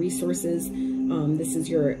put your resources. This is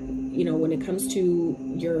your, you know, when it comes to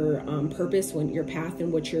your purpose, when your path,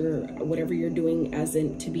 and whatever you're doing as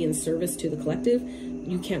in to be in service to the collective,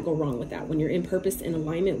 you can't go wrong with that. When you're in purpose, in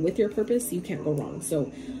alignment with your purpose, you can't go wrong.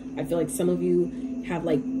 So I feel like some of you have,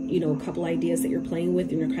 like, you know, a couple ideas that you're playing with,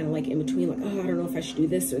 and you're kind of like in between, like, oh, I don't know if I should do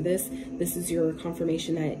this or this. This is your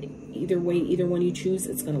confirmation that either way, either one you choose,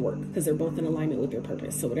 it's going to work, because they're both in alignment with your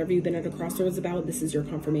purpose. So whatever you've been at a crossroads about, this is your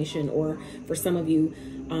confirmation, or for some of you,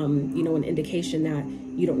 you know, an indication that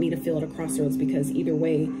you don't need to feel at a crossroads, because either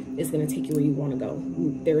way is going to take you where you want to go.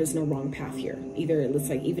 There is no wrong path here. Either it looks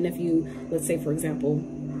like, even if you, let's say, for example,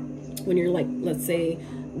 when you're like, let's say,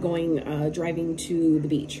 going driving to the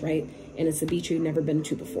beach, right? And it's a beach you've never been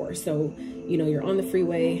to before. So, you know, you're on the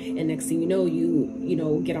freeway, and next thing you know, you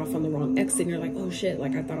know, get off on the wrong exit, and you're like, oh shit,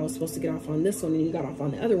 like I thought I was supposed to get off on this one, and you got off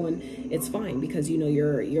on the other one. It's fine, because you know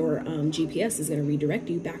your GPS is going to redirect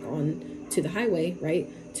you back on to the highway, right,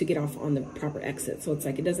 to get off on the proper exit. So it's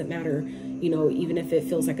like, it doesn't matter, you know, even if it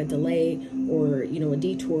feels like a delay or, you know, a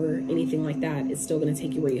detour, anything like that, it's still going to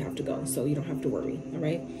take you where you have to go. So you don't have to worry. All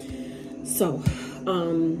right. So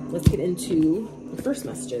let's get into the first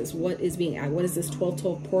messages. What is being added? What is this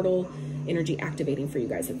 1212 portal energy activating for you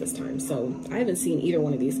guys at this time? So I haven't seen either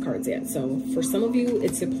one of these cards yet. So for some of you,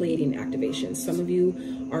 it's a Pleiadian activation. Some of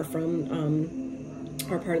you are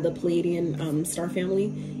are part of the Pleiadian star family,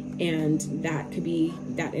 and that could be,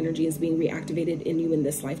 that energy is being reactivated in you in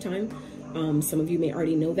this lifetime. Some of you may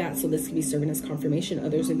already know that, so this could be serving as confirmation.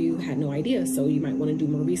 Others of you had no idea, so you might want to do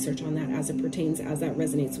more research on that as it pertains, as that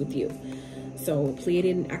resonates with you. So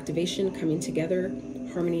Pleiadian activation, coming together,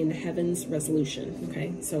 harmony in the heavens, resolution.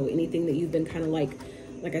 Okay, so anything that you've been kind of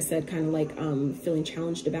like I said, kind of like feeling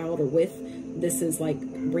challenged about or with, this is like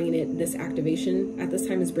bringing it, this activation at this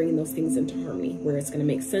time is bringing those things into harmony, where it's going to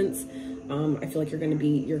make sense. I feel like you're going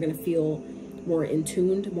to feel more in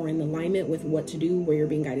tuned, more in alignment with what to do, where you're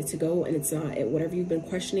being guided to go. And it's not, whatever you've been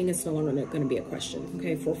questioning, it's no longer going to be a question.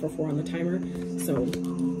 Okay, 444 on the timer. So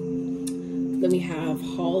then we have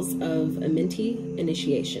Halls of Amenti,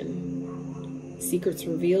 initiation. Secrets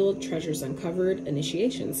revealed, treasures uncovered,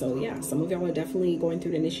 initiation. So yeah, some of y'all are definitely going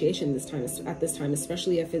through an initiation at this time,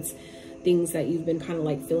 especially if it's things that you've been kind of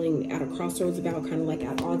like feeling at a crossroads about, kind of like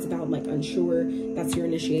at odds about, like unsure. That's your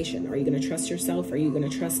initiation. Are you going to trust yourself? Are you going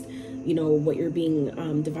to trust, you know, what you're being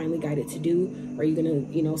divinely guided to do? Are you going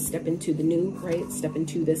to, you know, step into the new, right? Step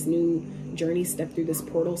into this new journey, step through this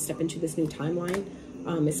portal, step into this new timeline.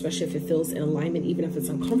 especially if it feels in alignment. Even if it's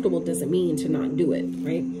uncomfortable, doesn't mean to not do it,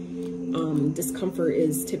 right? Discomfort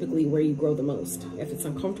is typically where you grow the most. If it's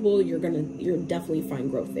uncomfortable, you're definitely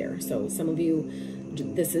find growth there. So some of you,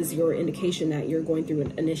 this is your indication that you're going through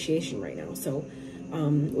an initiation right now. So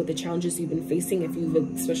with the challenges you've been facing, if you've,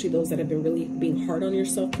 especially those that have been really being hard on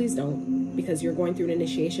yourself, please don't, because you're going through an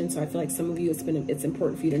initiation. So I feel like some of you, it's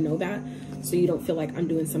important for you to know that, so you don't feel like I'm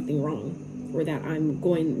doing something wrong or that I'm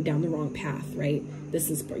going down the wrong path, right? This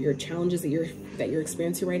is your challenges that you're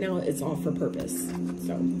experiencing right now. It's all for purpose.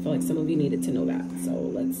 So I feel like some of you needed to know that. So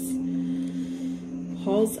let's,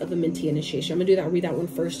 Halls of the Mentee Initiation. I'm gonna do that, read that one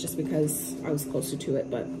first, just because I was closer to it.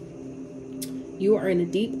 But you are in a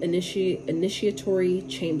deep initiatory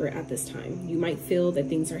chamber at this time. You might feel that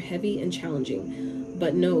things are heavy and challenging,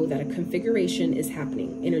 but know that a configuration is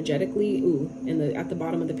happening energetically. At the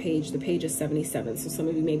bottom of the page is 77. So some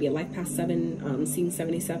of you may be at life path 7, seeing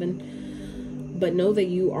 77. But know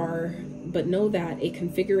that a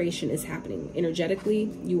configuration is happening energetically.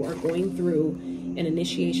 You are going through an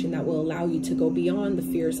initiation that will allow you to go beyond the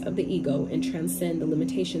fears of the ego and transcend the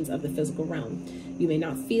limitations of the physical realm. You may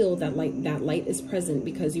not feel that light is present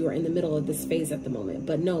because you are in the middle of this phase at the moment,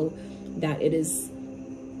 but know that it is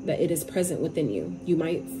present within you. You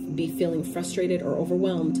might be feeling frustrated or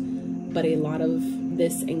overwhelmed, but a lot of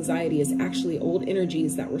this anxiety is actually old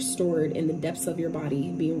energies that were stored in the depths of your body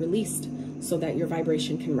being released so that your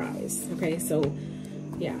vibration can rise. Okay, so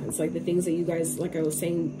yeah, it's like the things that you guys, like I was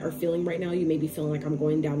saying, are feeling right now. You may be feeling like I'm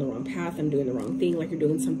going down the wrong path, I'm doing the wrong thing, like you're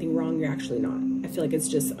doing something wrong. You're actually not. I feel like it's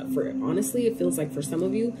just, honestly, it feels like for some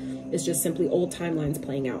of you, it's just simply old timelines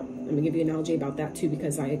playing out. I'm gonna give you an analogy about that too,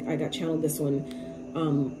 because I got channeled this one,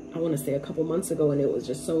 I want to say a couple months ago, and it was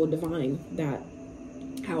just so divine that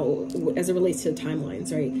how, as it relates to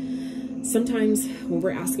timelines, right? Sometimes when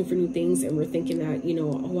we're asking for new things and we're thinking that, you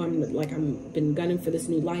know, oh, I'm been gunning for this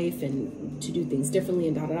new life and to do things differently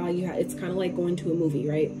and it's kind of like going to a movie,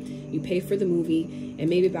 right? You pay for the movie, and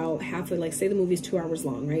maybe about halfway, like say the movie's 2 hours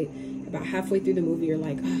long, right? About halfway through the movie, you're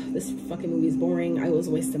like, oh, this fucking movie is boring. I was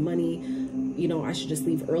wasting money. You know, I should just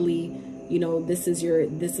leave early. You know, this is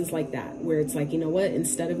like that, where it's like, you know what,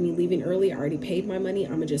 instead of me leaving early, I already paid my money.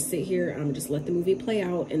 I'm gonna just sit here, I'm gonna just let the movie play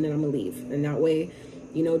out, and then I'm gonna leave. And that way,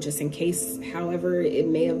 you know, just in case, however, it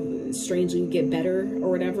may have strangely get better or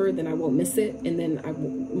whatever, then I won't miss it, and then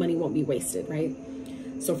money won't be wasted, right?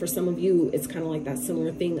 So for some of you, it's kind of like that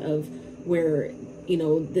similar thing of where, you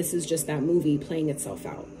know, this is just that movie playing itself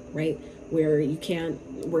out, right? Where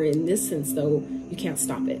in this sense though, you can't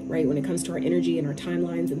stop it, right? When it comes to our energy and our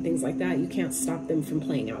timelines and things like that, you can't stop them from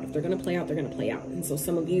playing out. If they're gonna play out, they're gonna play out. And so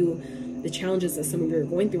some of you, the challenges that some of you are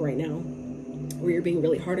going through right now, where you're being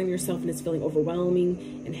really hard on yourself and it's feeling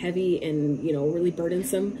overwhelming and heavy and, you know, really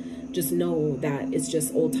burdensome, just know that it's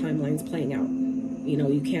just old timelines playing out. You know,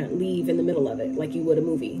 you can't leave in the middle of it like you would a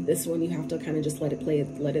movie. This one, you have to kind of just let it play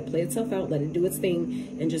itself out, let it do its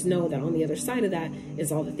thing, and just know that on the other side of that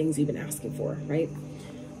is all the things you've been asking for, right?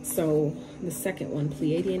 So the second one,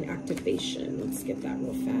 Pleiadian activation. Let's get that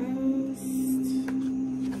real fast.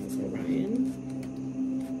 That's Orion.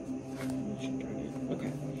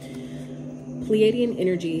 Okay. Pleiadian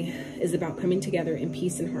energy is about coming together in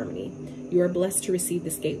peace and harmony. You are blessed to receive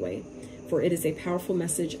this gateway, for it is a powerful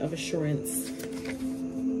message of assurance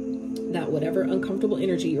that whatever uncomfortable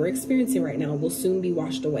energy you're experiencing right now will soon be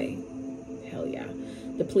washed away. Hell yeah.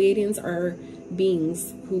 The Pleiadians are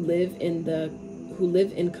beings who live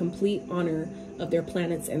in complete honor of their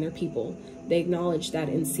planets and their people. They acknowledge that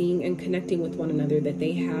in seeing and connecting with one another, that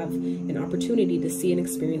they have an opportunity to see and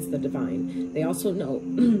experience the divine. They also know,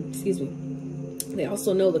 excuse me, they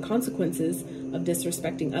also know the consequences of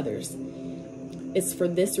disrespecting others. It's for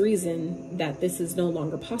this reason that this is no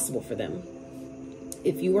longer possible for them.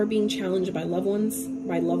 If you are being challenged by loved ones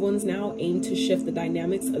now, aim to shift the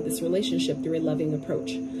dynamics of this relationship through a loving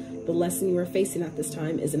approach. The lesson you are facing at this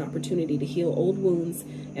time is an opportunity to heal old wounds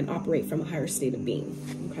and operate from a higher state of being.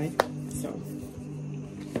 Okay, so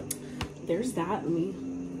there's that. Let me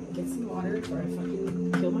get some water before I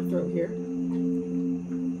fucking kill my throat here.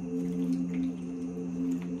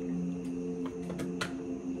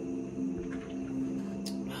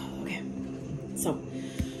 Okay, so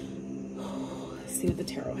see what the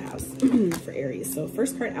tarot has for Aries. So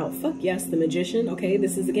first card out, fuck yes, the Magician. Okay,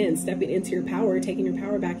 this is again stepping into your power, taking your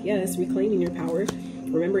power back. Yes, reclaiming your power,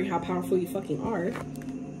 remembering how powerful you fucking are.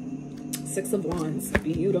 Six of Wands,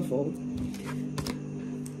 beautiful.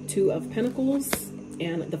 Two of Pentacles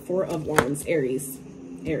and the Four of Wands. Aries.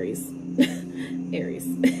 Aries.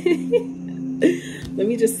 Let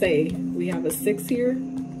me just say, we have a 6 here,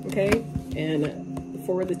 okay, and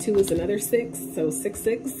 4 of the 2 is another 6, so 6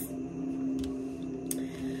 6.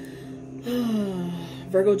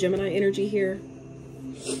 Virgo, Gemini energy here.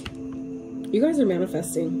 You guys are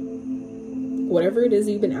manifesting. Whatever it is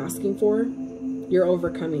you've been asking for, you're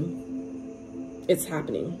overcoming. It's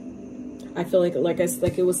happening. I feel like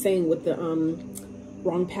it was saying with the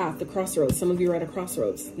wrong path, the crossroads. Some of you are at a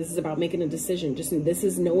crossroads. This is about making a decision. Just this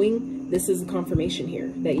is knowing, this is a confirmation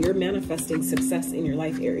here that you're manifesting success in your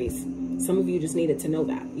life, Aries. Some of you just needed to know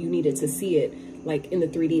that. You needed to see it like in the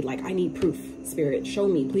 3D, like I need proof. Spirit, show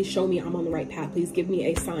me, please show me I'm on the right path. Please give me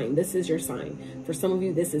a sign. This is your sign. For some of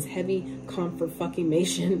you, this is heavy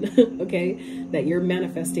confirmation, okay? That you're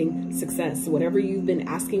manifesting success. Whatever you've been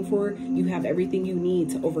asking for, you have everything you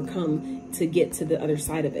need to overcome to get to the other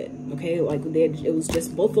side of it, okay? Like it was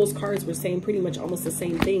just, both those cards were saying pretty much almost the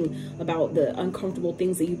same thing about the uncomfortable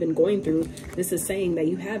things that you've been going through. This is saying that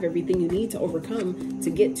you have everything you need to overcome to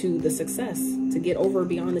get to the success, to get over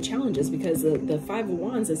beyond the challenges, because the Five of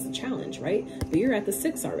Wands is the challenge, right? But you're at the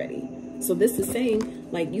 6 already. So this is saying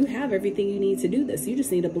like you have everything you need to do this. You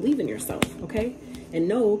just need to believe in yourself, okay? And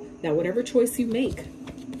know that whatever choice you make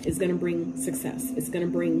is going to bring success. It's going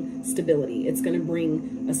to bring stability. It's going to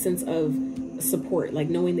bring a sense of support, like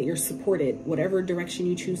knowing that you're supported, whatever direction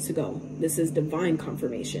you choose to go. This is divine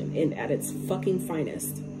confirmation and at its fucking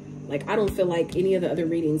finest. Like, I don't feel like any of the other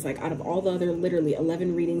readings, like out of all the other literally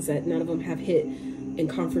 11 readings, that none of them have hit in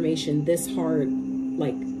confirmation this hard,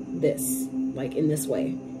 like this, like in this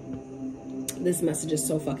way. This message is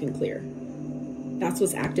so fucking clear. That's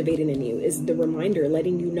what's activating in you, is the reminder,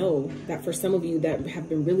 letting you know that for some of you that have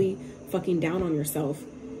been really fucking down on yourself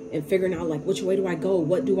and figuring out like, which way do I go?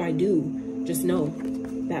 What do I do? Just know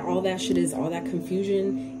that all that shit is, all that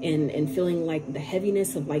confusion and feeling like the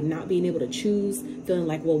heaviness of like not being able to choose, feeling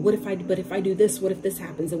like, well, what if I do this? What if this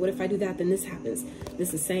happens? And what if I do that? Then this happens.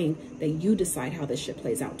 This is saying that you decide how this shit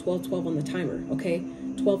plays out. 12-12 on the timer, okay?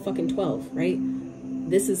 12-12, right?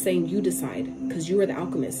 This is saying you decide, because you are the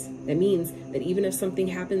alchemist. That means that even if something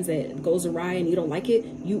happens that goes awry and you don't like it,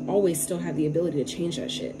 you always still have the ability to change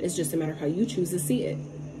that shit. It's just a matter of how you choose to see it.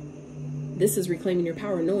 This is reclaiming your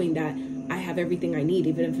power, knowing that I have everything I need.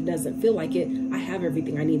 Even if it doesn't feel like it, I have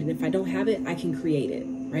everything I need. And if I don't have it, I can create it,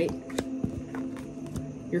 right?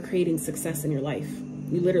 You're creating success in your life.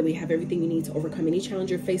 You literally have everything you need to overcome any challenge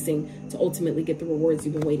you're facing to ultimately get the rewards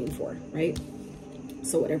you've been waiting for, right?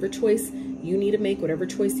 So whatever choice you need to make, whatever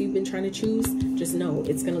choice you've been trying to choose, just know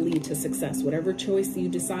it's going to lead to success. Whatever choice you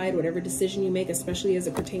decide, whatever decision you make, especially as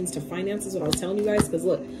it pertains to finances, what I was telling you guys, because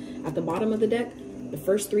look, at the bottom of the deck, the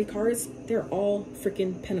first 3 cards, they're all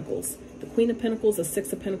freaking pentacles. The Queen of Pentacles, the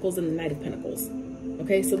 6 of Pentacles, and the Knight of Pentacles.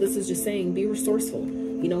 Okay, so this is just saying, be resourceful.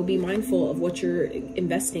 You know, be mindful of what you're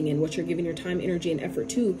investing in, what you're giving your time, energy, and effort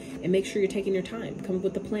to, and make sure you're taking your time. Come up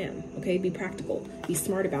with a plan, okay? Be practical. Be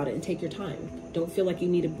smart about it and take your time. Don't feel like you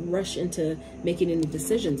need to rush into making any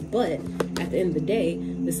decisions. But at the end of the day,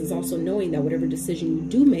 this is also knowing that whatever decision you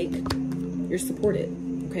do make, you're supported,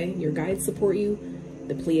 okay? Your guides support you.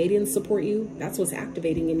 The Pleiadians support you. That's what's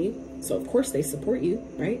activating in you. So, of course, they support you,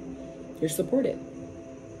 right? You're supported.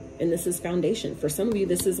 And this is foundation. For some of you,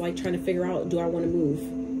 this is like trying to figure out, do I want to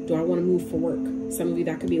move? Do I want to move for work? Some of you,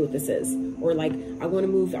 that could be what this is. Or like, I want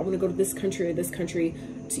to move, I want to go to this country or this country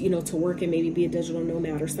to, you know, to work and maybe be a digital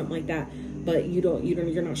nomad or something like that. But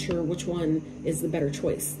you're not sure which one is the better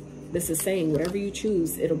choice. This is saying whatever you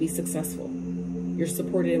choose, it'll be successful. You're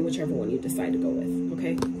supported in whichever one you decide to go with,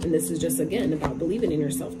 okay? And this is just, again, about believing in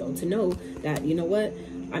yourself, though, to know that, you know what,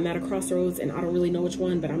 I'm at a crossroads and I don't really know which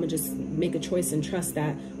one, but I'm gonna just make a choice and trust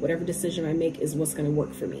that whatever decision I make is what's gonna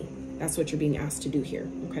work for me. That's what you're being asked to do here,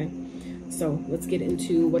 okay? So let's get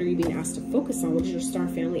into, what are you being asked to focus on? What is your star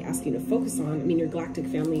family asking you to focus on? I mean, your galactic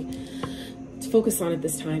family to focus on at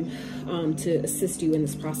this time to assist you in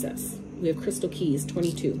this process. We have crystal keys,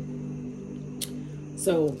 22.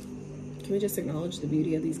 So can we just acknowledge the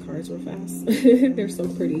beauty of these cards real fast? They're so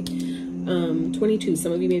pretty. 22.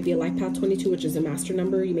 Some of you may be a life path 22, which is a master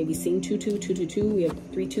number. You may be seeing 22222. We have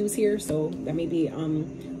 3 2s here, so that may be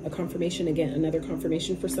a confirmation. Again, another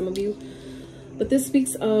confirmation for some of you. But this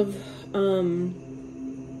speaks of I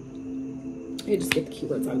just get the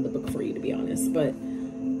keywords out of the book for you, to be honest. But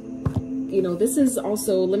you know, this is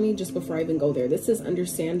also, let me just, before I even go there, this is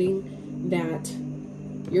understanding that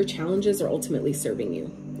your challenges are ultimately serving you.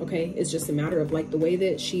 Okay, it's just a matter of like the way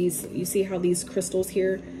that you see how these crystals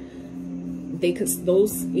here,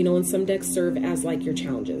 those, you know, in some decks serve as like your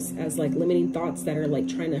challenges, as like limiting thoughts that are like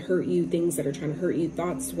trying to hurt you, things that are trying to hurt you,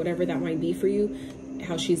 thoughts, whatever that might be for you,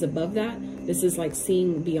 how she's above that. This is like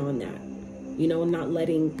seeing beyond that, you know, not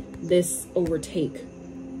letting this overtake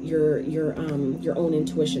your own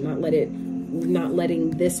intuition, not letting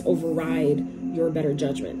this override your better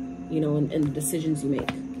judgment, you know, and the decisions you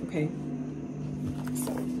make. Okay.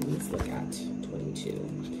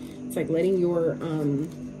 22. It's like letting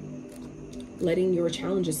your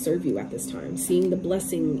challenges serve you at this time, seeing the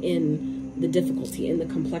blessing in the difficulty and the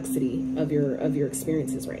complexity of your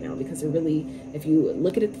experiences right now, because it really, if you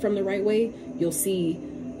look at it from the right way, you'll see,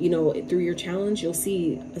 you know, through your challenge, you'll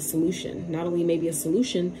see a solution, not only maybe a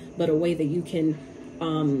solution, but a way that you can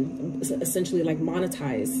essentially like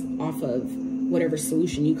monetize off of whatever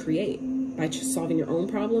solution you create. By solving your own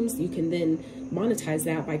problems, you can then monetize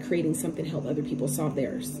that by creating something to help other people solve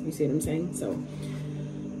theirs. You see what I'm saying? So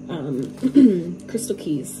crystal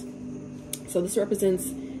keys. So this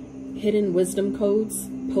represents hidden wisdom codes,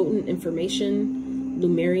 potent information,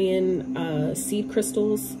 Lumerian seed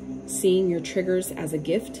crystals, seeing your triggers as a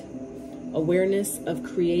gift, awareness of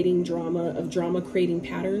creating drama creating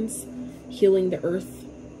patterns, healing the earth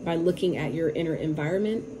by looking at your inner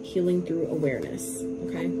environment, healing through awareness.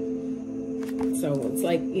 Okay, so it's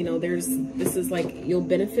like, you know, this is like, you'll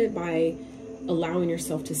benefit by allowing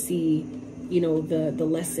yourself to see, you know, the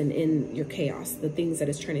lesson in your chaos, the things that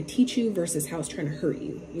it's trying to teach you versus how it's trying to hurt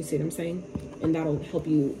you. You see what I'm saying? And that'll help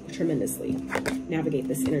you tremendously navigate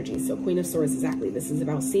this energy. So Queen of Swords, exactly. This is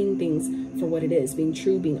about seeing things for what it is, being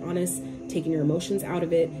true, being honest, taking your emotions out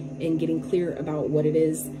of it, and getting clear about what it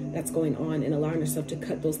is that's going on, and allowing yourself to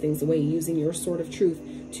cut those things away, using your sword of truth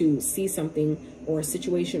to see something or a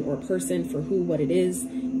situation or a person for what it is,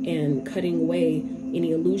 and cutting away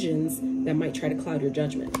any illusions that might try to cloud your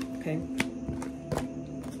judgment. Okay.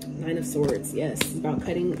 Nine of Swords, yes, it's about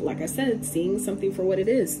cutting, like I said, seeing something for what it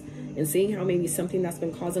is, and seeing how maybe something that's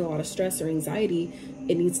been causing a lot of stress or anxiety,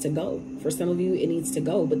 it needs to go. For some of you, it needs to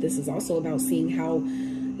go, but this is also about seeing how,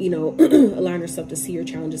 you know, allowing yourself to see your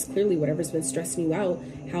challenges clearly, whatever's been stressing you out,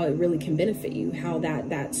 how it really can benefit you, how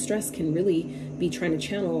that stress can really be trying to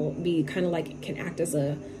channel, be kind of like, can act as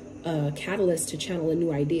a catalyst to channel a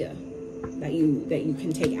new idea that you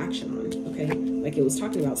can take action on. Okay, like it was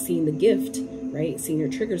talking about seeing the gift, right? Seeing your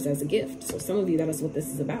triggers as a gift. So some of you, that is what this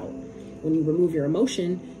is about. When you remove your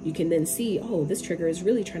emotion, you can then see, oh, this trigger is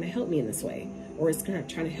really trying to help me in this way, or it's trying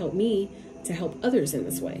to help me to help others in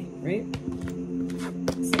this way, right?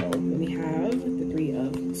 So then we have the Three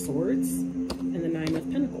of Swords and the Nine of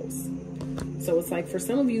Pentacles. So it's like, for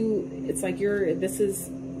some of you, it's like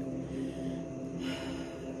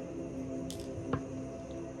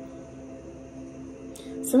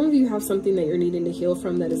some of you have something that you're needing to heal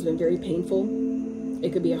from that has been very painful.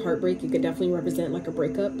 It could be a heartbreak. It could definitely represent like a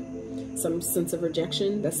breakup, some sense of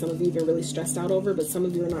rejection that some of you have been really stressed out over, but some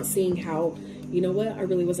of you are not seeing how, you know what, I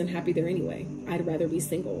really wasn't happy there anyway. I'd rather be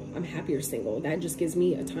single. I'm happier single. That just gives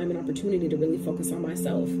me a time and opportunity to really focus on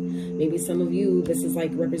myself. Maybe some of you, this is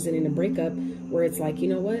like representing a breakup where it's like, you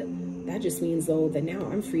know what, that just means though that now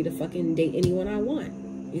I'm free to fucking date anyone I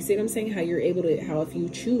want. You see what I'm saying? How you're able to, how if you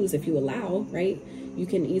choose, if you allow, right, you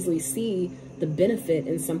can easily see the benefit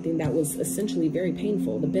in something that was essentially very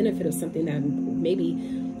painful, the benefit of something that maybe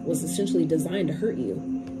was essentially designed to hurt you.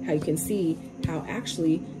 How you can see how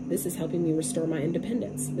actually this is helping me restore my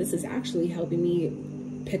independence. This is actually helping me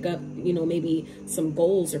pick up, you know, maybe some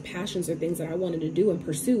goals or passions or things that I wanted to do and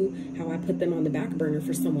pursue, how I put them on the back burner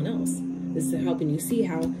for someone else. This is helping you see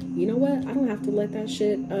how, you know what, I don't have to let that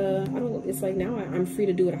shit, it's like now I'm free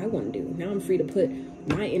to do what I want to do. Now I'm free to put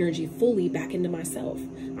my energy fully back into myself.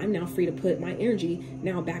 I'm now free to put my energy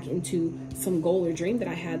now back into some goal or dream that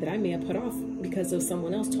I had that I may have put off because of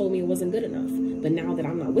someone else told me it wasn't good enough. But now that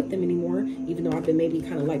I'm not with them anymore, even though I've been maybe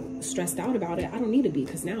kind of like stressed out about it, I don't need to be,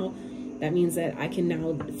 because now that means that I can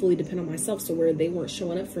now fully depend on myself. So where they weren't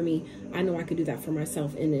showing up for me, I know I could do that for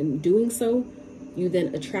myself. And in doing so, you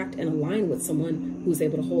then attract and align with someone who's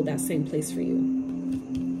able to hold that same place for you.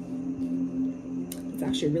 It's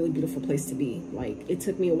actually a really beautiful place to be. Like, it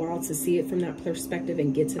took me a while to see it from that perspective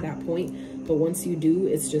and get to that point. But once you do,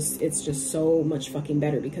 it's just so much fucking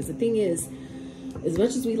better. Because the thing is, as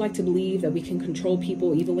much as we like to believe that we can control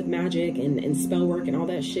people, even with magic and spell work and all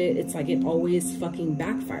that shit, it's like it always fucking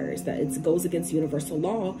backfires. That it goes against universal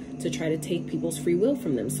law to try to take people's free will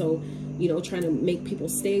from them. So, you know, trying to make people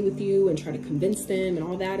stay with you and try to convince them and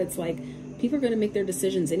all that, it's like people are going to make their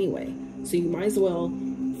decisions anyway. So you might as well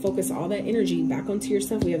focus all that energy back onto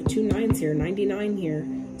yourself. We have 2 9s here, 99 here.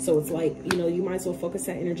 So it's like, you know, you might as well focus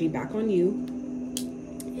that energy back on you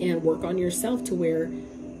and work on yourself to where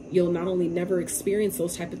you'll not only never experience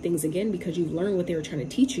those type of things again because you've learned what they were trying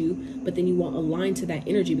to teach you, but then you won't align to that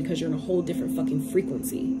energy because you're in a whole different fucking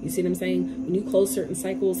frequency. You see what I'm saying? When you close certain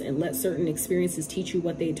cycles and let certain experiences teach you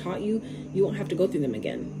what they taught you, you won't have to go through them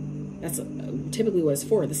again. That's typically what it's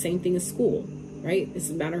for. The same thing as school, right? It's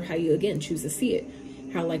a matter of how you, again, choose to see it.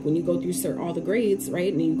 How, like, when you go through all the grades,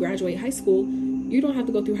 right, and you graduate high school, you don't have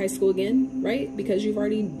to go through high school again, right? Because you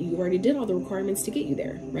already did all the requirements to get you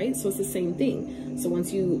there, right? So it's the same thing. So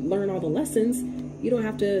once you learn all the lessons, you don't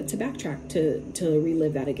have to backtrack to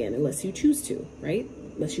relive that again, unless you choose to, right?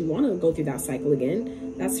 Unless you want to go through that cycle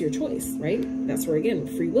again, that's your choice, right? That's where, again,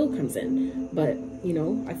 free will comes in. But, you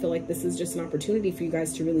know, I feel like this is just an opportunity for you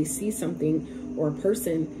guys to really see something or a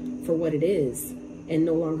person for what it is, and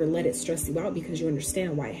no longer let it stress you out, because you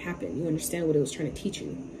understand why it happened. You understand what it was trying to teach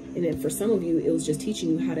you. And then for some of you, it was just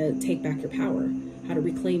teaching you how to take back your power, how to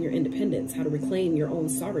reclaim your independence, how to reclaim your own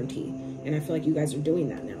sovereignty. And I feel like you guys are doing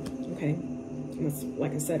that now, okay? And that's,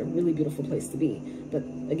 like I said, a really beautiful place to be. But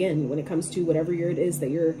again, when it comes to whatever year it is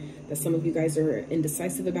that some of you guys are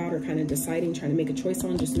indecisive about, or kind of deciding, trying to make a choice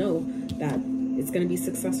on, just know that it's going to be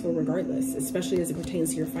successful regardless, especially as it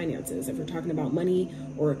pertains to your finances. If we're talking about money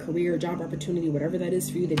or a career, job opportunity, whatever that is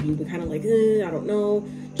for you, that you've been kind of like, I don't know,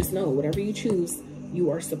 just know whatever you choose, you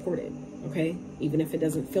are supported, okay? Even if it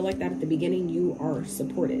doesn't feel like that at the beginning, you are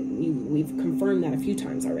supported. We've confirmed that a few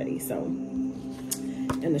times already, so.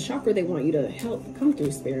 And the chakra they want you to help come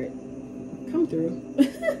through, Spirit. Come through.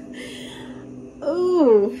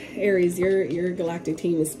 Oh, Aries, your galactic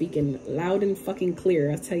team is speaking loud and fucking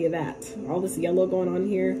clear, I'll tell you that. All this yellow going on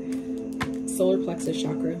here. Solar plexus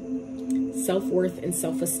chakra. Self-worth and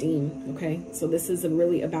self-esteem, okay? So this is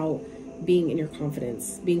really about being in your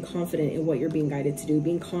confidence, being confident in what you're being guided to do,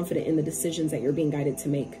 being confident in the decisions that you're being guided to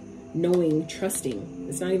make, knowing, trusting.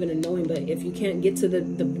 It's not even a knowing, but if you can't get to that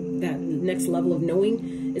next level of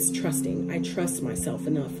knowing, it's trusting. I trust myself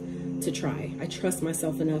enough to try. I trust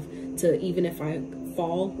myself enough to, even if I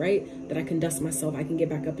fall, right, that I can dust myself, I can get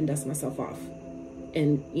back up and dust myself off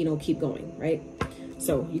and, you know, keep going, right?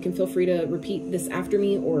 So you can feel free to repeat this after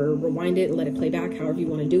me or rewind it and let it play back, however you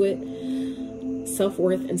want to do it.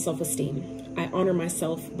 Self-worth and self-esteem. I honor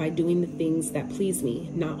myself by doing the things that please me,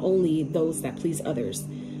 not only those that please others.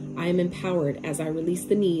 I am empowered as I release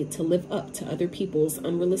the need to live up to other people's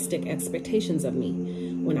unrealistic expectations of me.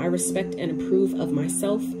 When I respect and approve of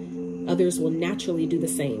myself, others will naturally do the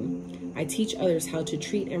same. I teach others how to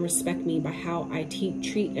treat and respect me by how I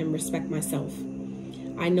treat and respect myself.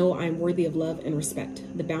 I know I am worthy of love and respect.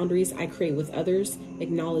 The boundaries I create with others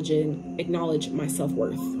acknowledge my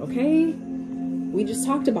self-worth. Okay? We just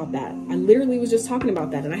talked about that. I literally was just talking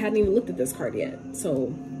about that, and I hadn't even looked at this card yet.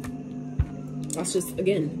 So that's just,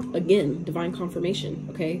 again, divine confirmation,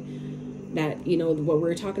 okay? That, you know, what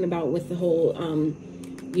we're talking about with the whole,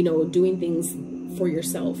 you know, doing things for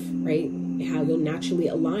yourself, right? How you'll naturally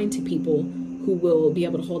align to people who will be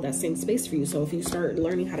able to hold that same space for you. So if you start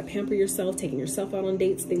learning how to pamper yourself, taking yourself out on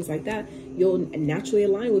dates, things like that, you'll naturally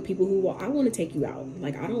align with people who, well, I want to take you out.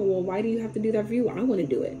 Like, well, why do you have to do that for you? I want to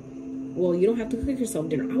do it. Well, you don't have to cook yourself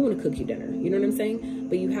dinner. I want to cook you dinner. You know what I'm saying?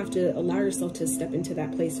 But you have to allow yourself to step into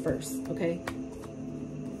that place first, okay?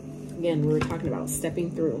 Again, we were talking about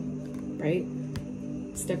stepping through, right?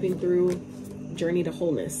 Stepping through, journey to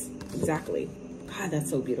wholeness. Exactly. God, that's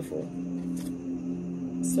so beautiful.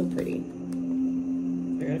 So pretty.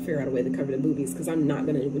 I gotta figure out a way to cover the boobies, because I'm not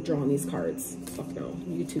gonna withdraw on these cards. Fuck no.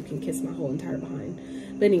 You two can kiss my whole entire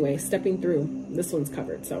behind. But anyway, stepping through. This one's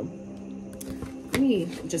covered, so let me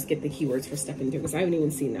just get the keywords for stepping through, because I haven't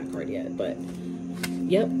even seen that card yet. But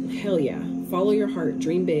yep, hell yeah. Follow your heart,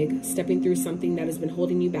 dream big, stepping through something that has been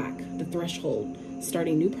holding you back, the threshold,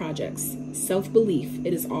 starting new projects, self-belief,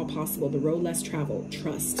 it is all possible, the road less traveled,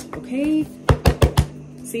 trust, okay?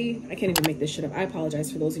 See, I can't even make this shit up. I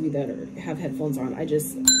apologize for those of you that have headphones on.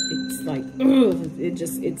 It's like, ugh,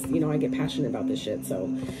 it's, you know, I get passionate about this shit, so,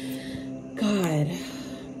 God,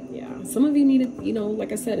 yeah. Some of you need it, you know,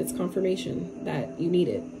 like I said, it's confirmation that you need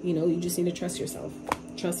it. You know, you just need to trust yourself.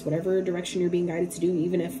 Trust whatever direction you're being guided to do,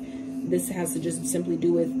 even if this has to just simply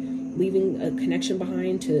do with leaving a connection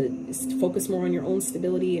behind to focus more on your own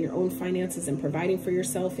stability and your own finances and providing for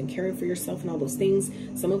yourself and caring for yourself and all those things.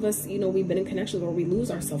 Some of us, you know, we've been in connections where we lose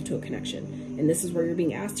ourselves to a connection. And this is where you're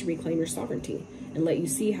being asked to reclaim your sovereignty and let you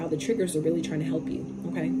see how the triggers are really trying to help you,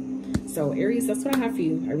 okay? So Aries, that's what I have for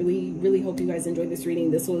you. I really, really hope you guys enjoyed this reading.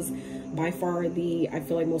 This was by far the, I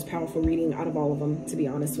feel like, most powerful reading out of all of them, to be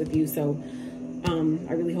honest with you. So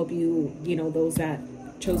I really hope you know, those that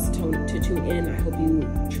chose to tune in, I hope you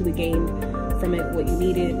truly gained from it what you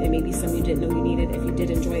needed, and maybe some you didn't know you needed. If you did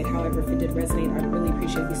enjoy it, however, if it did resonate, I'd really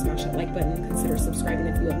appreciate if you smash that like button, consider subscribing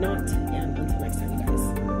if you have not, and